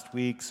last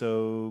week,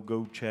 so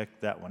go check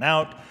that one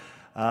out.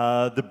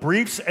 The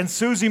Briefs and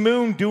Susie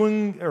Moon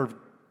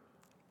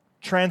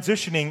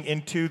transitioning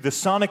into the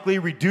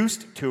Sonically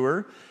Reduced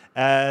tour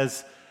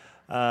as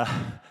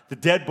the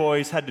Dead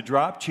Boys had to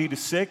drop. Cheetah's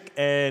sick,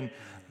 and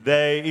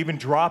they even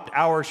dropped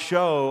our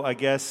show, I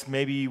guess,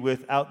 maybe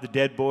without the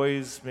Dead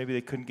Boys. Maybe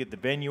they couldn't get the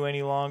venue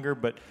any longer,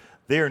 but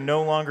they are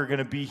no longer going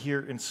to be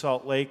here in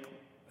Salt Lake.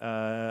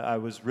 I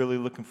was really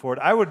looking forward.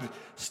 I would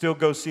still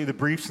go see the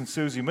Briefs and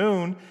Susie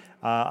Moon.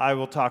 I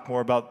will talk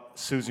more about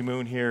Susie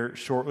Moon here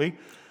shortly.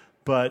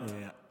 But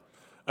yeah.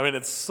 I mean,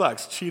 it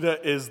sucks.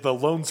 Cheetah is the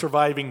lone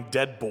surviving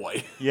dead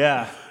boy.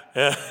 Yeah.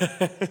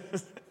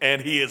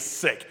 And he is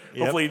sick.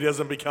 Yep. Hopefully he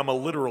doesn't become a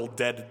literal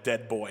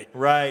dead boy.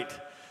 Right.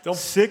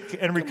 Sick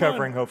and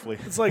recovering, hopefully.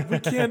 It's like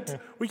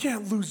we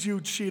can't lose you,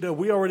 Cheetah.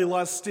 We already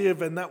lost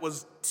Steve, and that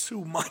was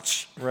too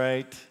much.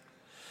 Right.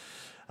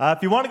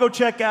 If you want to go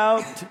check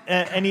out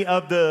any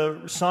of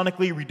the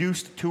Sonically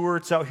Reduced tour,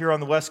 it's out here on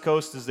the West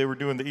Coast as they were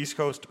doing the East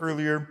Coast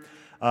earlier.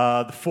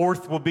 The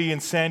 4th will be in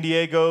San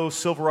Diego,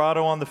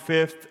 Silverado on the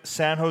 5th,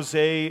 San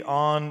Jose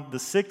on the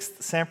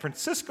 6th, San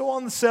Francisco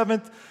on the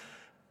 7th,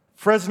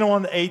 Fresno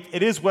on the 8th.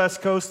 It is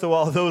West Coast, though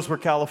all of those were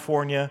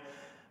California.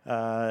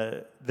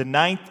 The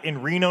 9th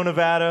in Reno,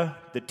 Nevada,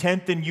 the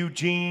 10th in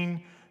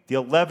Eugene, the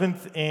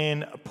 11th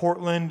in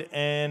Portland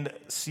and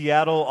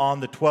Seattle on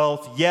the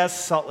 12th.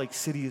 Yes, Salt Lake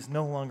City is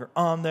no longer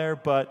on there,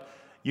 but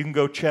you can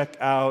go check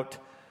out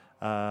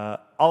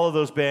all of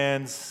those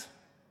bands.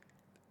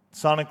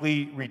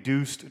 Sonically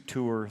Reduced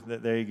tour.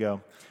 There you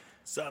go.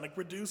 Sonic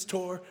Reduced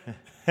tour.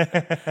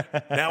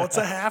 Now it's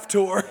a half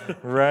tour.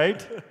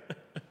 Right?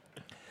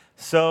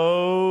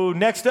 So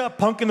next up,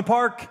 Punk in the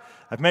Park.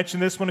 I've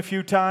mentioned this one a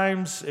few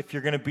times. If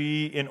you're going to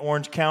be in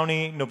Orange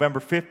County,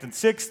 November 5th and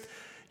 6th,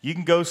 you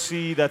can go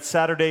see this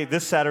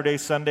Saturday,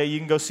 Sunday, you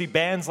can go see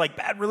bands like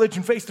Bad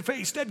Religion, Face to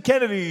Face, Dead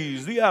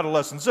Kennedys, The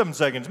Adolescents, 7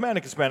 Seconds,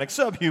 Manic Hispanic,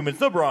 Subhumans,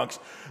 The Bronx,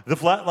 The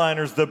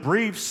Flatliners, The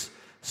Briefs,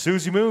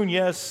 Susie Moon.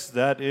 Yes,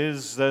 that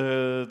is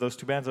those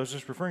two bands I was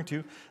just referring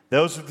to.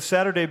 Those are the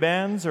Saturday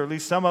bands, or at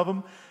least some of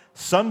them.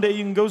 Sunday,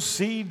 you can go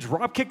see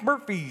Dropkick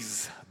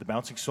Murphys, The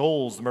Bouncing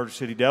Souls, The Murder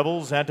City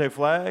Devils,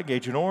 Anti-Flag,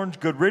 Agent Orange,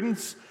 Good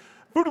Riddance,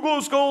 Voodoo Glow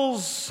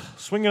Skulls,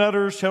 Swingin'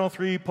 Utters, Channel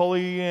 3,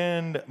 Pulley,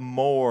 and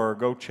more.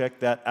 Go check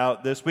that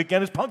out this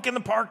weekend. It's Punk in the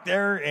Park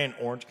there in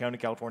Orange County,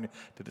 California.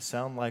 Did it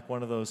sound like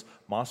one of those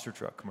monster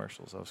truck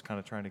commercials? I was kind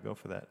of trying to go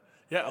for that.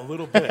 Yeah, a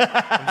little bit.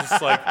 I'm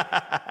just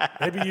like,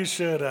 maybe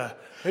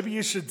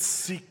you should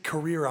seek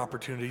career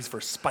opportunities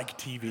for Spike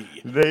TV.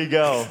 There you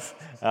go.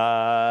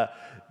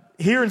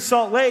 Here in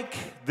Salt Lake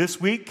this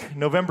week,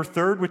 November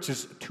 3rd, which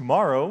is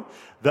tomorrow,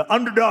 the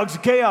Underdogs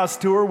of Chaos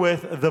Tour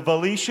with the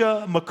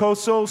Valicia,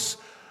 Makosos,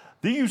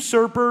 the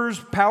Usurpers,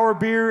 Power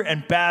Beer,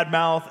 and Bad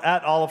Mouth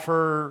at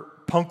Oliver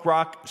Punk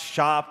Rock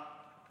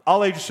Shop.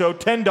 All ages show,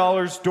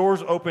 $10.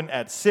 Doors open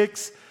at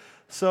 6.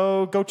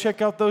 So go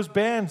check out those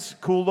bands.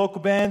 Cool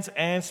local bands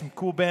and some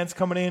cool bands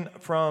coming in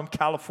from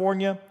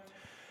California.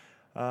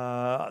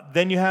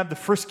 Then you have the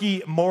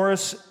Frisky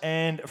Morris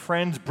and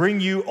Friends bring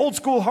you Old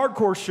School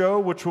Hardcore show,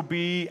 which will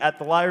be at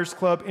the Liars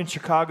Club in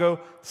Chicago,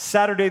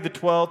 Saturday the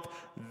 12th.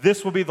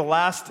 This will be the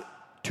last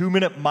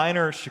 2-Minute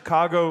Minor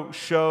Chicago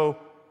show.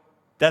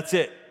 That's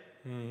it.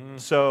 Mm-hmm.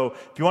 So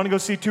if you want to go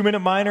see 2-Minute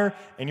Minor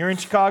and you're in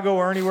Chicago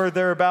or anywhere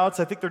thereabouts,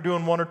 I think they're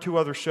doing 1 or 2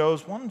 other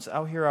shows. One's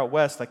out here out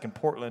west, like in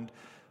Portland,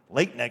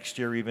 late next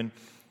year even.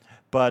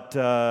 But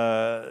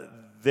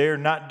they're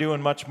not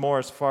doing much more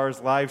as far as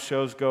live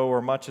shows go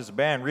or much as a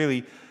band,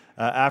 really.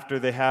 After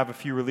they have a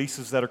few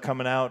releases that are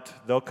coming out,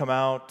 they'll come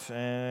out.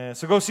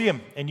 So go see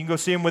them. And you can go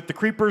see them with the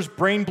Creepers,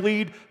 Brain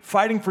Bleed,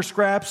 Fighting for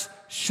Scraps,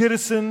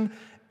 Shitison,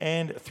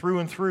 and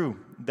Through.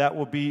 That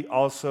will be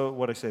also,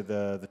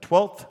 the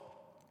 12th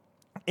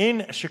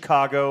in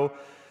Chicago.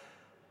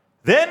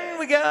 Then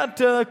we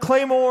got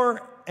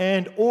Claymore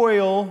and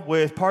Oil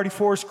with Party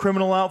Force,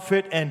 Criminal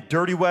Outfit, and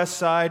Dirty West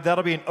Side.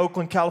 That'll be in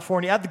Oakland,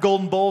 California at the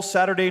Golden Bowl,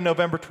 Saturday,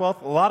 November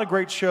 12th. A lot of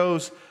great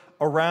shows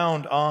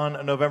around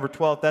on November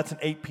 12th. That's an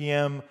 8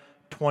 p.m.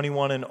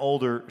 21 and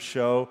older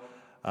show.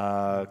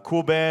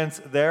 Cool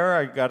bands there.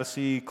 I got to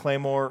see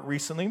Claymore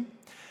recently.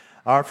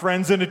 Our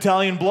friends in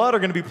Italian Blood are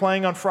going to be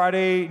playing on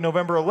Friday,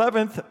 November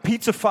 11th.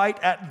 Pizza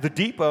Fight at the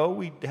Depot.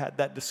 We had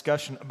that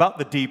discussion about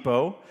the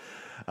Depot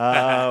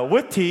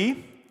with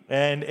T.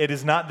 And it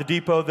is not the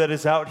Depot that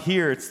is out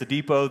here. It's the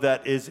Depot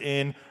that is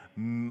in,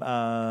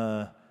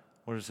 back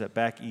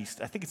east?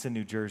 I think it's in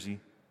New Jersey.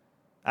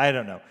 I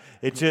don't know.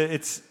 It's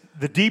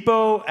the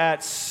Depot at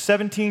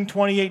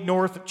 1728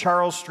 North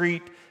Charles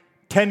Street,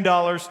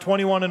 $10,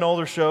 21 and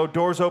older show.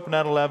 Doors open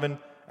at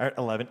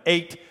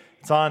 8.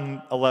 It's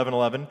on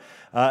 11/11.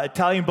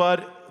 Italian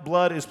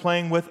Blood is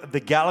playing with The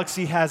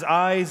Galaxy Has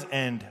Eyes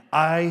and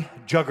I,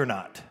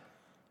 Juggernaut.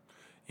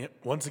 Yep,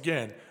 once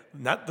again,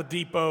 not the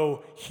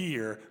Depot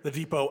here, the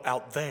Depot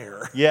out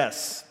there.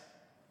 Yes.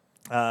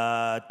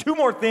 2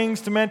 more things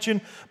to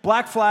mention.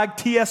 Black Flag,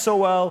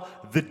 TSOL,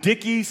 The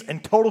Dickies,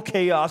 and Total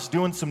Chaos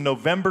doing some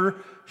November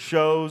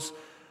shows.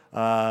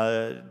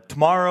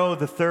 Tomorrow,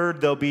 the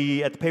 3rd, they'll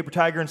be at the Paper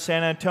Tiger in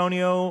San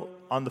Antonio.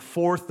 On the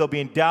 4th, they'll be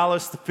in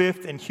Dallas. The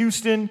 5th, in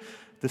Houston.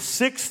 The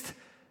 6th,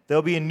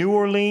 they'll be in New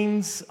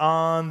Orleans.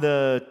 On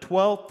the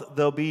 12th,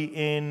 they'll be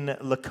in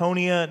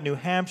Laconia, New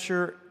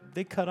Hampshire.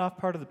 They cut off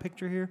part of the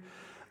picture here.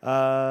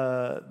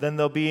 Then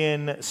they'll be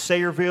in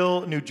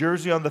Sayreville, New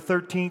Jersey on the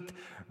 13th.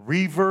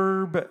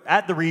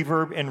 At the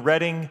Reverb in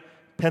Reading,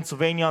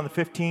 Pennsylvania on the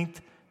 15th.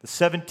 The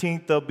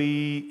 17th, they'll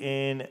be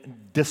in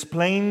Des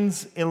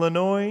Plaines,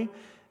 Illinois.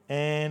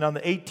 And on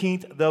the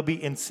 18th, they'll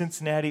be in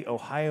Cincinnati,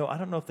 Ohio. I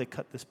don't know if they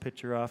cut this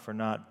picture off or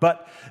not.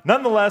 But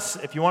nonetheless,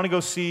 if you want to go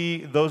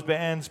see those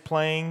bands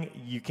playing,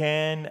 you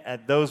can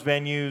at those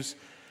venues.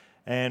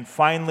 And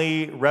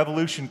finally,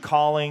 Revolution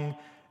Calling.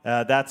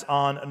 That's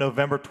on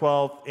November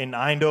 12th in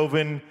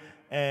Eindhoven.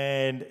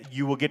 And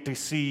you will get to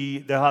see,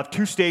 they'll have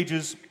 2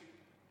 stages.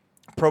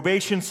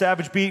 Probation,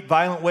 Savage Beat,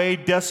 Violent Way,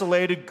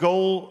 Desolated,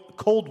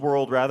 Cold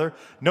World,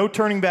 No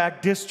Turning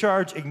Back,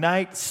 Discharge,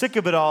 Ignite, Sick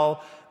of It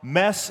All,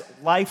 Mess,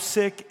 Life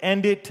Sick,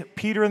 End It,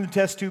 Peter and the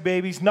Test Tube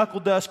Babies, Knuckle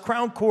Dust,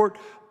 Crown Court,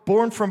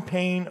 Born from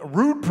Pain,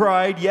 Rude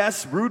Pride,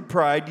 yes, Rude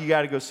Pride, you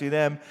got to go see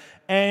them,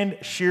 and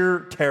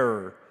Sheer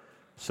Terror.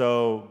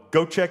 So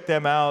go check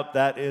them out.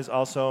 That is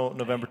also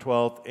November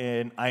 12th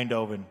in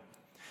Eindhoven.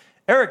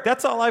 Eric,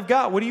 that's all I've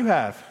got. What do you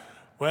have?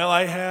 Well,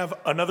 I have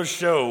another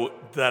show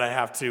that I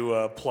have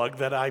to plug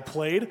that I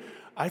played.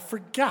 I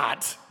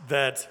forgot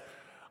that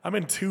I'm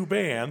in 2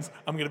 bands.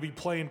 I'm going to be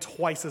playing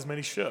twice as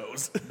many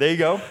shows. There you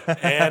go.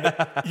 And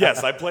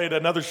yes, I played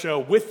another show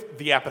with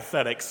the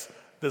Apathetics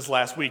this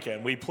last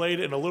weekend. We played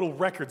in a little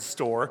record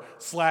store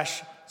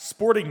 /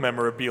 sporting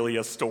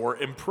memorabilia store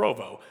in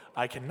Provo.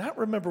 I cannot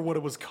remember what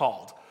it was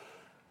called.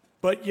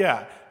 But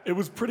yeah, it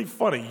was pretty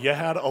funny. You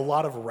had a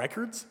lot of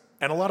records,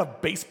 and a lot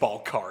of baseball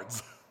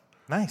cards.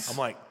 Nice. I'm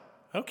like,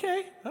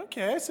 okay,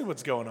 I see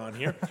what's going on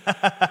here.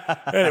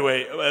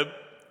 Anyway,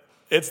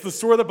 it's the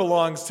store that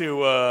belongs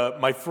to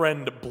my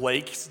friend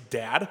Blake's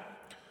dad.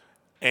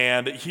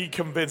 And he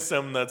convinced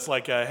them that's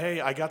like,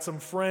 hey, I got some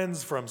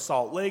friends from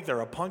Salt Lake.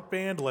 They're a punk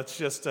band. Let's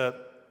just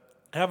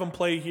have them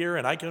play here,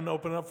 and I can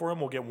open it up for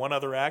them. We'll get one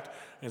other act. And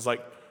he's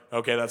like,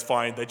 okay, that's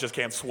fine. They just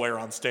can't swear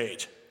on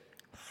stage.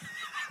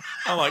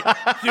 I'm like,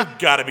 you've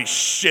got to be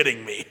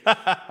shitting me.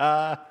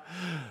 That's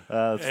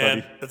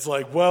And funny. it's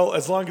like, well,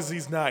 as long as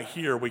he's not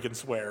here, we can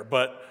swear.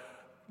 But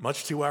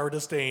much to our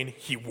disdain,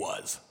 he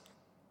was.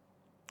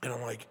 And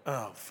I'm like,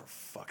 oh, for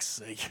fuck's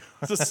sake.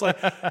 It's just like,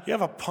 you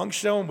have a punk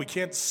show and we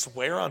can't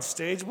swear on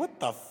stage? What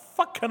the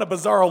fuck kind of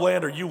bizarre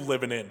land are you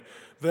living in?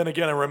 Then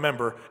again, I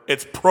remember,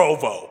 it's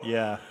Provo.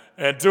 Yeah.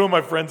 And two of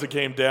my friends that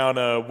came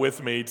down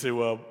with me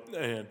to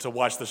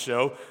watch the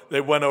show, they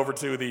went over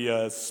to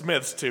the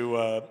Smiths to,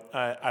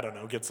 I don't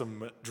know, get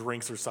some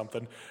drinks or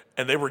something.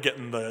 And they were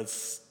getting the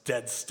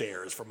dead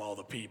stares from all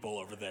the people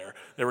over there.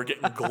 They were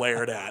getting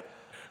glared at.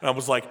 And I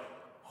was like,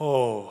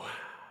 oh,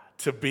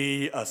 to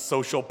be a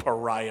social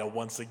pariah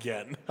once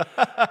again.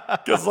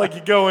 Because like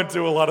you go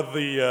into a lot of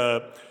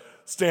the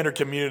standard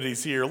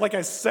communities here. Like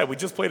I said, we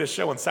just played a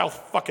show in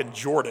South fucking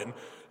Jordan.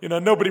 You know,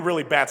 nobody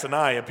really bats an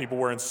eye at people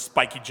wearing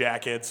spiky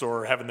jackets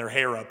or having their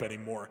hair up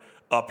anymore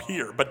up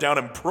here. But down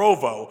in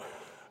Provo,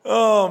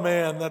 oh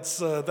man, that's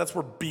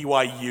where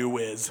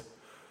BYU is.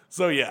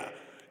 So yeah,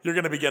 you're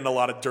going to be getting a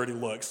lot of dirty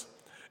looks.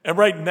 And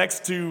right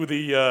next to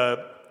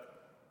the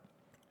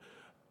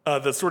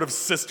sort of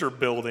sister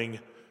building,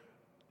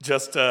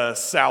 just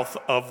south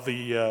of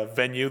the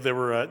venue, there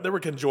were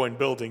conjoined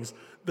buildings.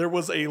 There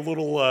was a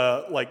little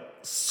like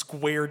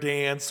square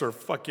dance or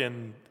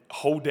fucking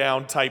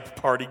hoedown type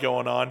party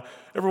going on.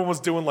 Everyone was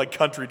doing like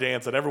country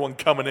dance, and everyone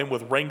coming in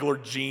with Wrangler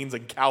jeans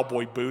and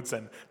cowboy boots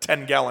and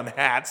 10-gallon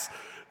hats,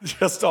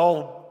 just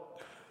all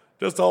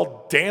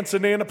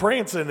dancing and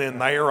prancing in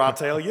there, I'll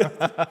tell you.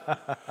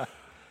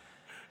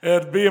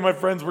 And me and my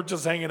friends were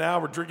just hanging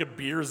out. We're drinking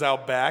beers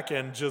out back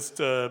and just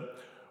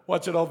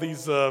watching all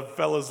these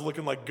fellas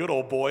looking like good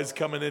old boys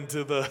coming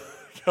into the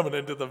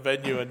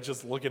venue and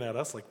just looking at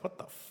us like, what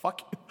the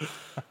fuck?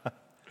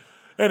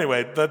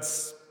 Anyway,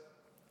 that's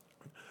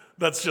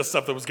just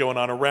stuff that was going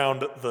on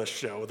around the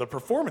show. The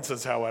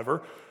performances,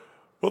 however,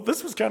 well,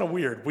 this was kind of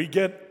weird.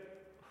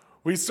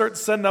 We start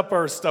setting up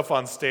our stuff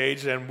on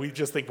stage, and we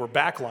just think we're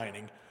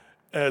backlining.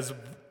 As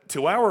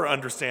to our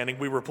understanding,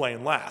 we were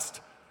playing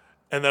last.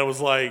 And then it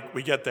was like,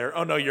 we get there,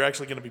 oh no, you're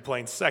actually going to be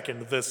playing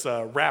second. This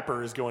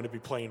rapper is going to be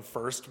playing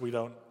first.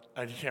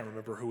 I can't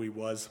remember who he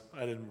was.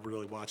 I didn't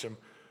really watch him.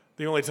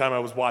 The only time I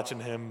was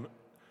watching him,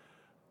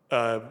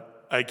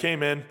 I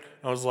came in,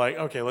 I was like,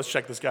 okay, let's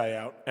check this guy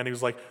out. And he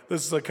was like,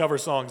 this is a cover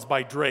songs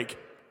by Drake.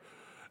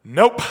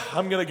 Nope,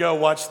 I'm going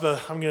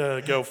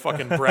to go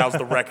fucking browse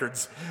the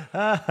records.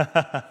 I'm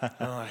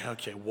like,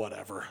 okay,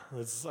 whatever.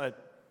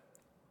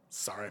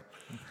 Sorry.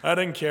 I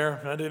didn't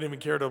care. I didn't even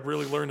care to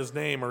really learn his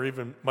name or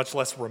even much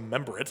less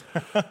remember it.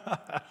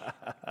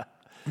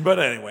 But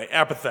anyway,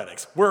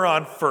 Apathetics. We're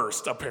on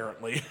first,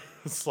 apparently.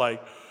 It's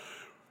like,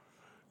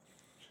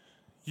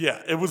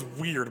 yeah, it was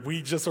weird.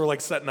 We just are like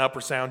setting up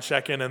or sound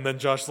checking, and then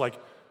Josh's like,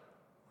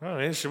 oh,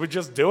 man, should we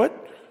just do it?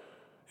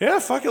 Yeah,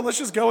 fuck it, let's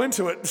just go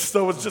into it.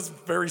 So it was just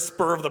very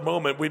spur of the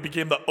moment. We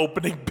became the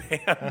opening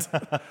band.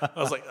 I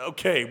was like,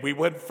 okay, we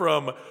went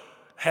from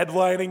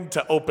headlining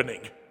to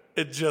opening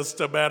in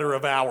just a matter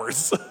of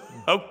hours.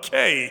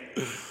 Okay.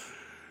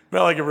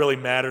 Not like it really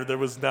mattered. There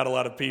was not a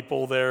lot of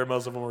people there.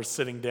 Most of them were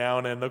sitting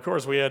down. And, of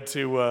course, we had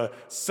to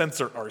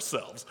censor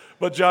ourselves.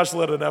 But Josh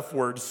let an F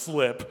word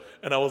slip.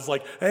 And I was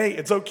like, hey,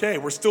 it's okay.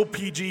 We're still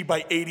PG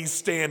by 80s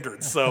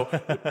standards. So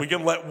we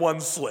can let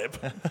one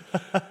slip.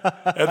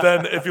 And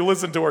then if you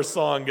listen to our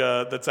song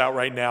that's out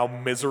right now,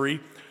 Misery,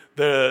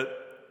 the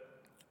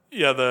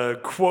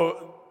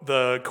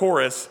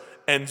chorus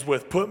ends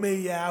with, put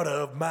me out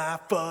of my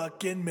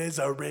fucking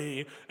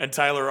misery. And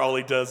Tyler, all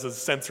he does is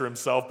censor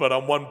himself, but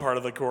on one part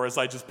of the chorus,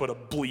 I just put a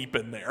bleep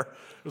in there.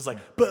 It was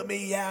like, put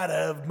me out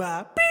of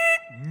my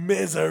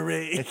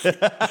misery.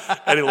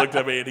 And he looked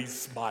at me and he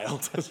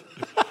smiled.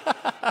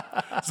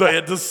 So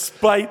yeah,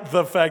 despite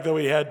the fact that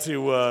we had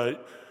to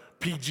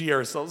PG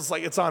ourselves, it's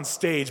like it's on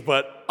stage,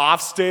 but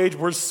off stage,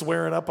 we're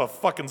swearing up a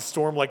fucking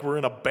storm like we're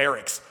in a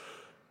barracks.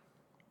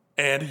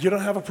 And you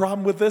don't have a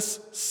problem with this,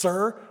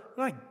 sir?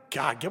 My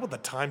God, get with the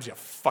times, you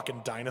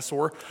fucking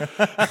dinosaur.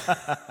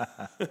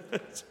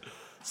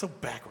 So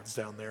backwards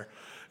down there.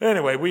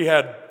 Anyway,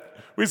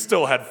 we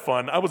still had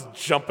fun. I was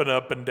jumping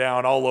up and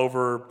down all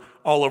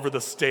over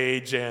the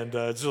stage and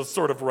just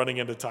sort of running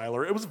into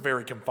Tyler. It was a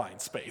very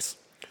confined space.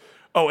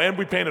 Oh, and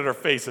we painted our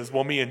faces.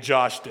 Well, me and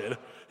Josh did.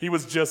 He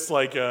was just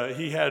like,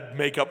 he had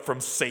makeup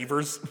from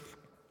Savers.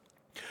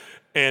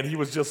 And he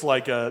was just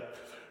like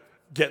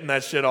getting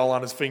that shit all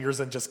on his fingers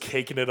and just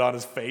caking it on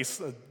his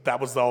face. That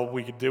was all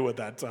we could do at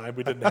that time.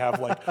 We didn't have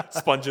like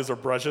sponges or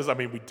brushes. I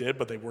mean, we did,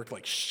 but they worked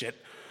like shit.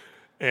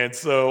 And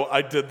so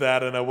I did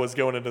that, and I was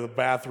going into the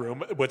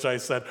bathroom, which I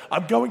said,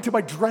 I'm going to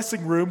my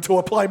dressing room to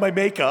apply my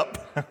makeup.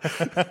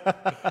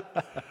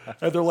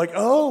 And they're like,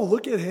 oh,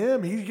 look at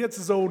him. He gets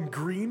his own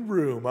green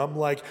room. I'm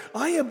like,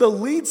 I am the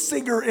lead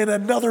singer in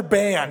another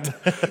band.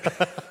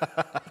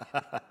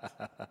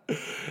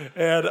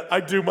 And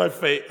I do my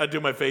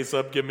face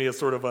up, give me a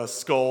sort of a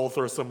skull,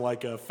 throw some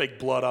like fake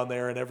blood on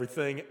there and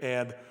everything.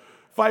 And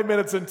 5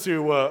 minutes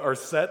into our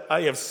set,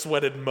 I have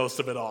sweated most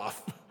of it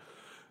off.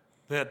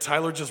 Yeah,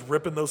 Tyler just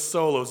ripping those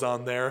solos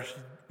on there.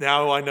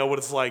 Now I know what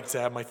it's like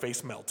to have my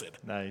face melted.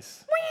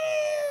 Nice.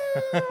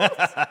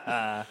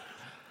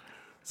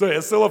 So yeah,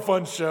 still a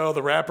fun show.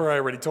 The rapper, I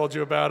already told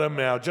you about him.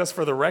 Now, just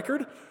for the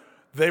record,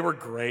 they were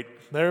great.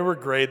 They're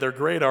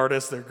great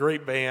artists. They're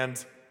great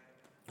bands,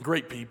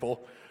 great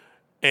people.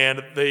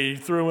 And they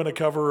threw in a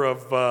cover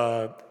of,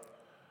 oh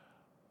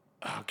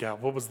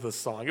God, what was the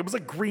song? It was a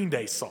Green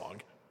Day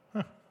song.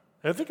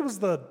 I think it was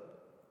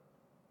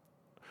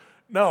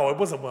No, it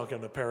wasn't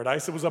Welcome to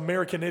Paradise. It was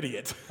American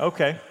Idiot.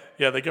 Okay.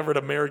 Yeah, they covered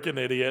American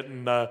Idiot,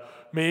 and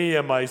me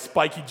and my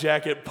spiky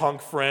jacket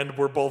punk friend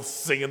were both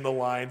singing the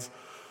lines.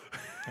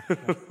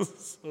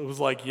 It was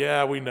like,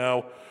 yeah, we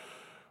know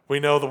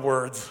the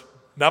words.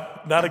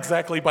 Not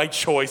exactly by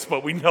choice,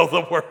 but we know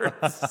the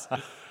words.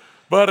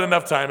 But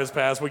enough time has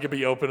passed. We can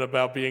be open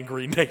about being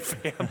Green Day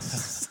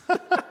fans.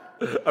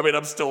 I mean,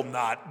 I'm still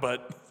not,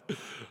 but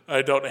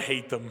I don't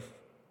hate them.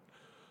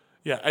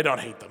 Yeah, I don't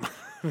hate them.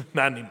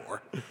 Not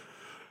anymore.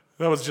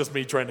 That was just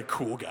me trying to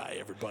cool guy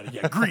everybody.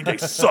 Yeah, Green Day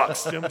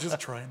sucks. I'm just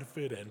trying to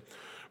fit in.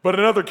 But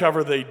another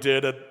cover they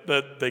did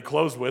that they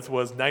closed with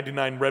was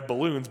 99 Red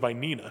Balloons by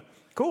Nina.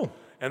 Cool.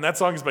 And that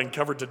song has been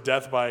covered to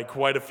death by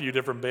quite a few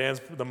different bands.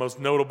 The most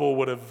notable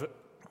would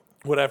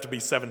have to be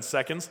 7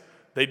 Seconds.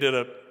 They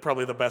did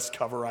probably the best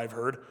cover I've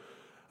heard.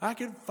 I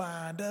can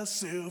find a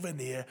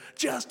souvenir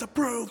just to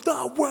prove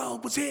the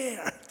world was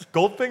here.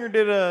 Goldfinger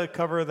did a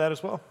cover of that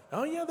as well.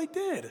 Oh, yeah, they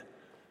did.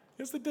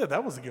 Yes, they did.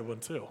 That was a good one,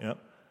 too. Yep.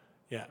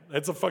 Yeah,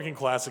 it's a fucking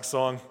classic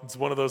song. It's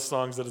one of those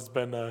songs that has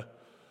been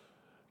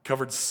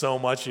covered so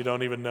much you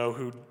don't even know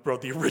who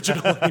wrote the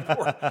original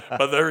anymore.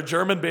 But they're a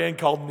German band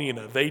called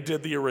Nina. They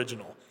did the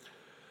original.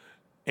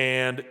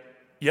 And,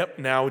 yep,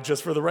 now,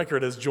 just for the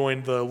record, has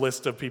joined the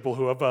list of people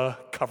who have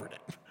covered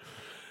it.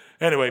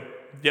 Anyway,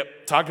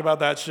 yep, talked about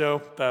that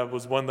show. That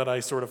was one that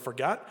I sort of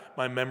forgot.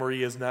 My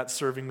memory is not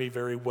serving me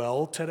very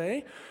well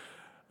today.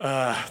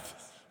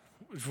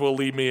 Which will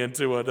lead me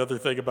into another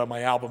thing about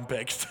my album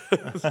picks.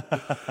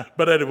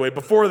 But anyway,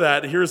 before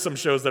that, here's some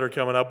shows that are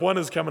coming up. One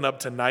is coming up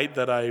tonight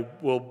that I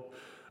will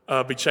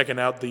be checking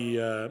out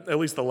at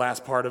least the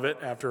last part of it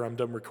after I'm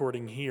done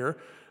recording here.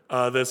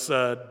 This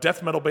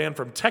death metal band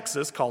from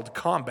Texas called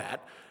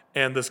Combat,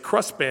 and this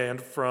crust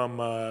band from,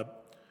 oh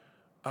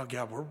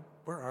God,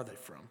 where are they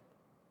from?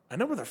 I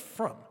know where they're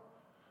from.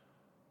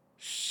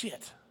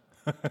 Shit.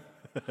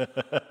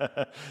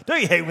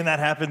 Don't you hate when that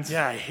happens?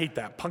 Yeah, I hate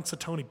that.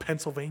 Punxsutawney,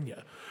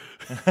 Pennsylvania,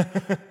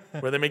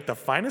 where they make the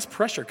finest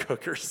pressure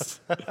cookers.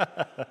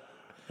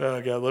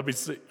 Oh, God, let me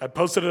see. I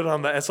posted it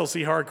on the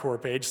SLC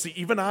Hardcore page. See,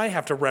 even I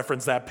have to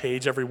reference that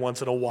page every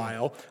once in a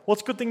while. Well,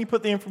 it's a good thing you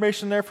put the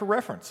information there for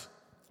reference.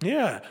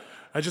 Yeah,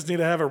 I just need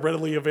to have it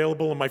readily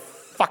available in my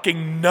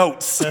fucking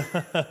notes.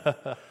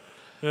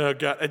 Oh,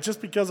 God, and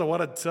just because I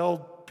want to tell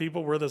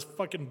people where this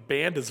fucking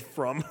band is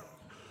from.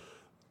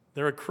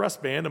 They're a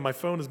crust band, and my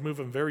phone is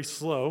moving very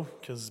slow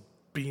because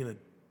being a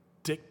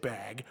dick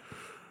bag.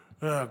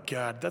 Oh,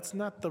 God, that's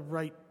not the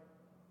right...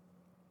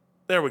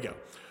 There we go.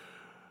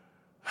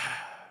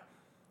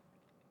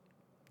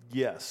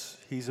 Yes,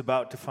 he's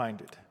about to find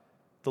it.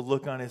 The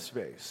look on his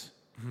face.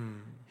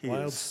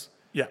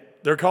 Yeah,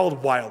 they're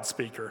called Wild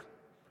Speaker.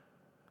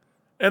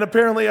 And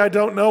apparently I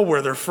don't know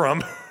where they're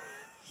from.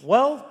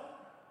 Well...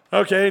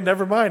 Okay,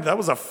 never mind. That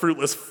was a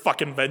fruitless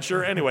fucking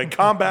venture. Anyway,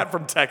 Combat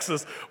from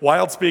Texas,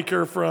 Wild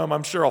Speaker from,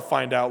 I'm sure I'll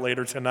find out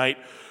later tonight,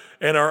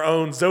 and our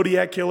own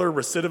Zodiac Killer,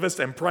 Recidivist,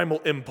 and Primal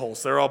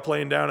Impulse. They're all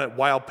playing down at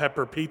Wild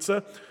Pepper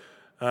Pizza.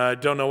 I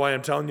don't know why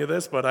I'm telling you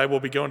this, but I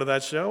will be going to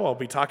that show. I'll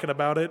be talking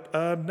about it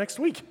next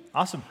week.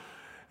 Awesome.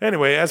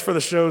 Anyway, as for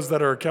the shows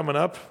that are coming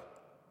up,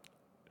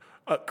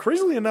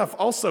 crazily enough,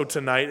 also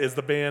tonight is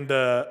the band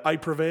I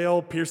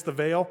Prevail, Pierce the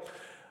Veil.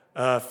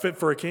 Fit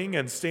for a King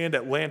and Stand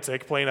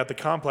Atlantic playing at the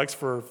Complex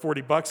for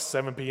 $40,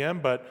 7 p.m.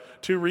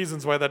 But 2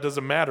 reasons why that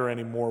doesn't matter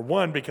anymore.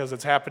 One, because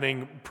it's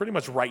happening pretty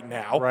much right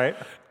now. Right.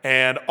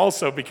 And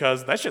also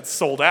because that shit's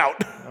sold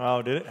out.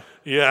 Oh, did it?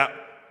 Yeah.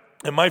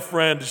 And my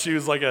friend, she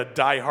was like a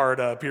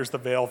diehard Pierce the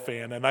Veil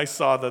fan. And I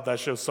saw that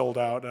show sold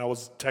out. And I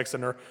was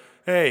texting her,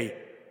 hey,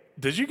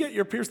 did you get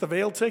your Pierce the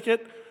Veil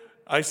ticket?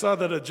 I saw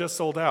that it just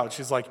sold out.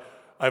 She's like,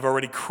 I've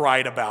already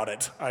cried about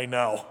it. I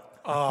know.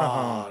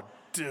 Oh,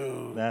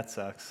 dude. That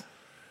sucks.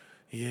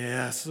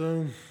 Yeah,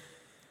 so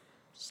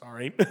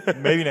sorry.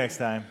 Maybe next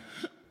time.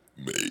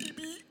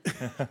 Maybe.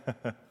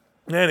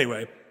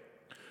 Anyway,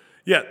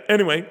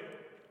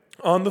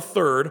 on the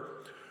 3rd,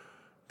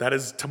 that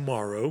is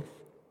tomorrow,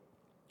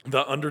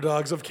 the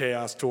Underdogs of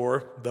Chaos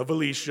Tour, the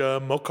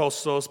Valicia,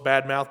 Mokosos,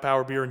 Badmouth,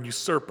 Power Beer, and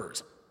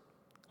Usurpers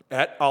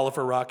at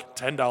Oliver Rock,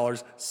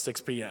 $10,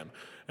 6 p.m.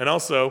 And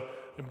also,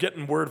 I'm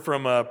getting word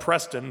from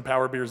Preston,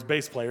 Power Beer's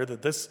bass player,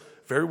 that this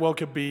very well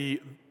could be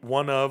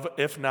one of,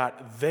 if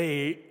not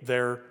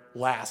their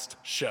last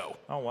show.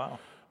 Oh, wow.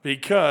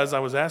 Because I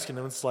was asking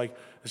them, it's like,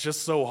 it's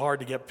just so hard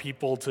to get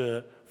people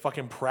to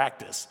fucking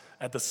practice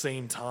at the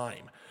same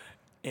time.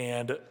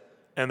 And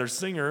their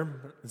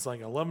singer, it's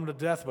like, I love him to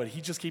death, but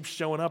he just keeps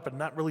showing up and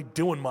not really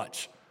doing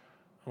much.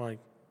 I'm like,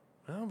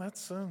 well, that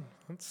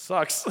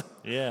sucks.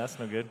 Yeah, that's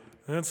no good.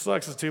 That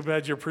sucks. It's too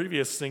bad your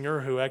previous singer,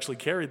 who actually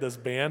carried this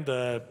band,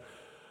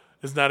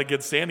 is not a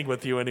good standing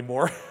with you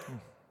anymore.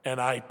 And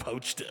I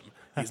poached him.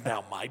 He's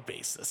now my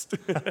bassist.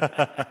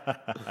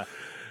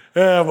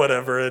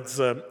 Whatever.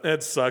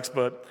 It sucks,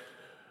 but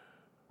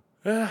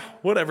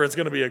whatever. It's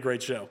going to be a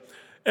great show.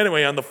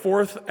 Anyway, on the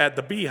 4th at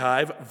the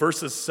Beehive,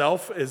 Versus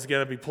Self is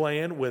going to be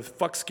playing with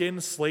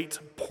Fuckskin, Slate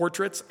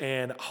Portraits,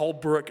 and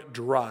Holbrook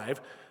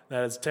Drive.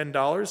 That is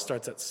 $10,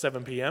 starts at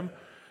 7 p.m.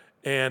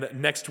 And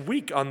next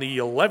week on the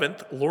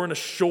 11th, Lorna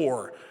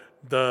Shore,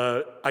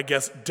 the, I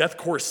guess,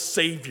 deathcore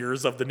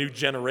saviors of the new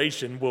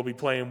generation, will be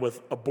playing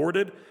with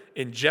Aborted,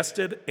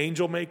 Ingested,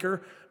 Angel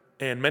Maker,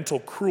 and Mental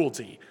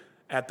Cruelty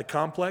at the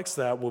Complex.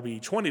 That will be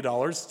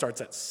 $20,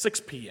 starts at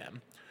 6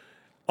 p.m.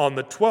 On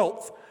the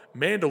 12th,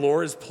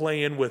 Mandalore is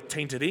playing with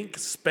Tainted Ink,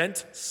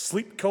 Spent,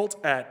 Sleep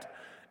Cult at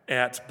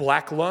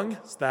Black Lung.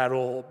 So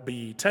that'll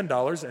be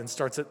 $10 and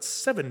starts at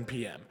 7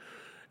 p.m.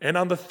 And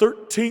on the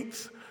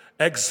 13th,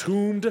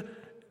 Exhumed,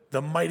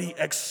 the mighty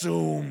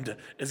Exhumed,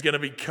 is going to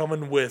be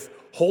coming with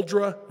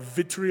Holdra,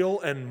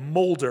 Vitriol, and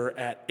Molder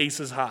at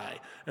Aces High.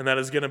 And that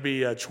is going to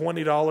be a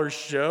 $20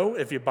 show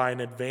if you buy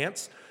in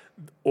advance,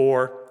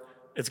 or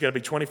it's going to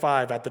be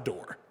 $25 at the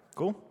door.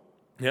 Cool.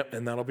 Yep,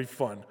 and that'll be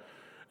fun.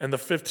 And the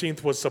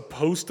 15th was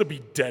supposed to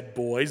be Dead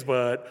Boys,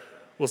 but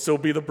will still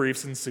be the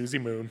Briefs and Susie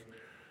Moon,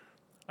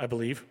 I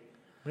believe.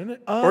 Isn't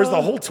it? Or is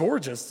the whole tour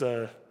just...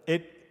 The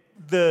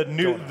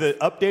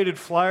updated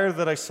flyer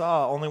that I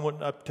saw only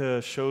went up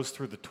to shows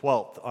through the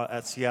 12th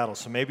at Seattle.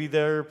 So maybe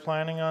they're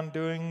planning on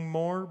doing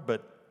more,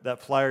 but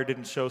that flyer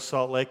didn't show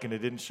Salt Lake and it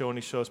didn't show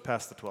any shows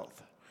past the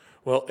 12th.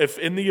 Well, if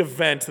in the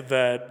event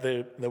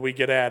that we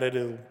get added,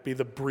 it'll be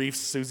the Briefs,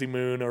 Susie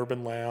Moon,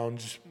 Urban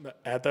Lounge,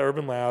 at the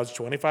Urban Lounge,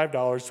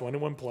 $25,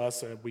 21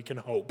 plus, we can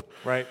hope.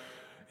 Right.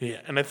 Yeah,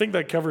 and I think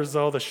that covers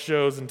all the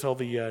shows until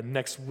the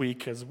next week,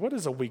 because what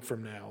is a week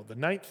from now? The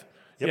 9th?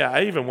 Yep. Yeah,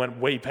 I even went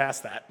way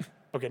past that.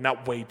 Okay,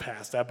 not way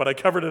past that, but I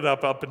covered it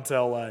up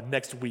until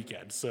next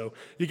weekend. So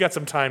you got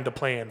some time to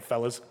plan,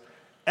 fellas.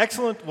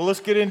 Excellent. Well, let's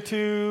get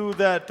into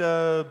that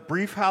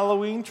brief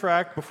Halloween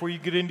track before you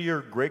get into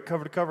your great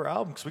cover-to-cover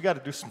album, because we got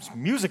to do some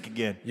music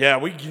again. Yeah,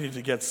 we need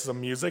to get some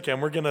music, and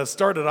we're going to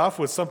start it off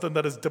with something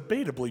that is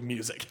debatably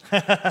music.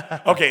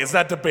 Okay, it's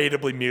not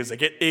debatably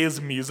music. It is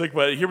music,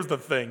 but here's the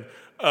thing.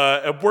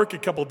 At work a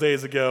couple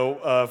days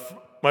ago,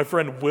 my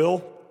friend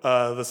Will,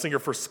 the singer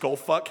for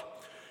Skullfuck,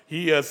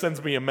 he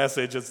sends me a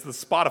message. It's the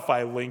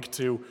Spotify link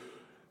to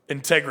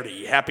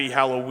Integrity, Happy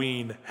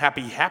Halloween,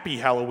 Happy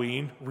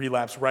Halloween,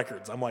 Relapse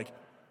Records. I'm like,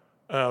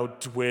 oh,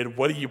 Dwid,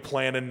 what are you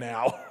planning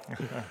now?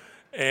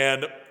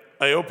 And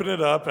I open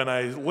it up and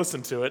I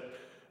listen to it,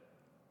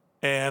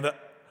 and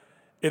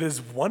it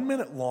is 1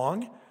 minute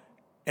long,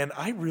 and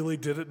I really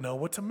didn't know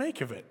what to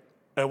make of it.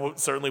 I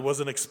certainly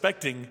wasn't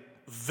expecting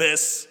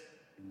this.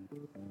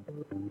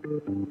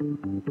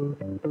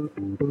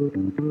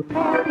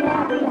 Happy,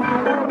 happy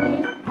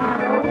Halloween,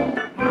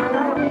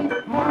 Halloween,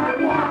 Halloween,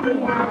 happy, happy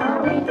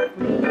Halloween,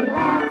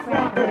 Relapse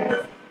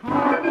Records.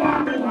 Happy,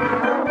 happy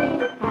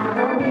Halloween,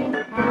 Halloween,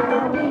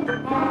 Halloween,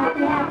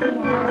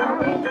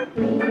 happy, happy Halloween,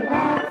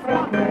 Relapse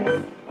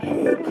Records.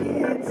 Hey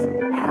kids,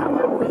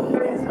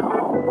 Halloween is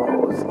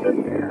almost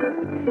here.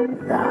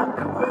 The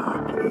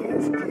clock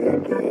is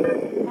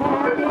ticking.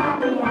 Happy,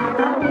 happy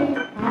Halloween,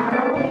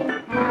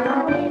 Halloween,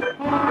 Halloween,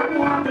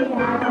 happy, happy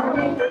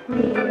Halloween,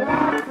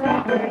 Relapse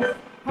Records.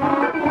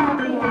 Happy,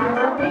 happy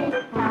Halloween,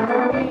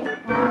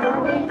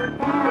 Halloween, Halloween,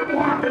 happy,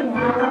 happy Halloween,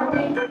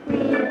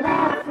 Relapse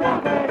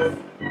Records.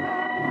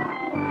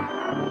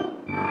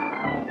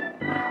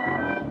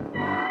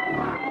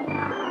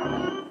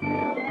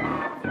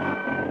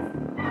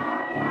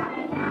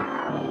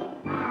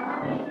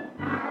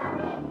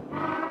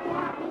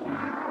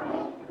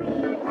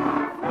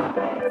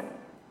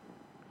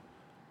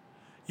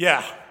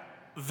 Yeah,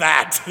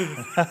 that.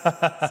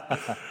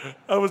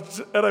 I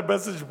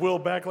messaged Will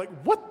back like,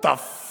 what the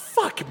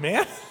fuck,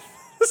 man?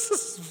 This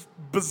is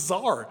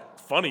bizarre.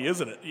 Funny,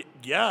 isn't it?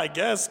 Yeah, I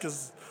guess,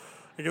 because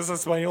I guess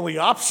that's my only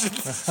option,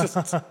 is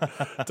just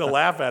to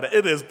laugh at it.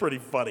 It is pretty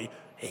funny.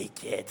 Hey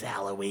kids,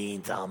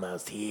 Halloween's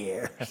almost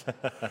here.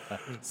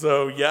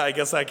 So yeah, I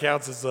guess that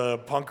counts as a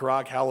punk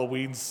rock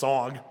Halloween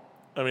song.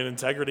 I mean,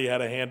 Integrity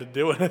had a hand in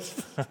doing it.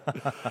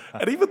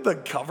 And even the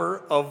cover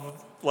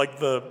of, like,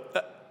 the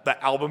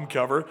album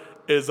cover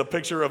is a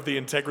picture of the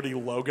Integrity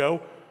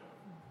logo,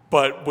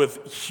 but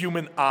with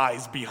human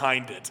eyes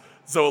behind it.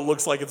 So it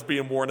looks like it's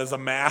being worn as a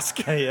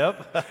mask.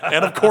 Yep.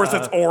 And of course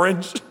it's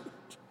orange.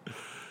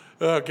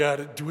 Oh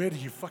God,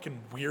 Dwid, you fucking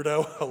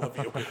weirdo. I love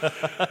you.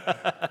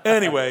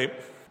 Anyway,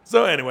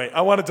 So anyway,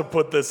 I wanted to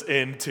put this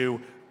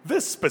into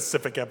this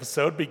specific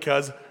episode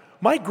because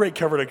my great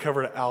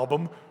cover-to-cover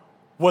album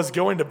was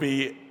going to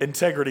be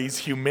Integrity's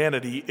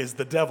Humanity is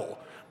the Devil.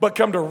 But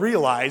come to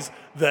realize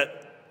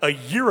that a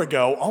year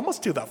ago,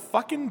 almost to the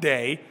fucking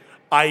day,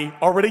 I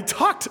already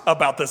talked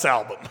about this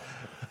album.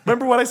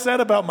 Remember what I said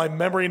about my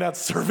memory not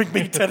serving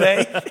me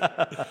today?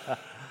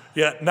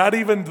 Yeah, not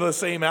even the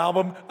same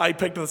album. I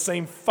picked the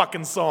same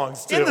fucking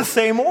songs, too. In the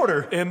same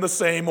order. In the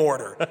same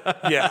order.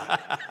 Yeah.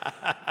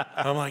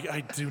 I'm like, I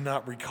do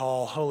not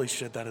recall. Holy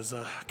shit, that is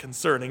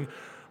concerning.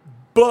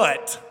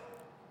 But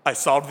I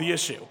solved the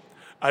issue.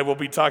 I will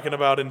be talking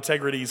about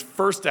Integrity's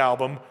first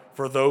album,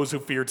 For Those Who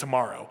Fear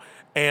Tomorrow.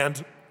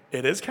 And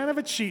it is kind of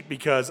a cheat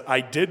because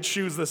I did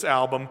choose this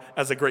album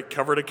as a great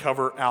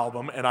cover-to-cover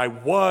album, and I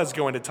was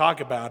going to talk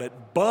about it,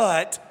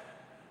 but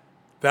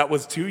that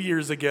was 2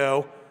 years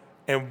ago.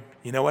 And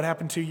you know what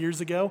happened 2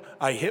 years ago?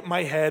 I hit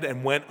my head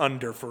and went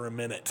under for a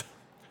minute.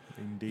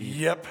 Indeed.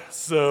 Yep.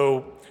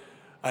 So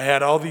I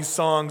had all these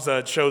songs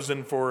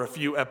chosen for a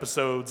few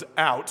episodes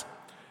out,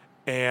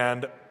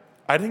 and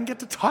I didn't get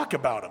to talk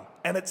about them,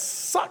 and it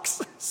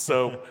sucks.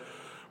 So,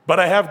 but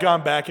I have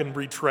gone back and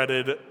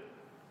retreaded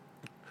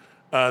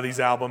these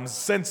albums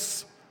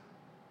since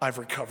I've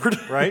recovered.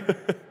 Right?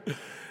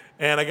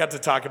 And I got to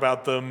talk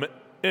about them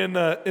in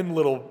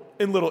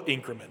little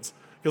increments.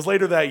 Because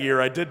later that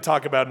year, I did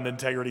talk about an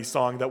Integrity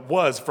song that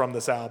was from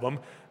this album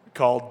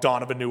called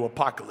Dawn of a New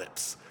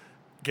Apocalypse.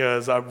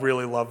 Because I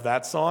really love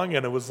that song,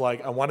 and it was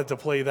like, I wanted to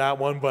play that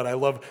one, but I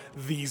love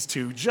these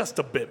two just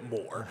a bit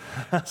more.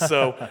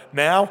 So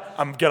now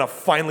I'm going to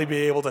finally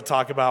be able to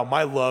talk about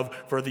my love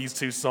for these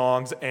two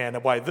songs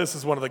and why this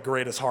is one of the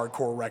greatest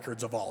hardcore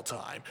records of all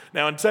time.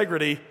 Now,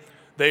 Integrity,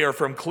 they are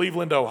from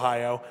Cleveland,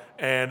 Ohio,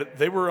 and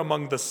they were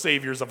among the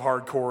saviors of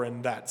hardcore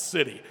in that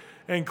city.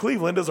 And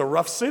Cleveland is a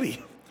rough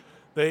city.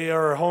 They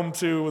are home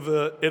to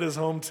the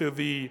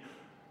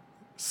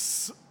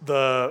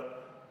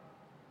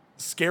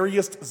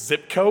scariest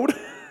zip code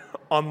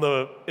in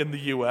the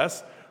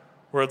U.S.,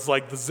 where it's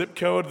like the zip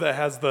code that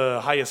has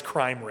the highest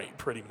crime rate,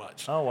 pretty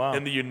much. Oh, wow.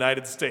 In the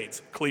United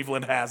States,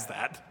 Cleveland has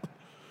that.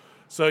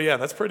 So yeah,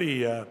 that's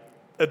pretty.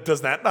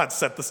 Does that not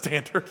set the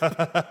standard?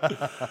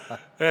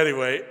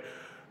 Anyway,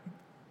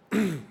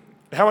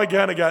 how I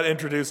kind of got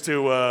introduced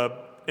to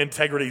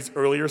Integrity's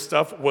earlier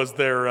stuff was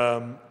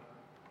their.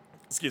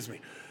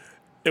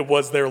 It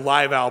was their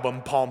live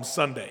album, Palm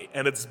Sunday.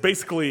 And it's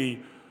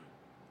basically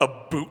a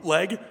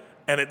bootleg,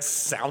 and it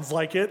sounds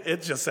like it.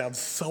 It just sounds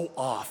so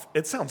off.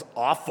 It sounds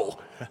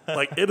awful.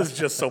 Like, it is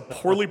just so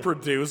poorly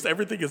produced.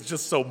 Everything is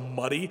just so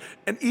muddy.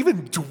 And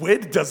even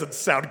Dwid doesn't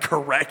sound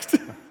correct.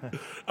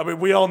 I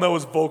mean, we all know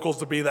his vocals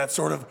to be that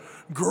sort of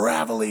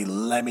gravelly,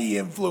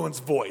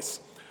 Lemmy-influenced voice.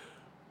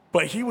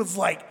 But he was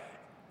like,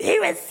 he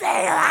was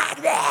saying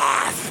like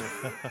this.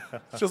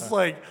 Just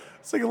like,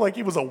 singing like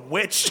he was a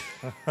witch.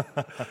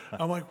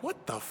 I'm like,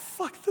 what the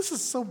fuck? This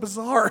is so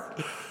bizarre.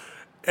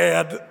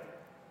 And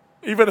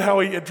even how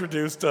he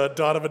introduced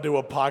Dawn of a New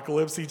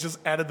Apocalypse, he just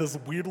added this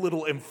weird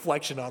little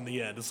inflection on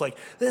the end. It's like,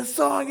 this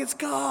song is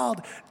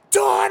called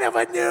Dawn of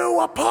a New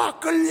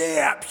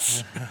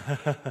Apocalypse.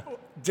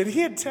 Did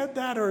he intend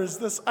that, or is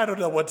this, I don't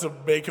know what to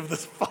make of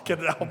this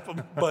fucking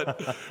album. But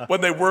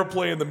when they were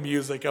playing the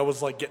music, I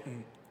was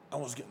getting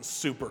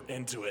super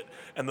into it.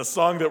 And the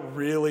song that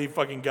really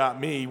fucking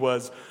got me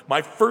was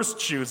my first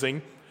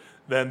choosing.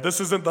 Then this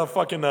isn't the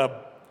fucking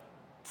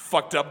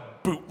fucked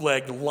up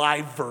bootleg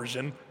live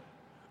version.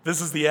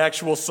 This is the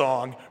actual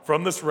song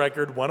from this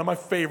record, one of my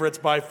favorites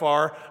by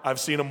far. I've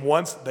seen them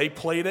once, they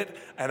played it,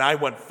 and I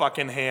went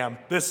fucking ham.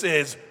 This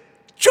is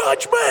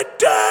Judgment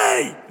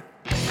Day!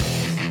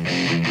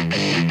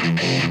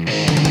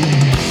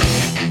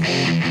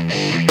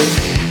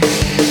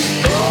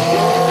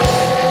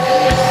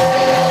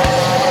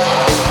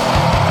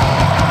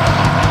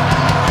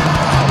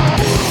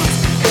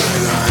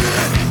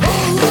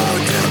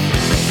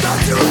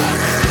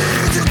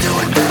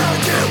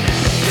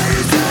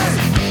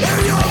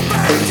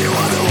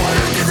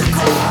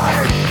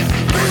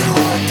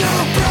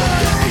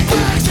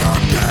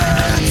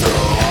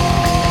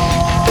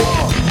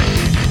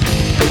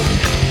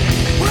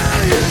 We're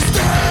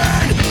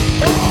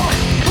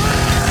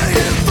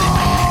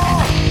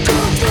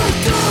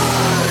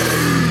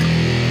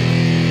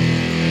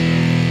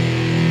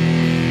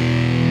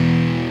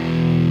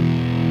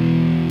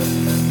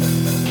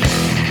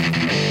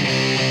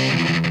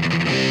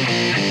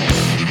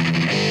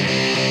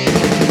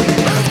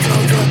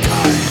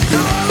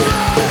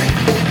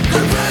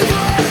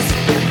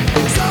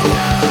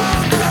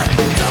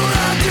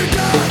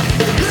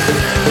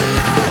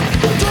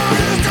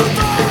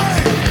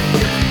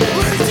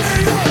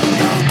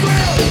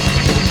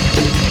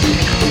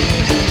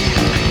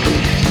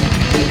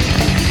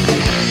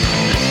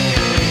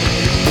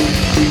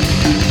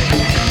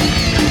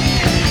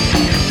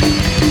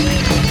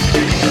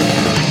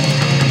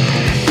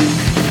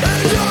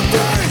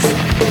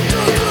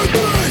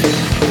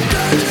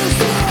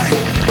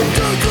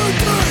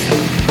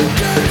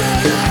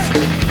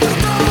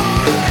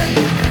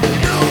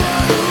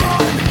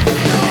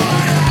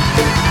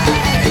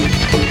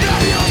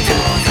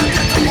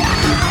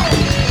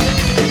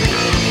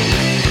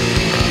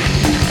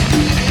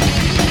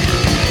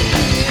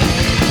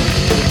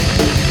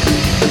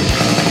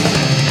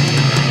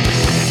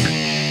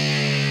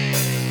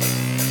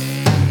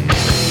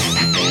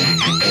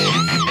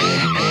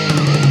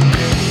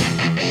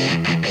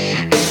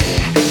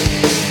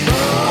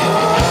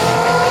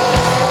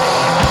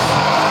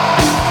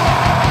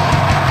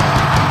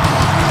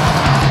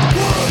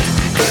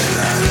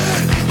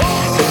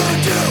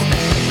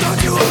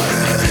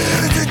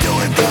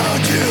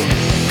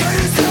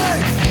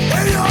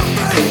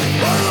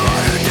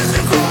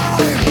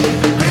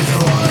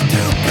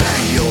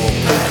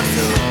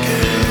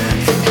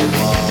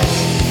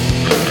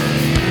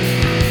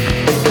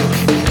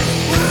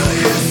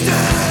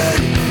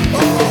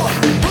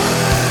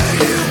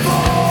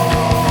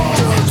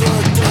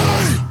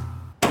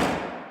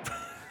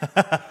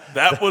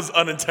That was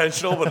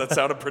unintentional, but that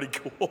sounded pretty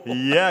cool.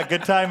 Yeah,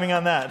 good timing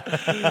on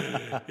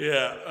that.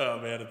 Yeah. Oh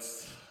man,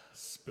 it's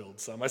spilled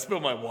some. I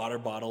spilled my water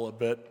bottle a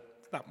bit.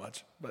 Not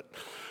much, but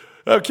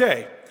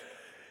okay.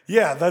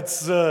 Yeah,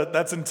 that's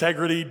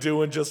Integrity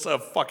doing just a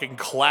fucking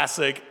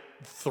classic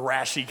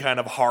thrashy kind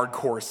of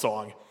hardcore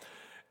song.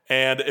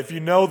 And if you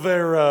know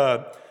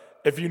their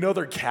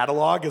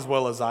catalog as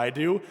well as I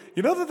do,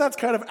 you know that that's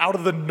kind of out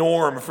of the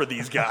norm for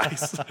these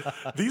guys.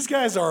 These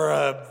guys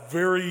are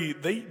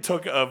they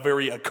took a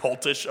very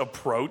occultish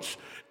approach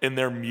in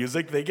their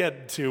music. They get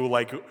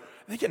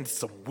into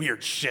some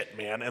weird shit,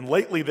 man. And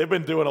lately they've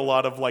been doing a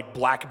lot of like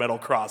black metal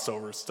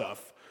crossover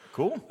stuff.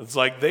 Cool. It's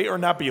like they are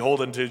not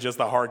beholden to just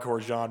the hardcore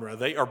genre.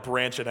 They are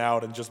branching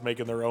out and just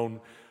making their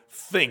own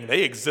thing.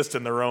 They exist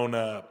in their own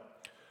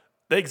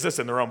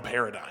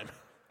paradigm.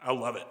 I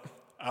love it.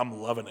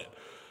 I'm loving it.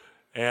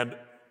 And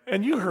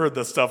you heard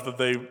the stuff that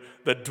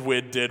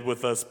Dwid did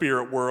with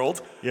Spirit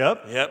World.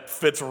 Yep.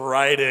 Fits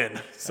right in.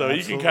 So Absolutely.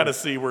 you can kind of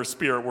see where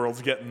Spirit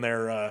World's getting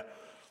their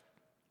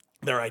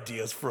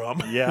ideas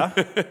from. Yeah.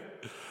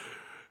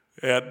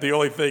 And the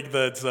only thing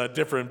that's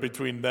different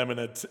between them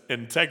and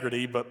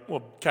Integrity, but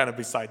kind of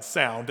besides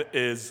sound,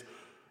 is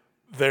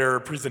their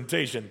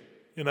presentation.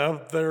 You know,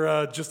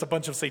 they're just a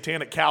bunch of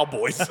satanic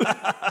cowboys.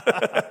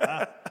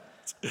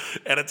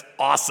 And it's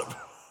awesome.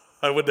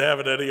 I wouldn't have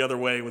it any other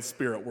way with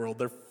Spirit World.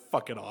 They're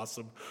fucking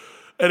awesome.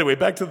 Anyway,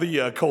 back to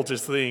the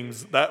cultist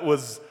themes.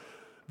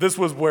 This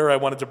was where I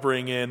wanted to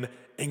bring in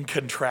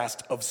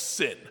Contrast of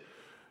Sin.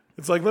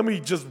 It's like, let me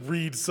just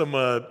read some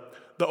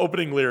the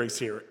opening lyrics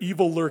here.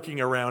 Evil lurking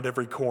around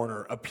every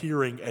corner,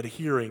 appearing,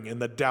 adhering in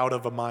the doubt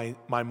of my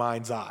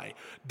mind's eye.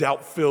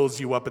 Doubt fills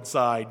you up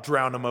inside,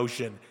 drown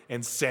emotion,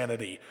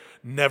 insanity.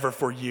 Never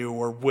for you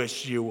or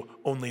wish you,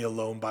 only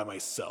alone by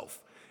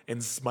myself.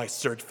 In my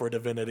search for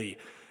divinity.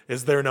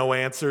 Is there no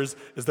answers?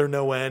 Is there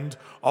no end?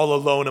 All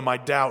alone in my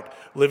doubt,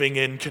 living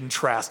in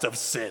contrast of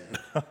sin.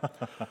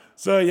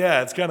 So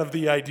yeah, it's kind of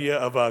the idea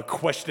of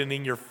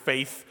questioning your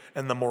faith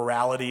and the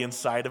morality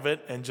inside of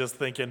it and just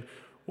thinking,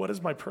 what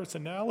is my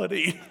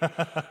personality?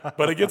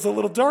 But it gets a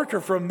little darker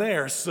from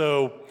there.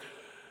 So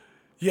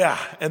yeah,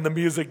 and the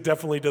music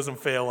definitely doesn't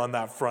fail on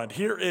that front.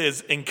 Here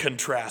is In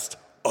Contrast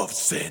of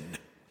Sin.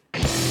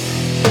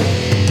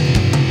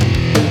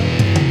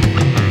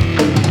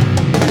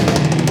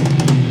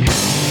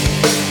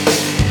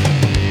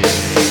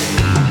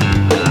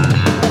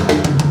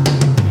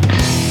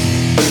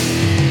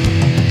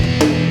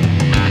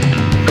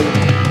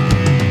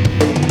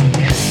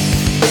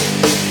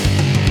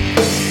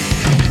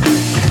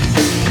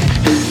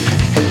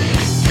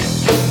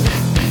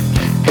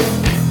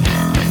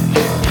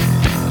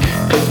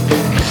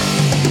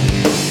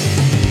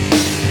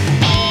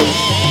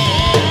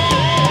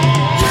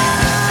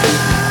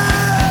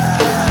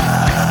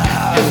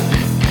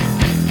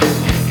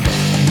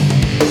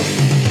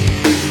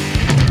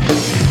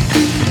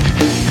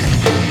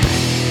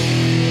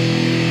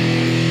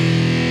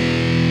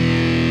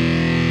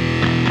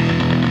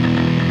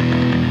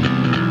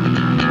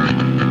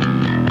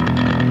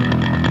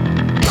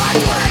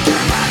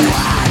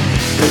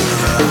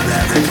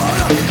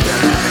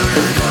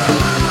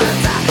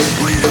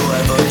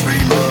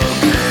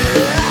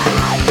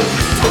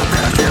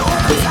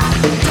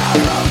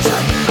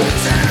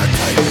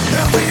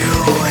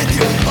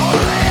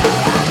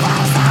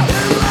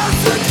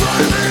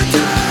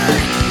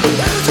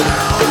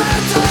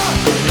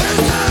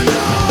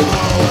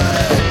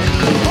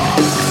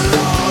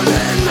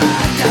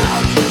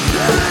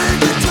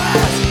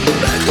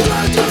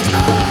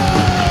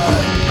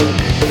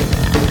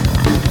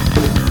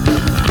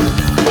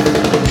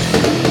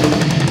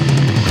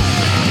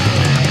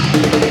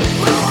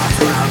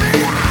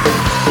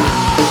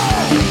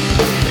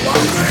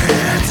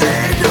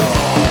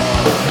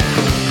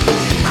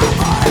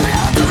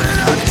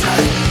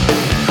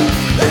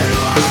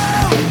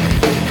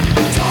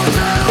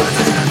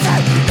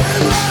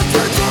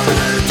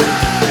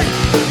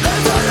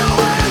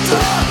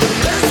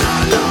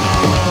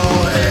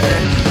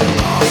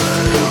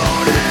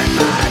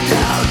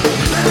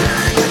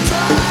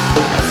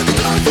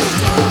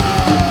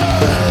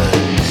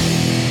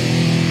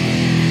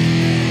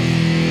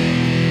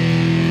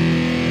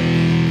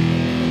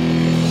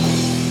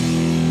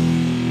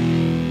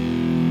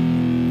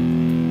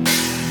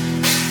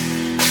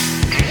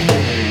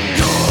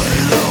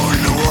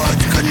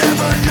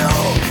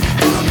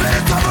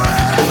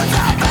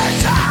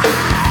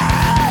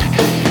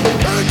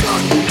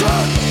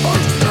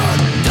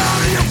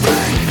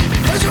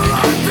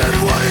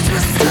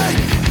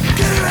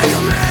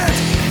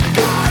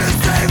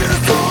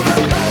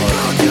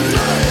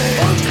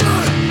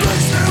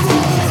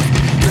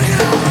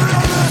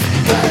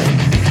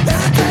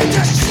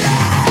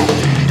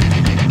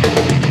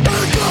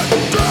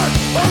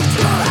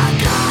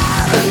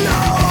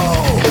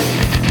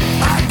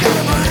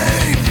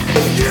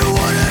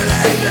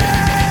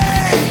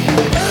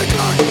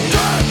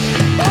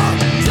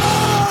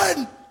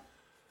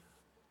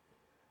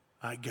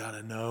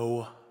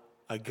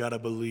 I gotta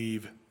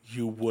believe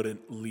you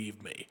wouldn't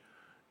leave me.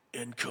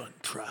 in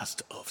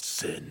contrast of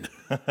sin.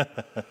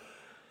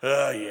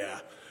 Yeah.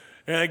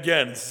 And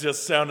again, it's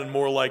just sounding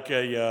more like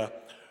a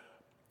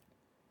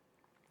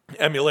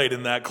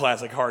emulating that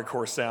classic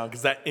hardcore sound,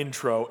 because that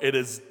intro, it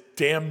is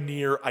damn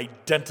near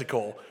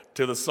identical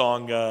to the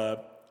song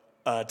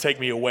Take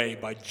Me Away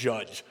by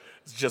Judge.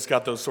 It's just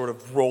got those sort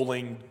of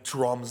rolling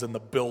drums in the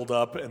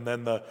build-up, and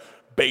then the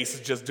bass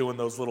is just doing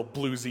those little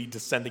bluesy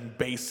descending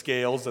bass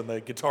scales, and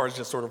the guitar is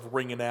just sort of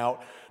ringing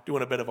out,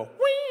 doing a bit of a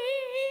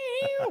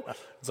whee.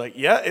 It's like,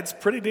 yeah, it's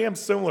pretty damn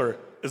similar.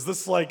 Is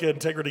this like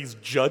Integrity's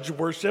Judge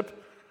worship?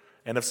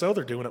 And if so,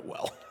 they're doing it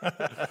well.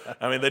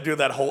 I mean, they do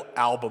that whole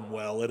album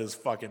well. It is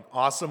fucking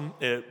awesome.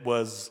 It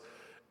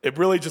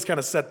really just kind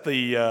of set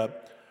the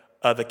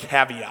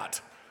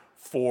caveat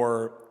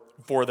for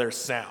their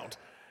sound.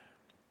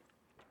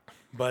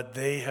 But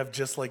they have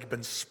just like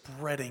been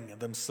spreading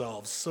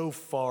themselves so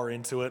far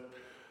into it.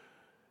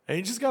 And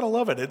you just gotta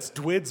love it. It's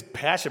Dwid's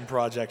passion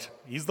project.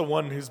 He's the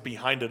one who's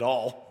behind it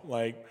all.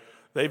 Like,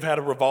 they've had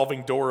a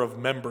revolving door of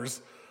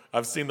members.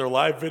 I've seen their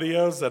live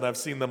videos, and I've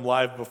seen them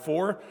live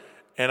before.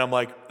 And I'm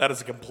like, that is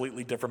a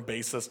completely different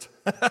bassist.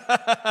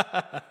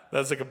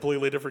 That's a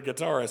completely different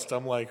guitarist.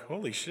 I'm like,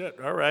 holy shit,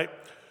 all right.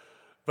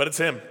 But it's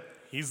him.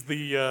 He's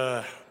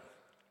the,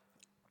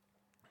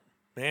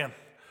 man,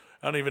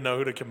 I don't even know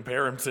who to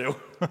compare him to.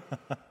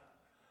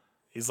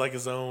 He's like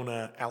his own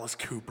Alice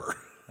Cooper.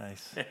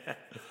 Nice.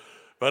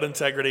 But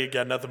Integrity,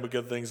 got nothing but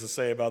good things to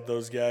say about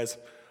those guys,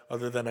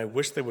 other than I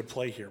wish they would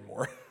play here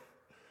more.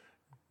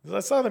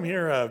 I saw them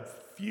here a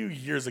few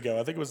years ago.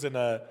 I think it was in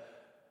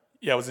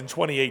it was in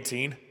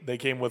 2018. They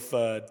came with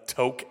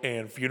Toke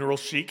and Funeral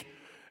Chic,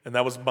 and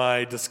that was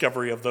my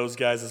discovery of those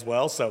guys as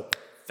well. So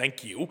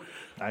thank you.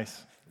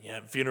 Nice.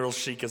 Yeah, Funeral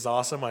Chic is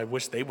awesome. I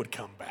wish they would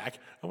come back.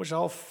 I wish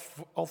all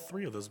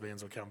three of those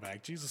bands would come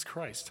back. Jesus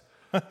Christ.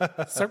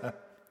 Can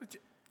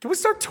we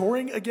start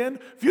touring again?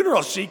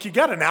 Funeral Chic, you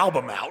got an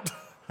album out.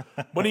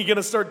 When are you going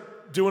to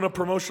start doing a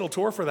promotional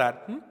tour for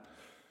that?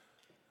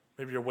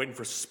 Maybe you're waiting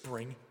for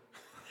spring.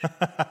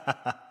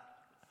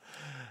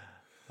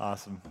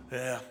 Awesome.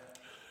 Yeah.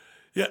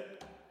 Yeah,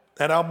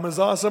 that album is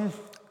awesome.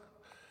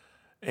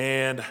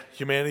 And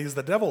Humanity is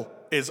the Devil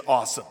is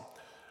awesome.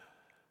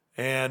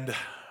 And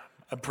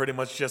I'd pretty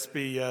much just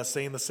be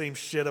saying the same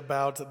shit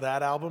about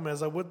that album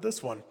as I would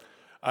this one.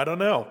 I don't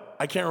know.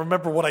 I can't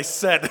remember what I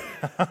said.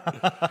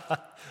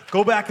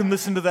 Go back and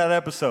listen to that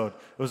episode.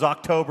 It was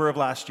October of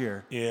last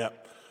year. Yeah,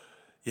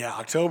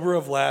 October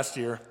of last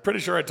year. Pretty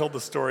sure I told the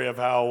story of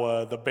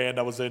how the band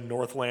I was in,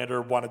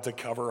 Northlander, wanted to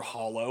cover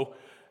Hollow.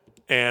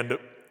 And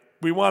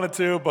we wanted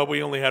to, but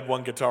we only had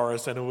one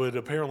guitarist, and it would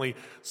apparently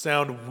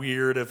sound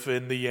weird if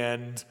in the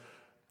end,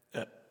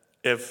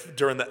 if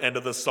during the end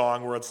of the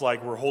song where it's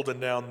like we're holding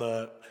down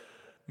the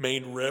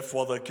main riff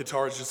while the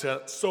guitar is just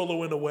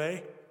soloing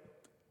away.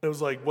 It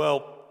was like,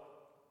 well,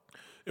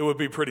 it would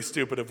be pretty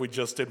stupid if we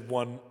just did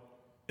one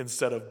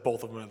instead of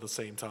both of them at the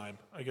same time.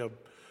 I go,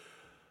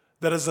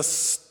 that is a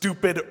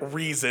stupid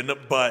reason,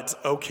 but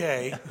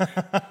okay.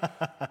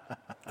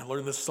 I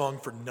learned this song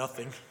for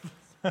nothing.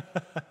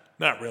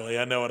 Not really.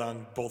 I know it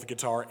on both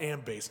guitar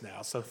and bass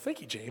now. So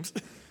thank you, James.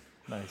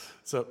 Nice.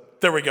 So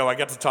there we go. I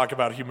got to talk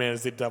about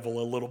Humanity the Devil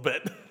a little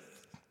bit.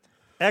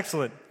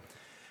 Excellent.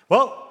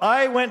 Well,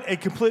 I went a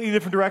completely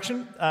different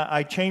direction.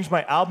 I changed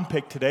my album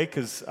pick today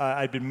because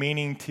I've been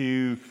meaning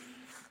to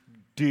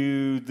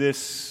do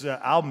this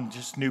album,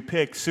 just new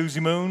pick.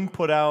 Susie Moon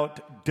put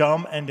out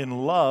Dumb and in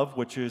Love,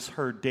 which is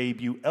her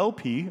debut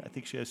LP. I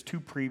think she has 2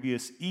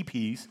 previous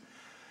EPs.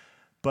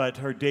 But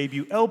her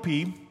debut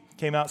LP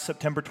came out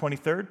September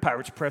 23rd.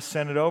 Pirates Press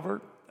sent it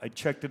over. I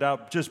checked it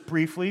out just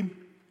briefly.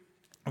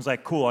 I was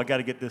like, cool, I got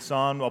to get this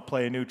on. I'll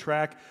play a new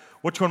track.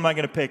 Which one am I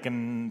going to pick?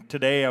 And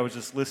today I was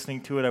just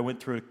listening to it. I went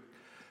through it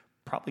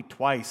probably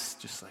twice,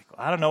 just like,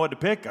 I don't know what to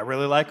pick. I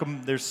really like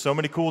them. There's so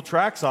many cool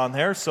tracks on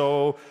there.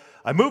 So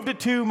I moved it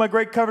to my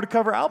great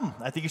cover-to-cover album.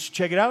 I think you should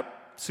check it out.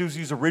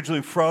 Susie's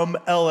originally from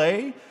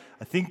L.A.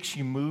 I think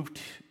she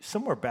moved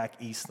somewhere back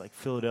east, like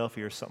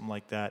Philadelphia or something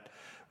like that,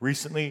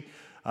 recently.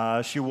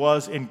 She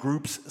was in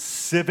groups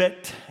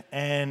Civet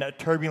and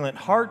Turbulent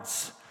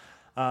Hearts.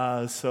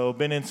 So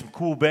been in some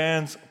cool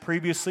bands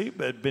previously,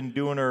 but been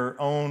doing her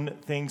own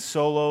thing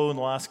solo in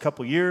the last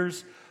couple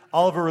years.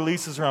 All of her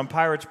releases are on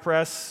Pirates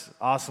Press.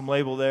 Awesome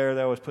label there.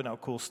 They're always putting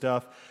out cool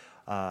stuff.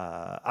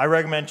 I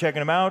recommend checking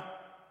them out.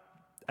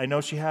 I know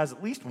she has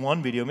at least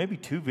one video, maybe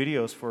 2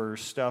 videos for her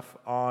stuff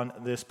on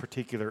this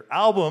particular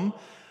album.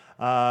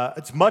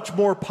 It's much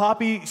more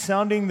poppy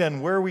sounding than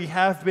where we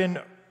have been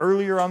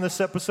earlier on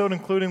this episode,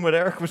 including what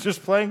Eric was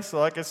just playing. So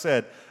like I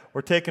said,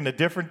 we're taking a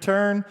different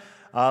turn.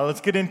 Let's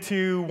get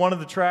into one of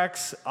the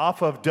tracks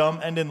off of Dumb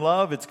and in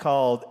Love. It's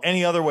called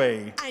Any Other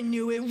Way. I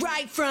knew it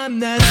right from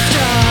the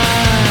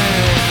start.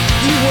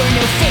 You were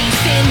no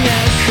face in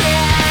the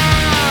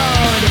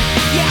crowd.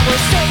 Yeah,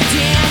 we're so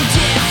damn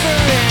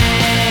different,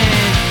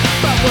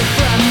 but we're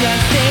from the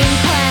same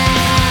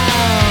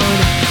cloud.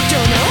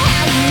 Don't know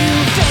how you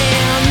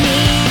found me,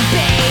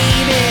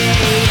 baby.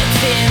 It's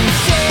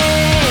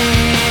insane,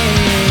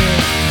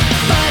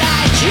 but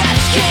I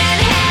just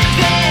can't have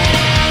it.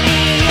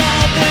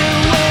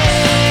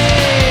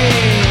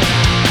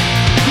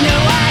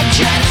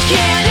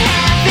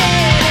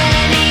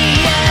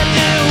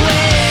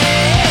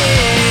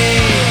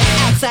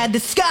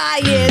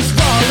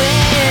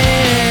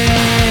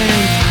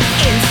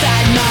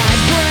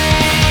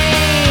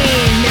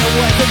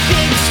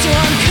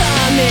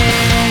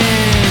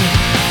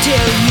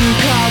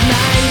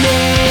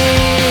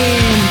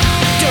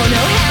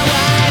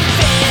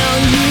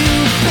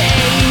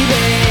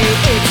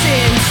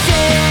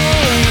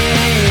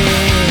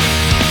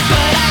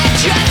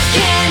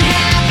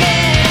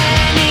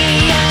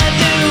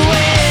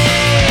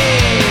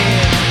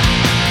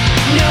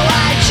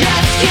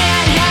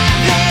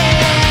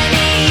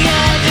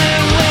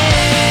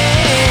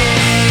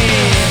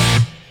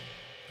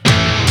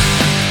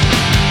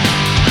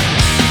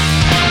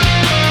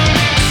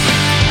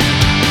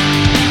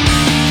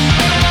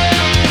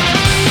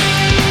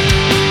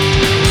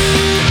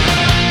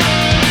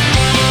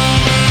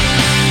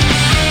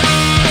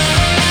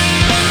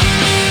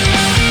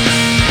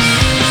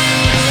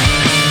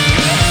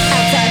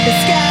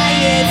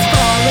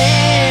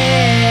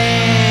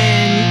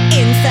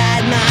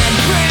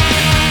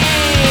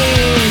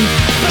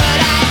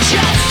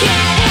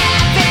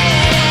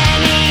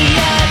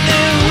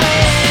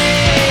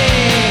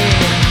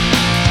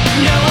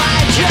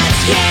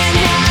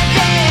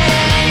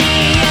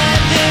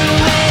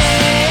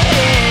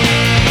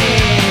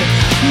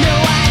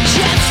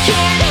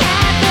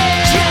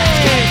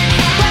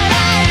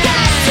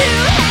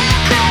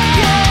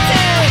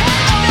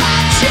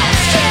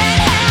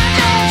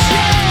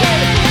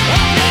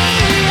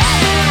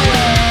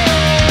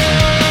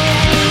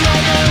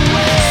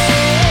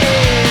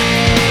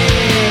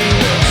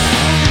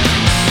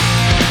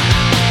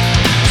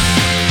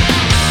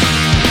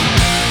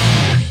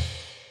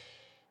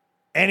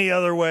 Any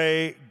Other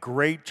Way,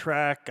 great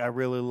track. I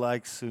really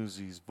like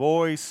Susie's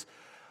voice.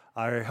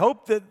 I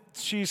hope that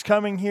she's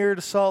coming here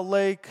to Salt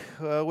Lake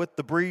with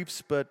the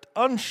Briefs, but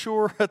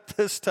unsure at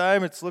this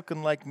time. It's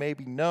looking like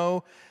maybe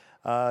no.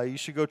 You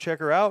should go check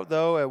her out,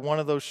 though, at one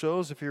of those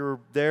shows if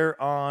you're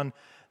there on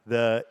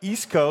the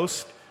East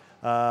Coast.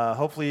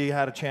 Hopefully you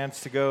had a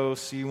chance to go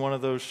see one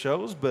of those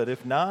shows, but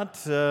if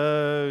not,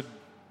 better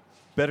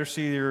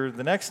see her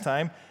the next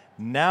time.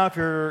 Now, if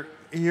you're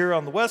here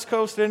on the West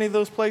Coast, any of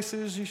those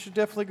places, you should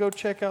definitely go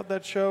check out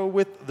that show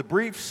with the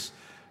Briefs.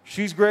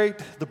 She's great.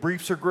 The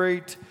Briefs are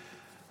great.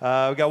 We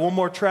got one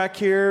more track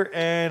here,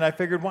 and I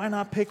figured why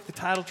not pick the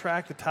title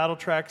track? The title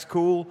track's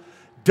cool.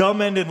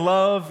 Dumb End in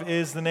Love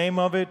is the name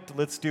of it.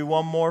 Let's do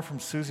one more from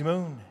Susie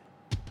Moon.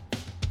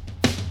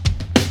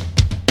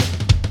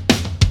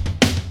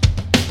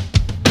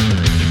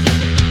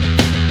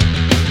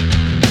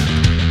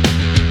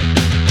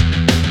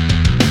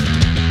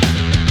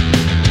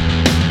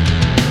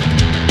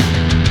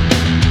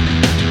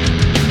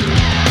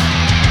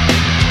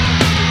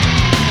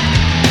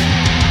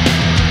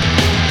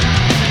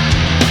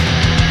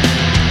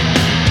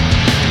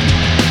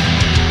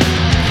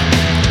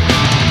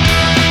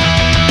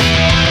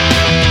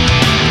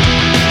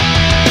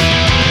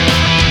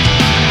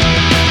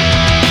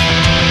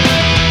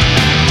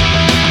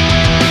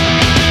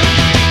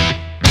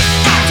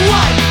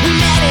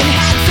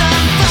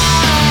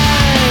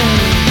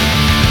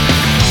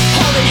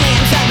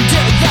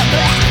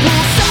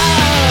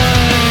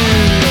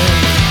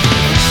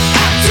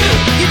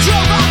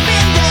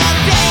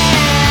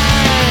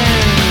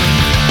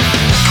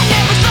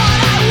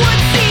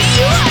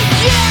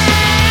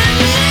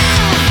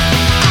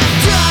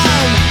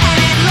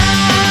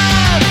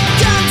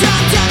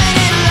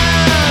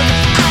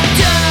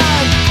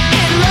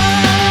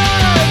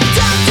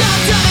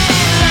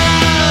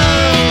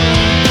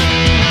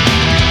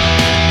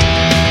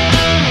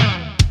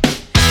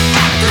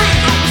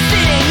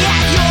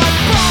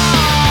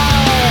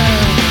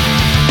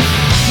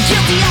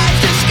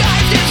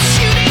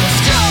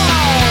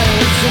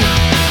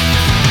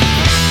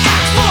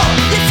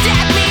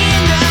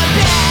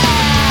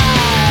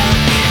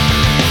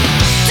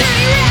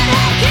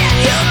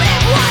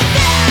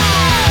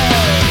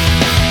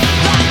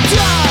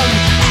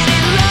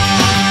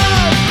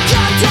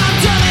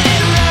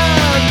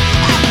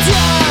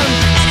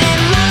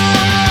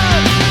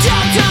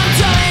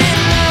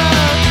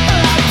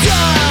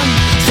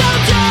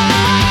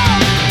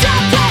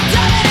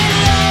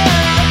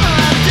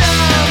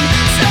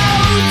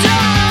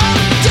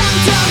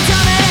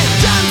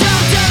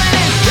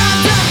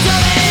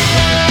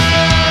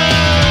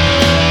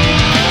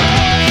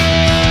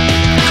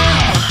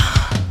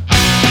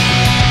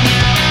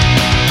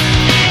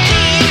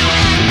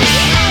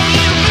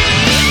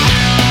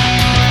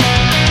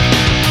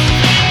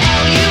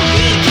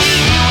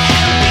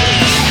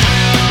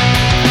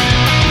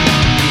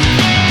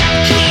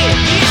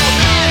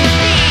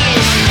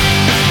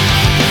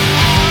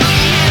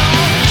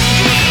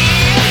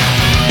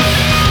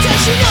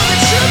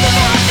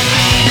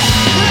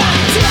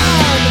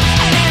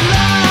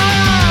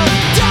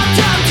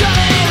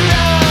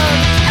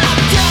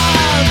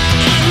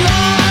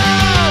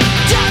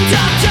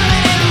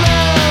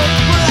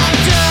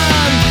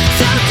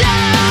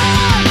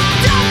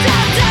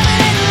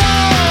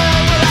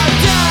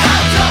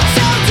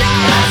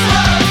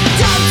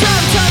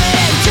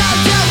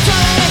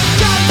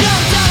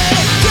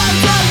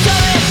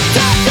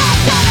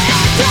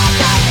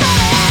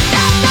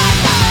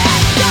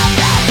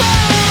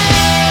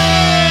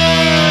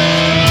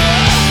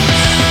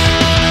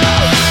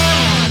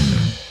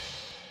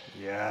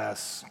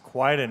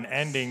 Quite an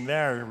ending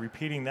there,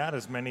 repeating that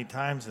as many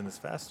times and as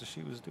fast as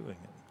she was doing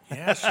it.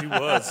 Yeah, she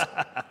was.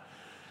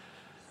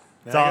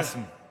 It's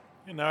awesome.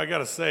 Now I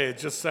gotta say, it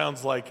just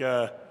sounds like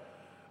the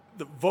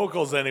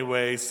vocals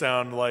anyway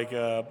sound like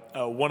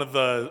one of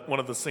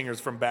the singers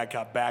from Bad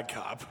Cop, Bad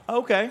Cop.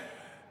 Okay.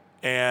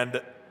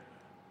 And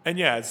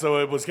yeah, so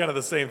it was kind of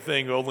the same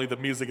thing, only the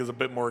music is a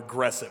bit more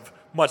aggressive,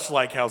 much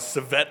like how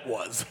Savette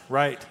was.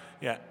 Right.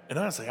 Yeah, and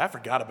honestly, I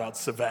forgot about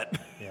Savette.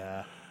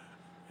 Yeah.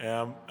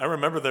 I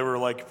remember they were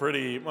like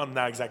pretty, well,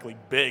 not exactly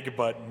big,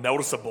 but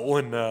noticeable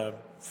in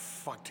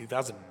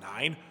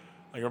 2009.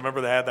 I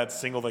remember they had that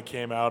single that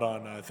came out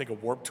on I think a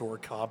Warped Tour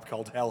comp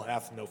called Hell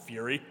Hath No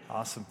Fury.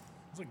 Awesome.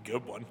 It was a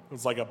good one. It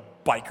was like a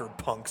biker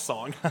punk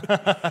song.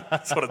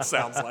 That's what it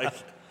sounds like.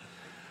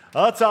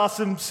 Oh, that's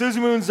awesome.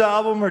 Susie Moon's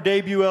album, her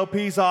debut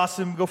LP is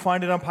awesome. Go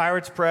find it on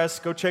Pirates Press.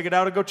 Go check it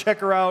out, and go check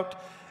her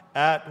out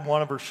at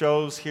one of her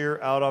shows here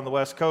out on the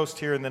West Coast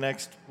here in the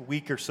next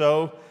week or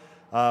so,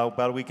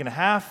 about a week and a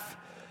half.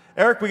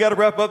 Eric, we got to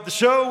wrap up the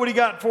show. What do you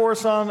got for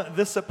us on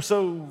this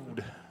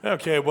episode?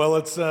 Okay, well,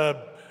 it's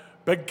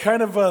been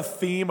kind of a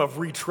theme of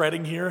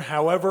retreading here.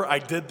 However, I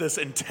did this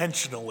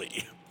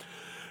intentionally.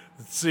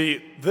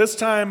 See, this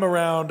time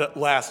around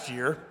last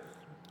year,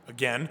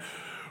 again,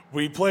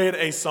 we played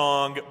a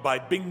song by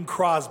Bing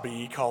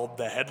Crosby called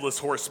The Headless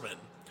Horseman.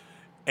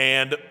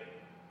 And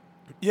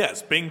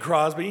Yes, Bing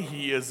Crosby.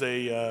 He is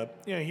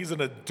he's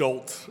an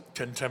adult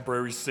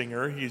contemporary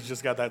singer. He's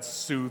just got that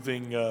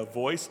soothing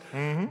voice.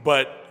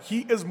 But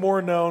he is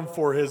more known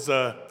for his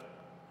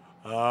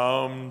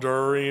I'm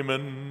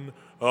dreaming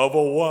of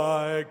a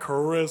white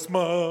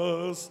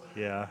Christmas.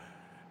 Yeah.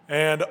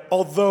 And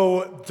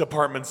although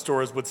department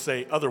stores would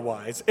say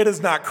otherwise, it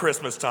is not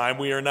Christmas time.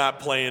 We are not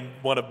playing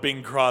one of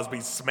Bing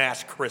Crosby's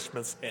smash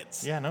Christmas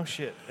hits. Yeah, no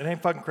shit. It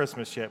ain't fucking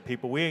Christmas yet,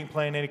 people. We ain't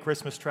playing any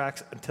Christmas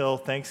tracks until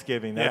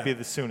Thanksgiving. That'd be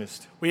the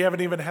soonest. We haven't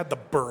even had the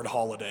bird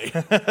holiday.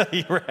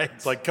 You're right.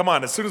 It's like, come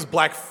on, as soon as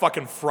Black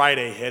fucking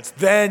Friday hits,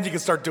 then you can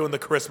start doing the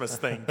Christmas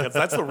thing, because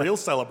that's the real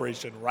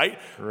celebration, right?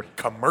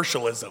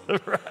 Commercialism.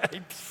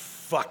 Right.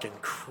 Fucking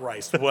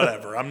Christ,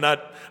 whatever. I'm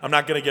not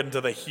going to get into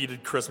the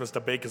heated Christmas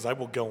debate, because I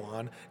will go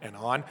on and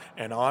on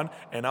and on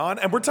and on.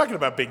 And we're talking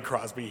about Bing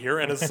Crosby here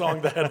and his song,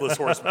 The Headless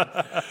Horseman.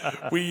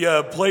 We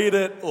played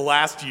it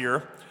last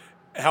year.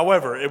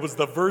 However, it was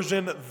the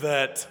version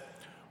that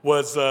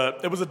was,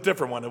 it was a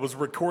different one. It was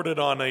recorded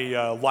on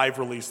a live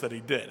release that he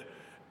did.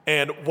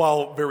 And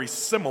while very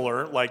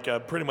similar,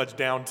 like pretty much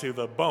down to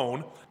the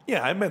bone,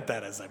 yeah, I meant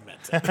that as I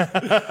meant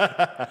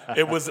it.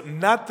 It was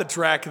not the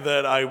track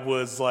that I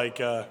was like,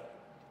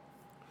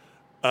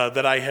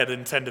 that I had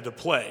intended to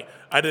play.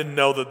 I didn't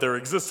know that there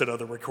existed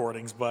other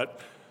recordings,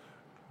 but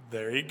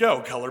there you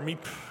go. Color me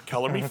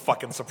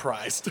fucking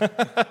surprised.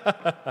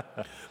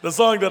 The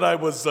song that I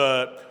was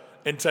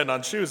intent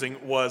on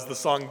choosing was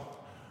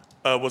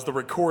the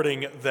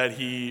recording that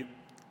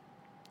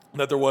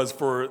there was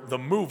for the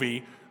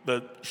movie,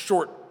 the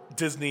short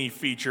Disney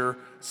feature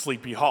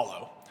Sleepy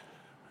Hollow.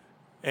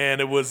 And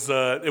it was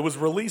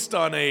released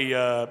on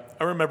I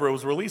remember it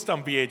was released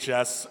on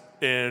VHS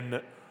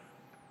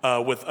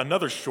with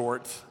another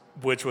short,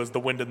 which was The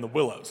Wind in the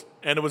Willows.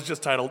 And it was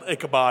just titled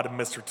Ichabod and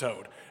Mr.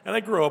 Toad. And I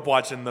grew up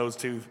watching those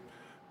two,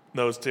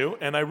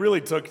 and I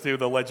really took to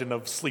the Legend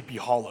of Sleepy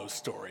Hollow's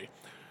story.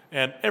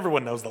 And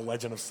everyone knows the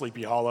Legend of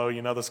Sleepy Hollow.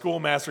 You know, the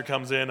schoolmaster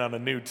comes in on a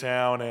new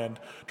town and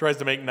tries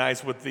to make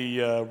nice with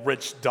the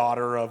rich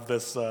daughter of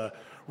this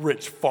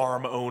rich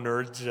farm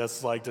owner,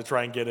 just like to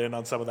try and get in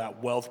on some of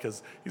that wealth,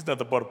 because he's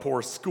nothing but a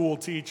poor school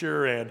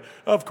teacher. And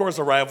of course,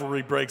 a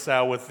rivalry breaks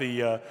out with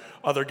the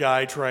other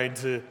guy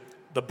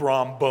the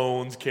Brom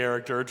Bones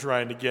character,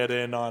 trying to get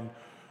in on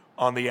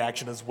the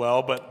action as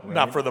well, but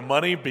not for the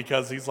money,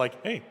 because he's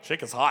like, hey,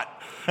 chick is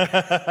hot.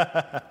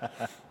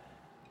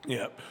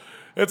 Yeah,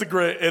 it's a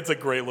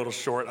great little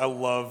short. I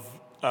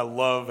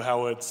love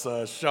how it's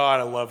shot.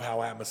 I love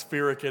how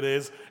atmospheric it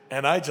is.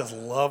 And I just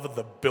love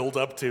the build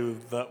up to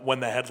when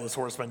the Headless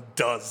Horseman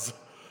does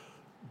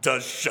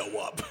show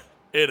up.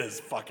 It is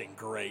fucking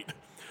great.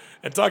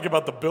 And talking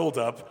about the build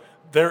up,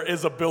 there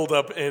is a build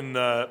up in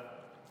the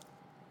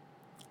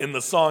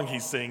song he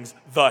sings,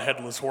 The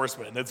Headless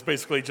Horseman. It's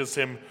basically just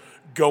him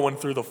going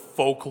through the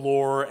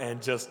folklore and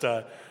just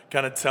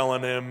kind of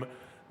telling him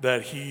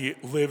that he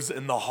lives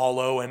in the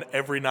hollow, and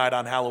every night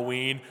on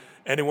Halloween,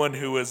 anyone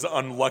who is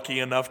unlucky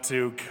enough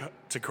to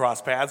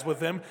cross paths with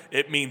him,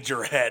 it means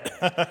your head,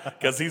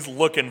 because he's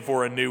looking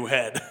for a new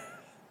head.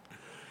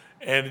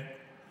 And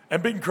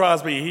Bing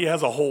Crosby, he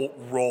has a whole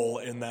role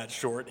in that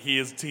short. He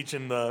is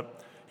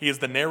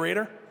the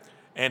narrator,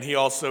 and he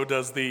also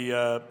does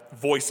the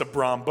voice of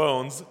Brom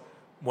Bones,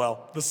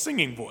 well, the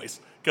singing voice,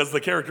 because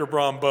the character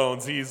Brom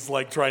Bones, he's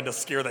like trying to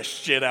scare the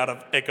shit out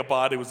of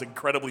Ichabod, who was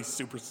incredibly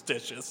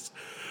superstitious.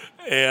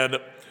 And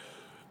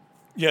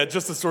yeah,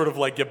 just to sort of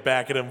like get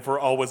back at him for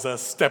always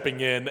stepping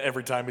in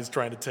every time he's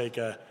trying to take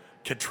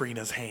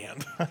Katrina's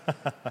hand.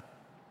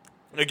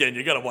 Again,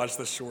 you got to watch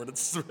this short.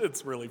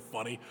 It's really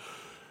funny.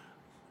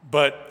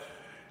 But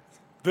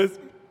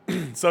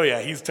so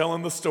yeah, he's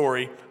telling the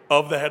story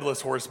of the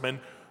Headless Horseman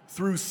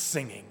through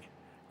singing.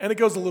 And it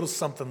goes a little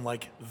something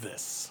like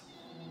this.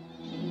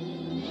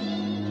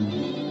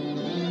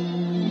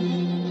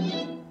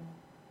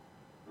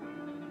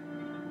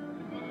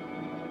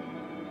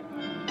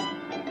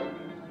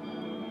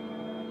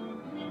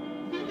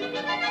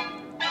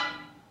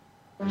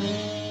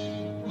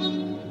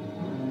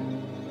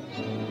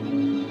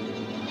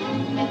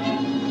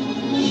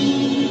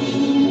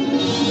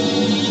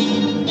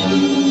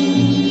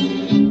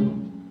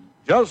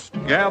 Just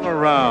gather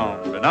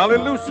round and I'll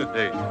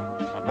elucidate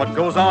on what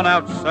goes on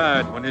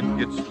outside when it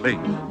gets late.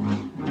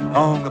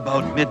 Long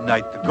about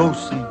midnight, the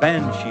ghosts and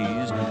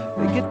banshees,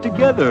 they get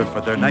together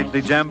for their nightly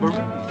jamboree.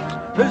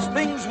 There's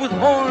things with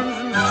horns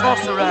and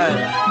saucer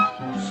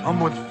eyes, some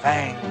with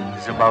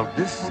fangs about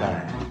this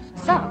size.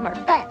 Some are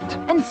fat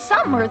and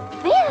some are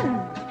thin.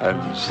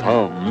 And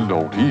some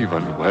don't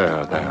even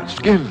wear their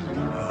skin.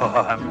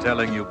 Oh, I'm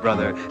telling you,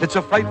 brother, it's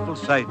a frightful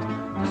sight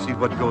to see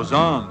what goes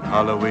on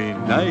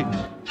Halloween night.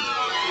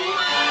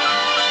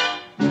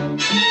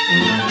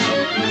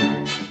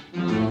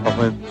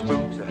 When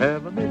spooks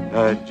have a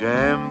midnight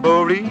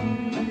jamboree,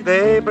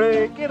 they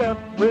break it up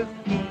with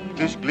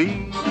fiendish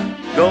glee.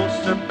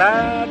 Ghosts are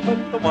bad,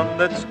 but the one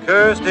that's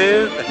cursed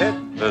is the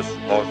Headless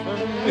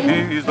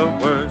Horseman. He's the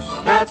worst.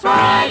 That's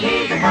right,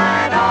 he's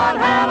mine on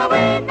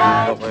Halloween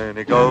night. But when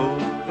he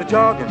goes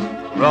a-jogging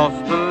across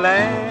the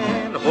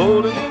land,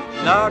 holding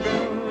his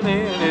noggin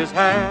in his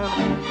hand.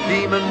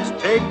 Demons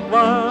take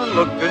one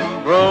look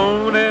and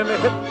groan and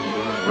hit the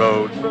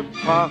road for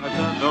parts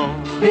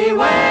unknown.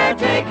 Beware,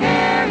 take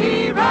care,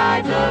 he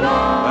rides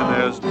alone. When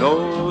there's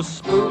no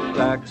spook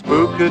like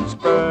spook could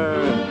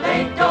spurn.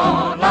 They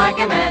don't like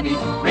him and he's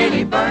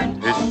really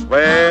burned. He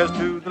swears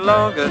to the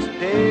longest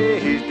day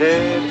he's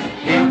dead.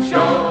 He'll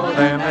show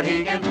them that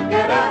he can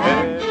get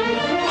ahead.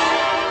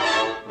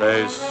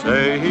 They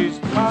say he's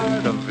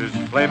tired of his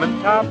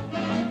flaming top.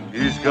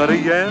 He's got a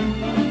yen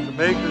to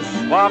make a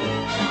swap.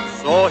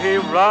 So he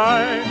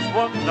rides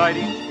one night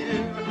each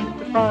year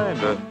to find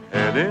a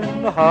head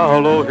in the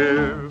hollow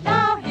here.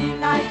 Now he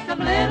likes them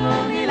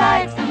little, he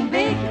likes them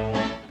big.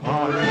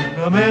 Or in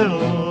the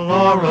middle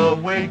or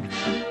awake.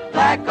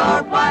 Black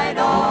or white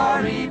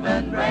or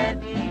even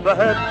red. The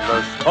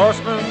headless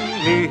horseman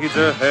needs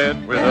a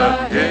head with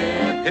a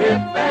hip,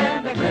 hip,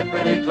 and a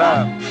clippity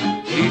clop.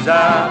 He's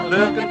out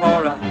looking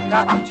for a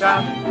cotton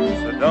chop,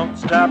 so don't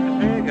stop to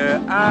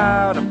figure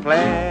out a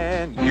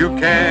plan. You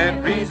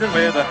can't reason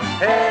with a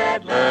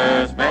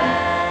headless man.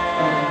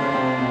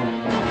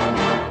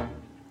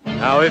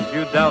 Now if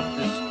you doubt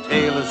this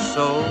tale is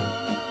so,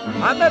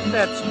 I met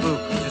that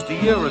spook just a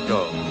year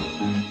ago.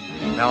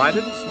 Now I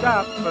didn't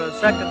stop for a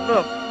second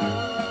look,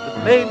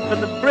 but made for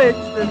the bridge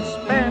that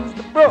spans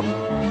the brook.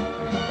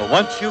 But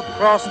once you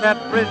cross that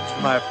bridge,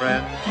 my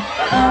friend,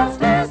 the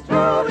stairs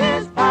through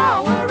his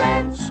power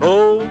ends.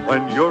 so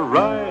when you're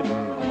riding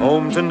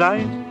home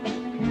tonight,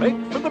 make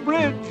for the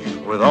bridge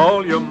with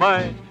all your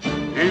might.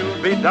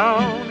 He'll be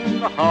down in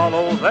the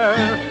hollow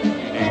there.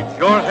 Eat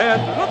your head,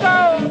 look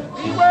out,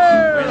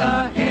 beware. With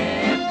a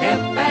hip, hip,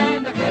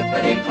 and a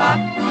clippity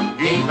clop.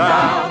 He's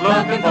out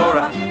looking for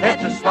a head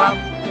to swap.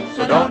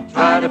 So don't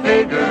try to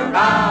figure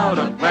out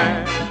a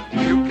plan.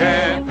 You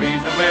can't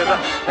reason with a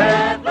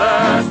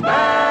headless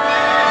man.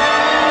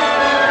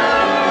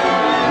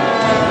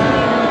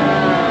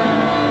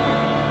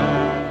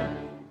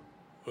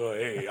 Oh,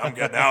 hey, I'm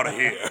getting out of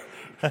here.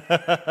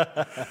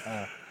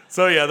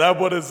 So yeah, that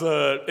one is,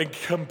 in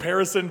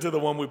comparison to the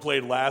one we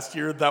played last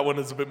year, that one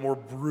is a bit more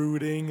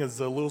brooding, is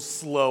a little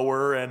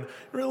slower, and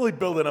really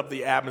building up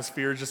the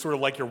atmosphere, just sort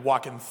of like you're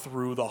walking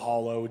through the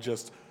hollow,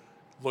 just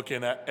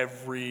looking at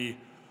everything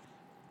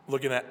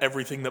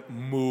that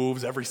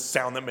moves, every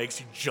sound that makes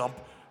you jump.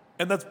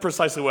 And that's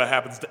precisely what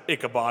happens to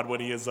Ichabod when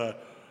he is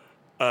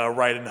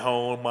riding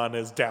home on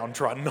his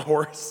downtrodden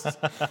horse.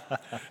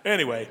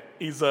 Anyway,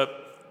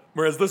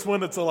 whereas this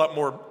one, it's a lot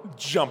more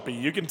jumpy.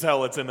 You can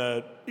tell it's in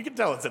a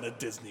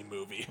Disney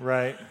movie.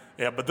 Right.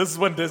 Yeah, but this is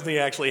when Disney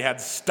actually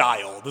had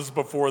style. This is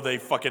before they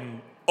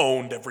fucking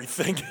owned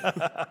everything.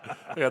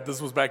 Yeah,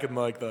 this was back in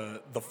like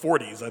the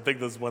 40s. I think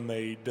this is when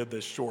they did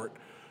this short.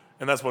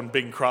 And that's when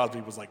Bing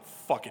Crosby was like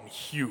fucking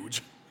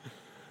huge.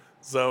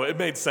 So it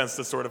made sense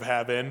to sort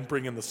of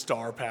bring in the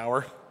star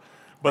power.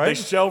 But they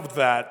shelved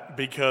that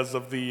because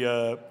of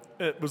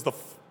it was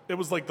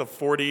like the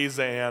 40s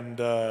and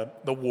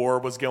the war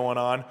was going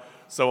on.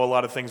 So a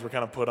lot of things were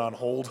kind of put on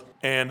hold.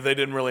 And they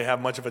didn't really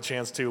have much of a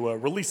chance to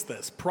release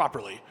this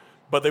properly.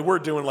 But they were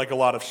doing like a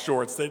lot of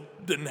shorts. They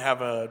didn't have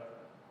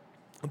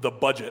the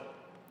budget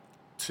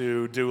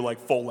to do like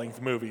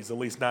full-length movies, at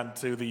least not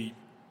to the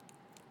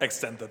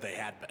extent that they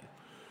had been.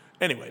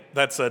 Anyway,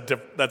 that's a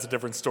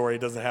different story.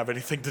 It doesn't have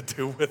anything to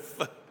do with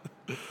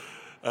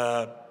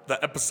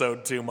the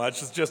episode too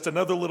much. It's just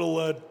another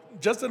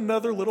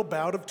little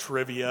bout of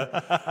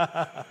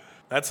trivia.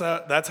 That's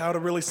how to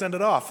really send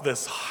it off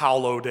this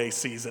Hollow Day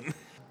season.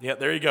 Yeah,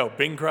 there you go.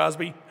 Bing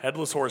Crosby,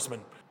 Headless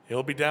Horseman.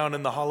 He'll be down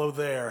in the hollow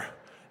there.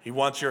 He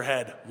wants your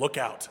head. Look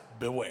out.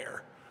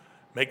 Beware.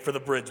 Make for the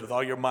bridge with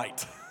all your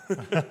might.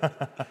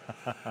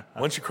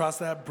 Once you cross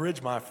that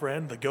bridge, my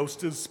friend, the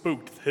ghost is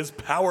spooked. His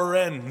power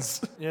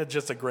ends. Yeah,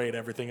 just a great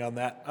everything on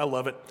that. I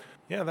love it.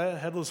 Yeah, that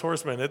Headless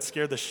Horseman, it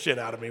scared the shit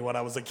out of me when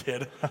I was a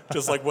kid.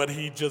 Just like when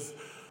he just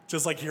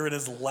like hearing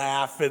his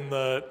laugh in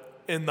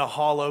the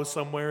hollow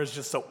somewhere is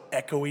just so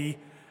echoey.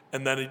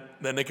 And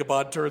then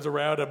Ichabod turns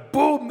around and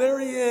boom, there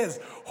he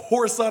is.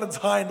 Horse on its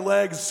hind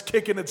legs,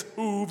 kicking its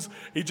hooves.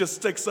 He just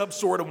sticks up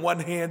sword in one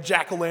hand,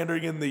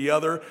 jack-o'-lantern in the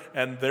other,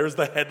 and there's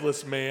the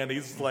headless man.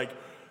 He's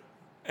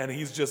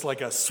just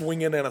like a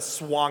swinging and a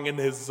swanging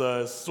his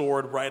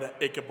sword right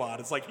at Ichabod.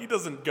 It's like he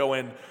doesn't go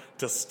in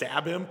to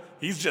stab him.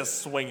 He's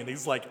just swinging.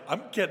 He's like,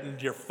 I'm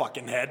getting your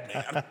fucking head,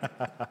 man.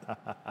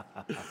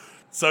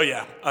 So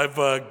yeah, I've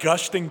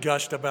gushed and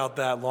gushed about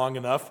that long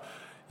enough.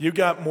 You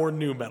got more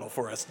new metal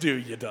for us, do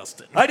you,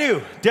 Dustin? I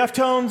do.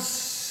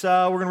 Deftones,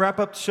 we're going to wrap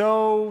up the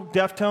show.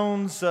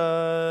 Deftones,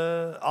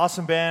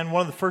 awesome band.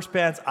 One of the first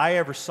bands I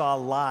ever saw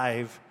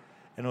live,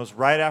 and it was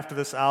right after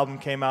this album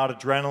came out,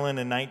 Adrenaline,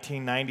 in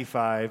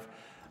 1995.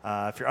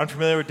 If you're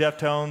unfamiliar with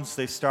Deftones,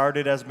 they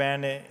started as a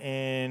band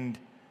in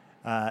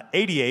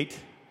 88,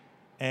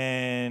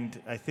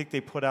 and I think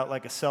they put out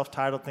like a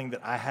self-titled thing that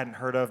I hadn't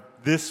heard of.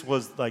 This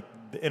was like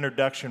the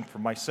introduction for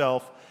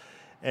myself.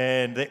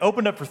 And they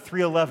opened up for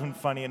 311,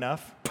 funny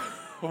enough.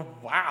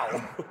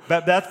 Wow.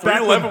 That's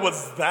 311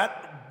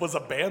 was a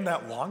band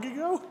that long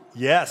ago?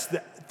 Yes.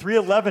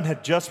 311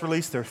 had just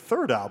released their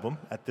third album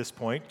at this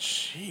point.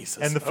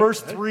 Jesus. And the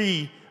first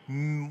three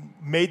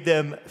made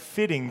them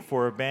fitting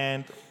for a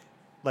band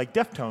like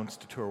Deftones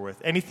to tour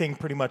with. Anything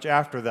pretty much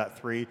after that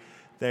three,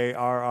 they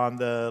are on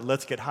the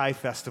Let's Get High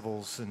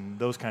festivals and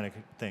those kind of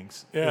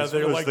things. Yeah,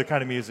 they're like the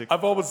kind of music.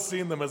 I've always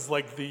seen them as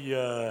like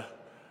the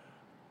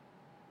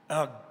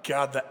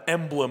the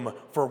emblem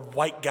for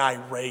white guy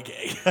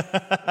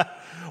reggae.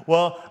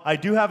 Well, I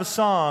do have a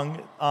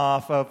song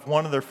off of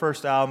one of their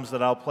first albums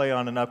that I'll play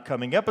on an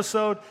upcoming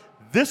episode.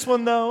 This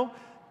one, though,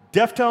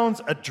 Deftones,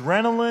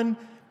 Adrenaline.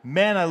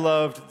 Man, I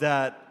loved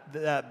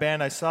that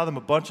band. I saw them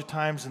a bunch of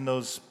times in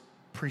those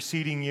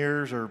preceding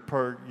years,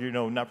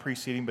 not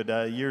preceding,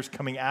 but years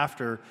coming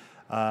after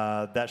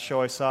that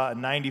show I saw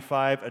in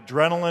 '95.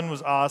 Adrenaline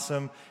was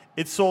awesome.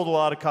 It sold a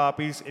lot of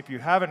copies. If you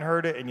haven't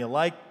heard it and you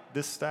like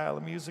this style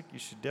of music, you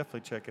should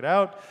definitely check it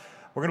out.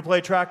 We're going to play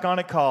a track on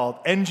it called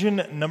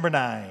Engine Number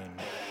 9.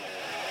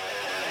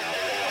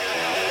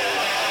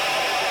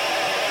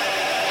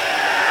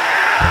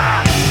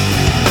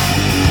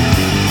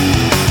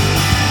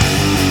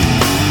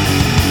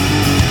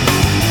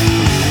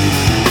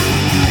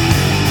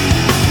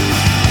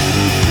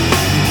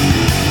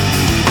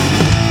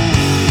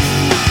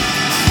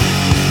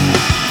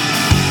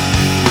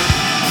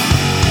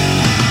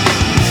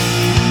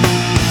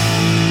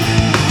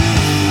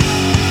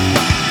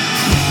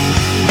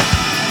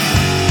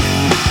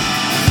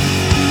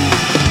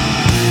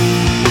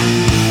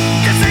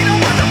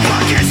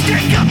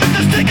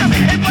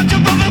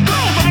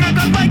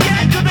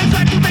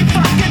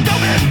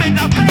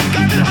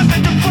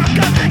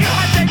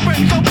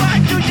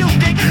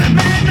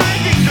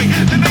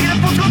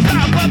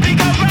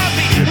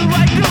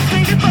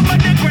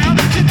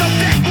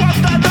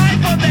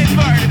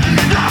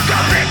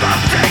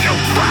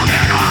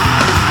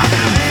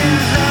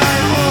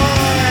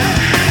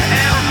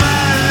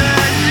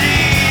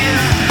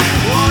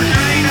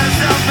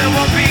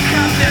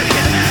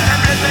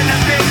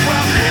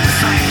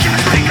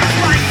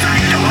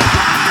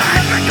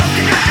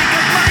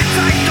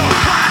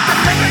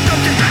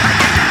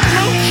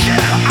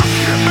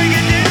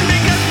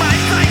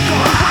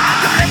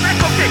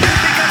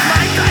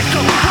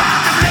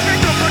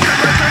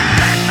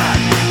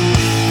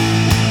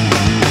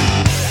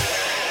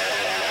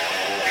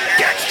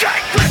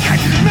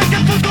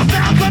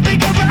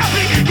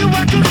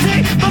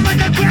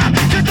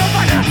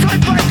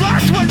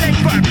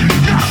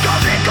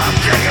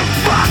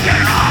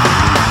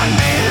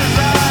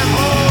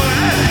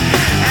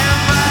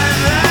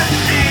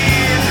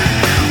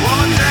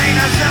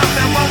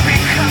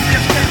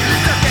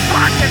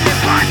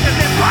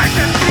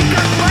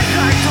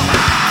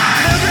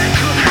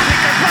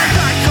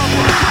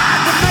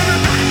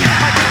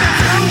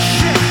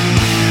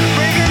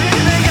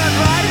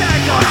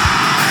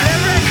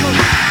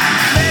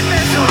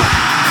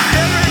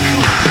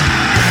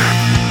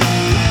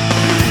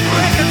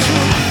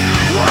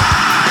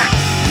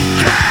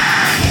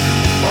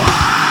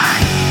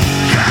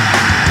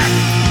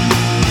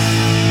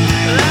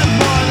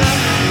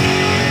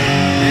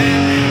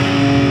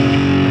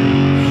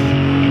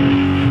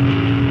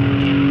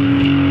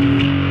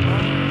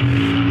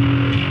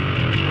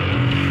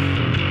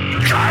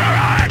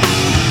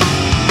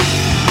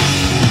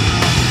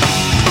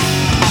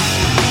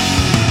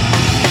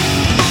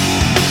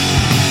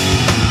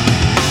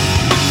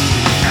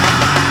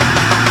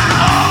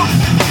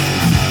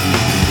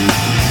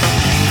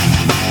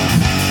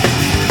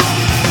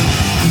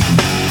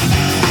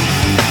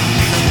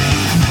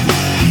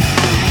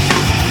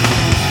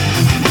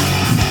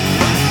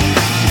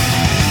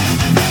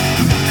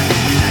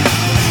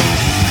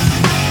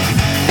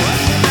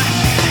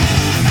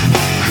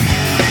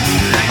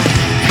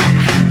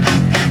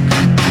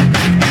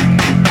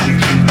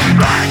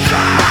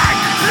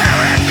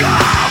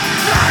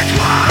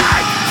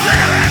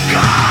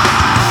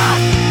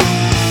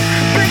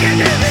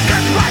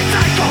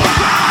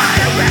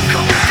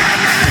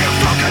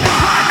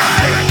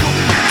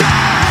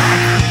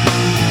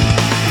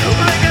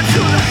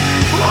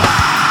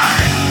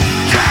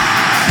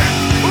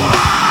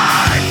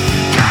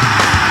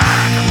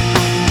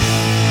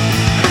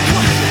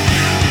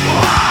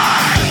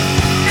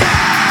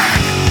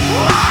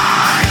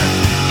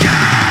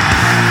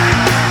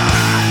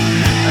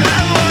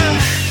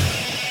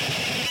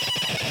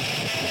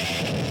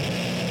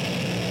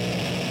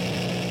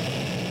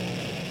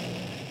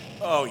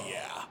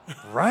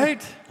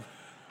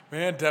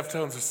 Man,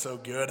 Deftones are so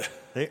good.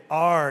 They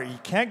are. You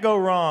can't go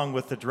wrong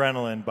with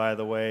Adrenaline, by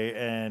the way.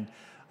 And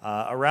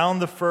Around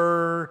the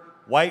Fur,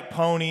 White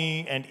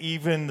Pony, and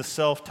even the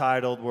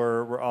self-titled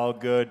were all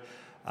good.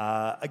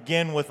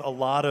 Again, with a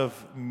lot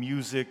of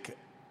music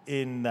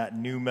in that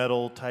nu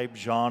metal type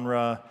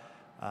genre.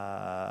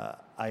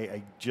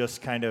 I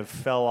just kind of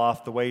fell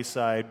off the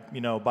wayside,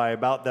 by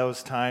about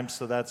those times.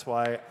 So that's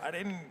why I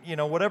didn't,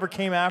 whatever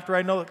came after,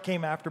 I know it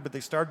came after, but they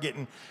started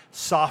getting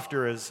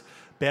softer as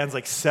bands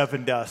like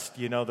Sevendust,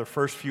 their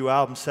first few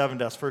albums,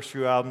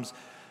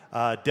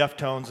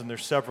 Deftones, and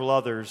there's several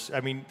others.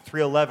 I mean,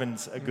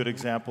 311's a good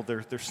example.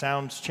 Their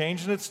sounds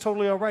change, and it's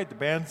totally all right. The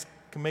bands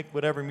can make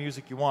whatever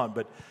music you want,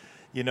 but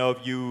you know,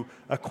 if you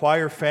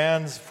acquire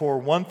fans for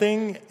one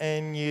thing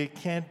and you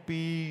can't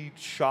be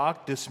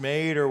shocked,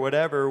 dismayed, or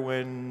whatever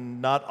when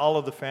not all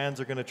of the fans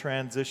are going to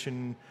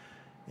transition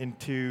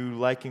into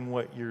liking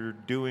what you're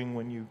doing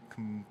when you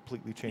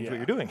completely change what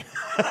you're doing.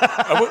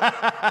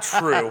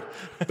 True.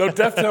 Though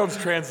Deftones'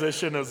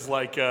 transition is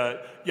like,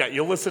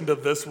 you listen to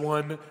this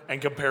one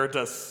and compare it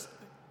to,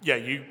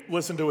 you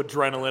listen to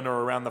Adrenaline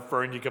or Around the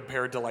Fur and you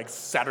compare it to like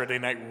Saturday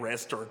Night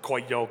Wrist or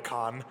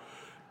Koyokan.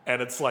 And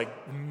it's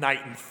like night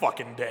and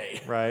fucking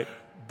day. Right.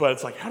 But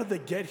it's like, how did they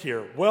get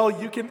here? Well,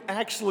 you can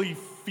actually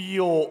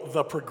feel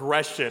the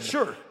progression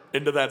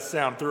into that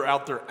sound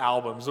throughout their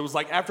albums. It was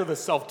like after the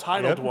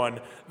self-titled one,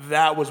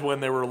 that was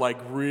when they were like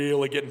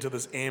really getting to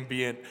this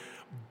ambient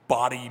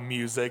body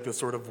music, this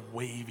sort of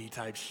wavy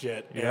type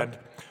shit.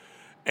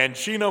 And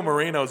Chino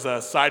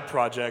Moreno's side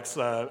projects,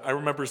 I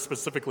remember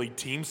specifically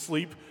Team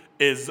Sleep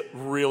is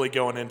really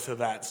going into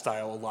that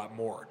style a lot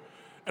more.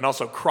 And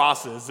also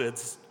Crosses,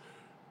 it's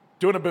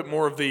doing a bit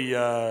more of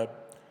the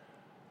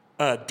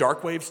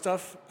dark wave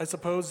stuff, I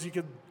suppose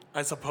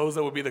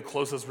that would be the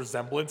closest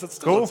resemblance. It's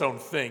still its own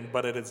thing,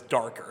 but it is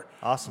darker.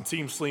 Awesome.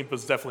 Team Sleep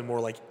is definitely more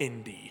like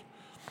indie.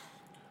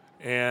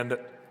 And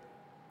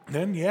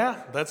then,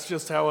 that's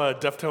just how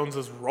Deftones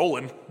is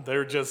rolling.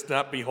 They're just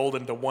not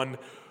beholden to one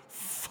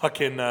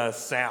fucking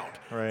sound.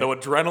 Right. Though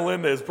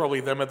Adrenaline is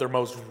probably them at their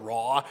most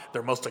raw,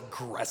 their most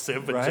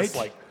aggressive, and just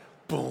like,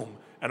 boom.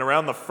 And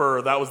Around the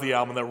Fur, that was the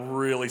album that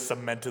really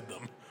cemented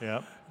them.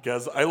 Yeah.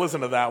 Because I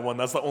listened to that one.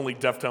 That's the only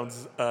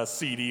Deftones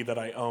CD that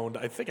I owned.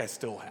 I think I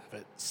still have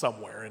it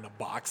somewhere in a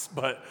box.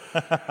 But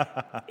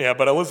but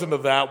I listened to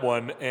that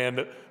one.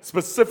 And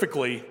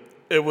specifically,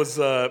 it was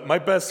my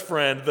best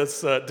friend.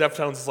 This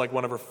Deftones is like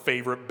one of her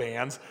favorite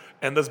bands.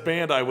 And this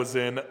band I was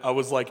in, I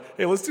was like,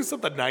 hey, let's do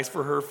something nice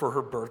for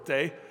her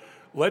birthday.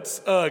 Let's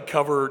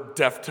cover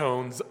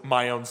Deftones'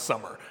 My Own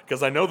Summer.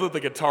 Because I know that the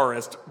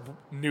guitarist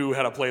knew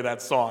how to play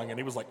that song. And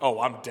he was like,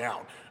 oh, I'm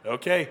down.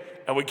 Okay,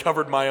 and we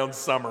covered My Own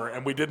Summer,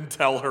 and we didn't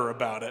tell her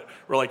about it.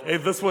 We're like, hey,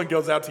 this one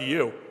goes out to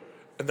you.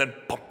 And then,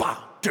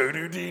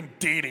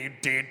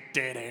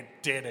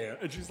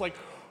 and she's like,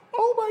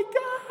 oh my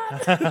God.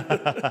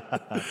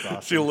 That's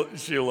awesome.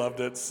 She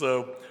loved it.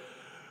 So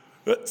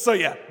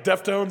yeah,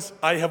 Deftones,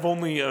 I have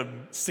only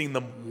seen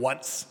them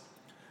once,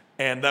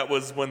 and that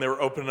was when they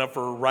were opening up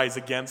for Rise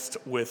Against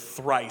with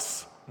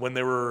Thrice, when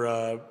they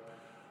were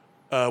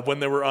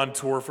on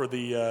tour for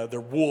their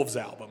Wolves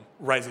album,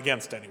 Rise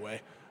Against anyway.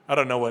 I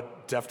don't know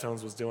what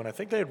Deftones was doing. I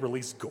think they had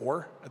released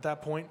Gore at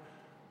that point,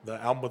 the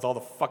album with all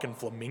the fucking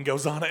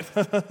flamingos on it.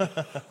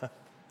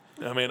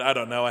 I mean, I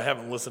don't know. I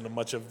haven't listened to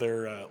much of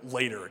their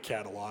later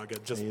catalog. I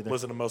just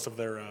listened to most of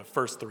their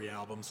first 3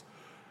 albums.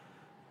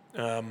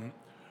 But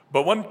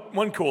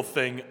one cool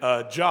thing,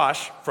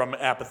 Josh from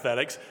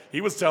Apathetics,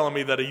 he was telling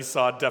me that he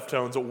saw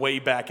Deftones way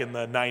back in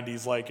the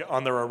 90s, like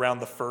on their Around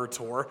the Fur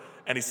tour,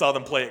 and he saw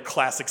them play at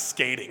Classic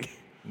Skating.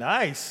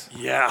 Nice.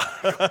 Yeah.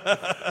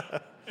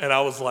 And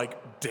I was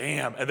like,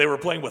 damn. And they were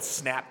playing with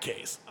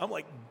Snapcase. I'm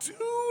like, dude,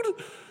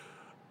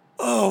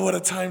 oh, what a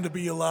time to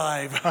be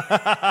alive.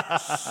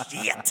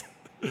 Shit.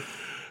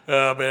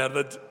 Oh,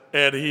 man.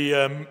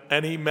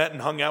 And he met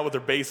and hung out with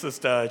their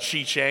bassist,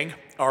 Chi Chang,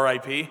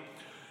 R.I.P.,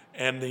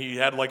 and he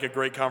had like a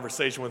great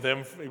conversation with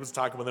him. He was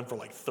talking with him for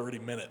like 30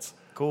 minutes.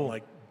 Cool. I'm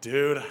like,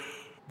 dude,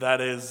 that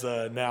is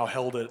now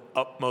held at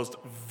utmost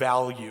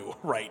value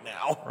right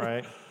now.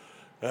 Right.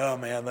 Oh,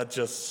 man, it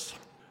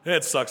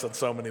sucks on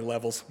so many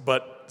levels.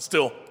 But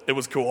still, it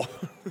was cool.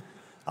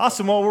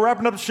 Awesome. Well, we're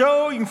wrapping up the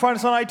show. You can find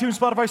us on iTunes,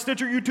 Spotify,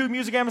 Stitcher, YouTube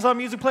Music, Amazon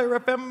Music, Player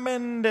FM,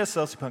 and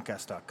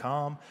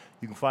slcpunkcast.com.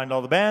 You can find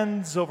all the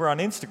bands over on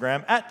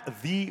Instagram at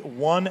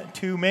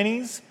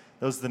the12minis.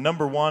 Those are the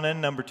number 1 and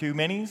number 2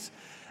 minis.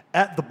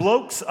 At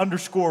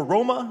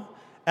theblokes_Roma,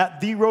 at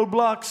the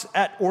Roadblocks,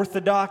 at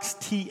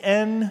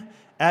OrthodoxTN,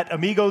 at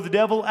Amigo the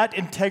Devil, at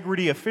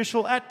Integrity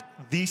Official, at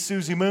the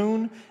Susie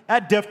Moon,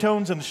 at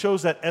Deftones, and the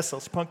shows at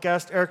SLC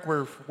Punkcast. Eric,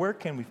 where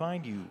can we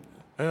find you?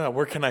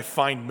 Where can I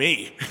find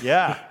me?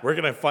 Yeah. Where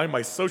can I find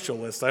my social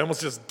list? I almost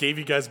just gave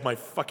you guys my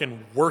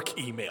fucking work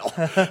email.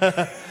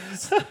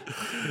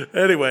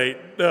 Anyway,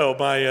 no,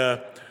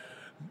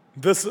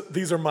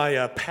 these are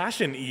my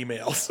passion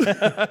emails.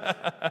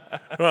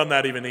 Well,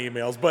 not even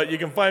emails, but you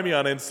can find me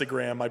on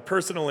Instagram, my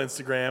personal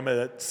Instagram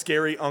at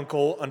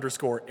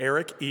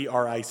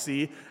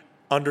scaryuncle_Eric,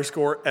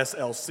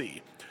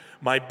 ERIC_SLC.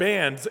 My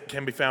bands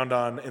can be found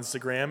on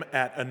Instagram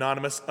at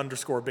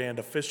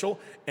anonymous_bandofficial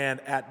and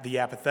at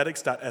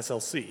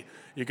theapathetics.slc.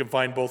 You can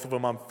find both of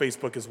them on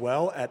Facebook as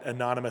well at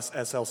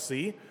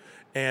anonymous_SLC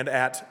and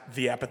at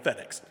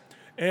theapathetics.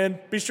 And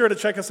be sure to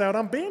check us out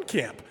on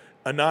Bandcamp,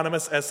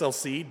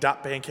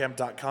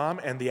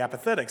 anonymouslc.bandcamp.com and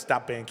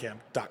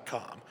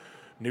theapathetics.bandcamp.com.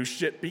 New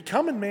shit be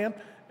coming, man.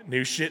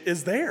 New shit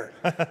is there.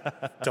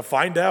 To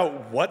find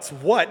out what's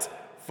what,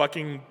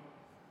 fucking...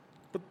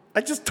 I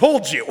just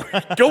told you.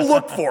 Go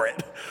look for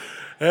it.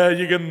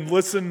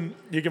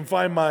 You can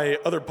find my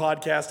other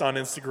podcast on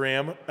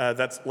Instagram.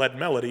 That's Lead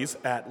Melodies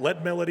at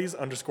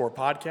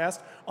leadmelodies_podcast.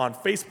 On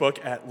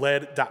Facebook at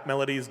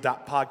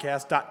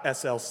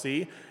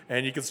lead.melodies.podcast.slc.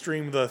 And you can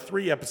stream the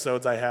 3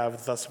 episodes I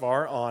have thus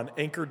far on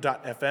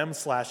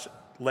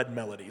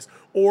anchor.fm/leadmelodies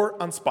or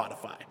on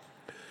Spotify.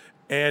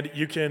 And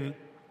you can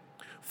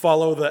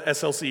follow the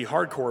SLC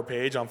Hardcore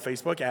page on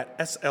Facebook at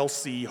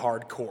SLC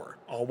Hardcore,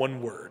 all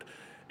one word.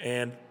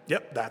 And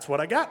yep, that's what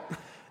I got.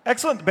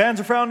 Excellent. The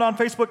bands are found on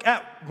Facebook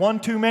at One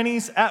Too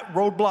Many's, at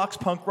Roadblocks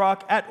Punk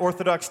Rock, at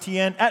Orthodox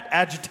TN, at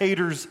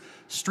Agitators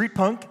Street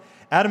Punk,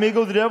 at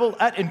Amigo the Devil,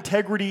 at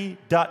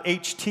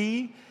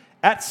Integrity.ht,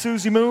 at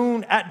Susie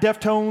Moon, at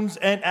Deftones,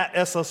 and at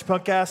SLC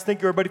Punkcast.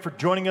 Thank you, everybody, for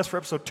joining us for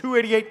episode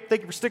 288.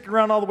 Thank you for sticking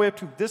around all the way up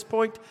to this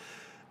point.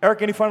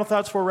 Eric, any final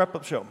thoughts for a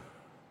wrap-up show?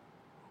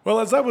 Well,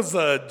 as I was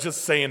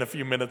just saying a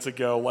few minutes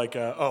ago, like,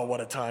 oh,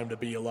 what a time to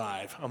be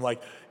alive. I'm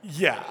like,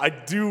 yeah, I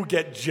do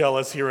get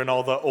jealous hearing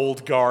all the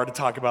old guard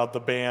talk about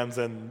the bands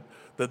and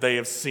that they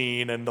have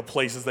seen and the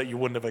places that you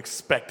wouldn't have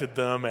expected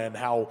them and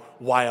how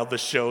wild the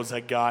shows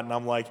had gotten.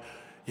 I'm like,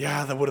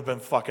 yeah, that would have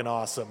been fucking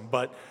awesome.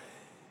 But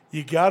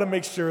you got to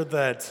make sure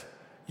that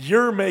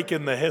you're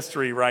making the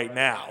history right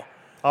now.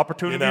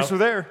 Opportunities are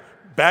there.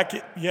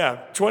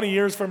 20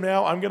 years from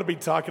now, I'm going to be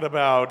talking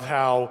about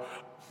how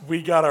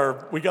we got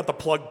the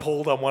plug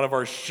pulled on one of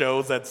our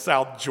shows at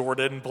South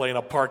Jordan playing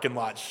a parking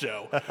lot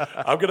show.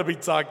 I'm going to be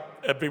talking,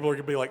 and people are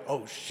going to be like,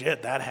 oh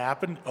shit, that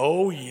happened?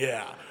 Oh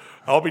yeah.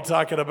 I'll be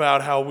talking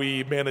about how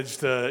we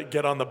managed to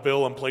get on the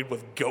bill and played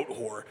with Goat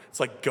Whore.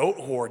 It's like, Goat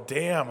Whore,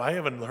 damn, I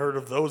haven't heard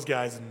of those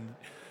guys in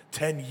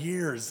 10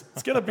 years.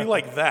 It's going to be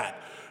like that.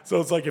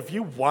 So it's like, if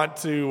you want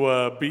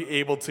to be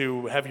able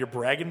to have your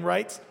bragging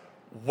rights,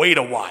 wait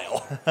a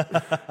while.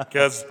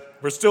 Because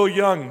we're still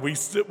young. We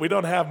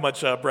don't have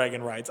much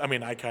bragging rights. I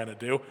mean, I kind of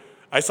do.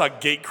 I saw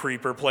Gate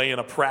Creeper play in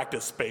a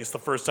practice space the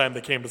first time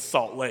they came to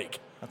Salt Lake.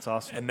 That's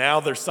awesome. And now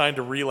they're signed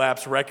to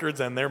Relapse Records,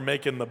 and they're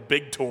making the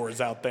big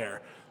tours out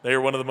there. They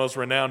are one of the most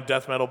renowned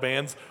death metal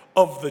bands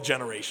of the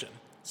generation.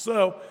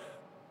 So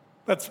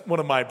that's one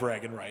of my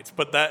bragging rights.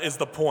 But that is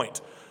the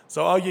point.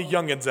 So all you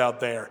youngins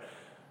out there,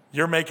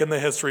 you're making the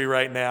history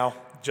right now.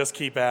 Just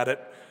keep at it.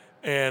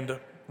 And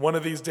one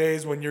of these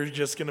days when you're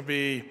just going to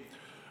be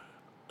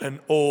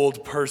an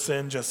old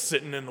person just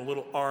sitting in a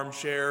little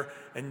armchair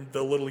and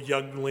the little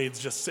younglings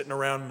just sitting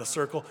around in a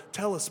circle,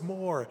 tell us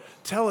more.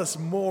 Tell us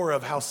more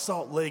of how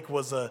Salt Lake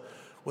was the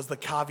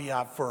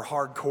caveat for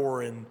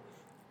hardcore in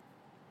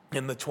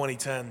the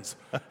 2010s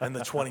and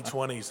the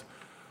 2020s.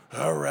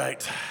 All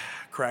right,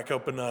 crack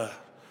open a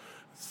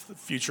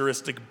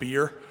futuristic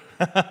beer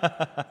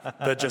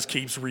that just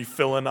keeps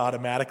refilling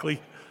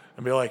automatically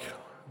and be like,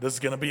 this is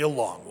going to be a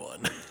long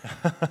one.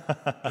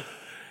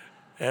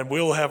 And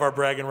we'll have our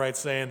bragging rights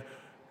saying,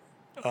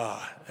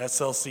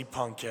 SLC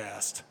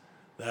Punkcast.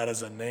 That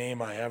is a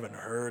name I haven't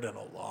heard in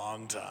a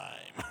long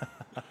time.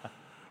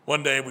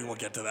 One day we will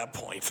get to that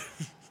point.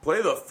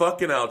 Play the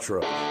fucking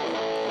outro.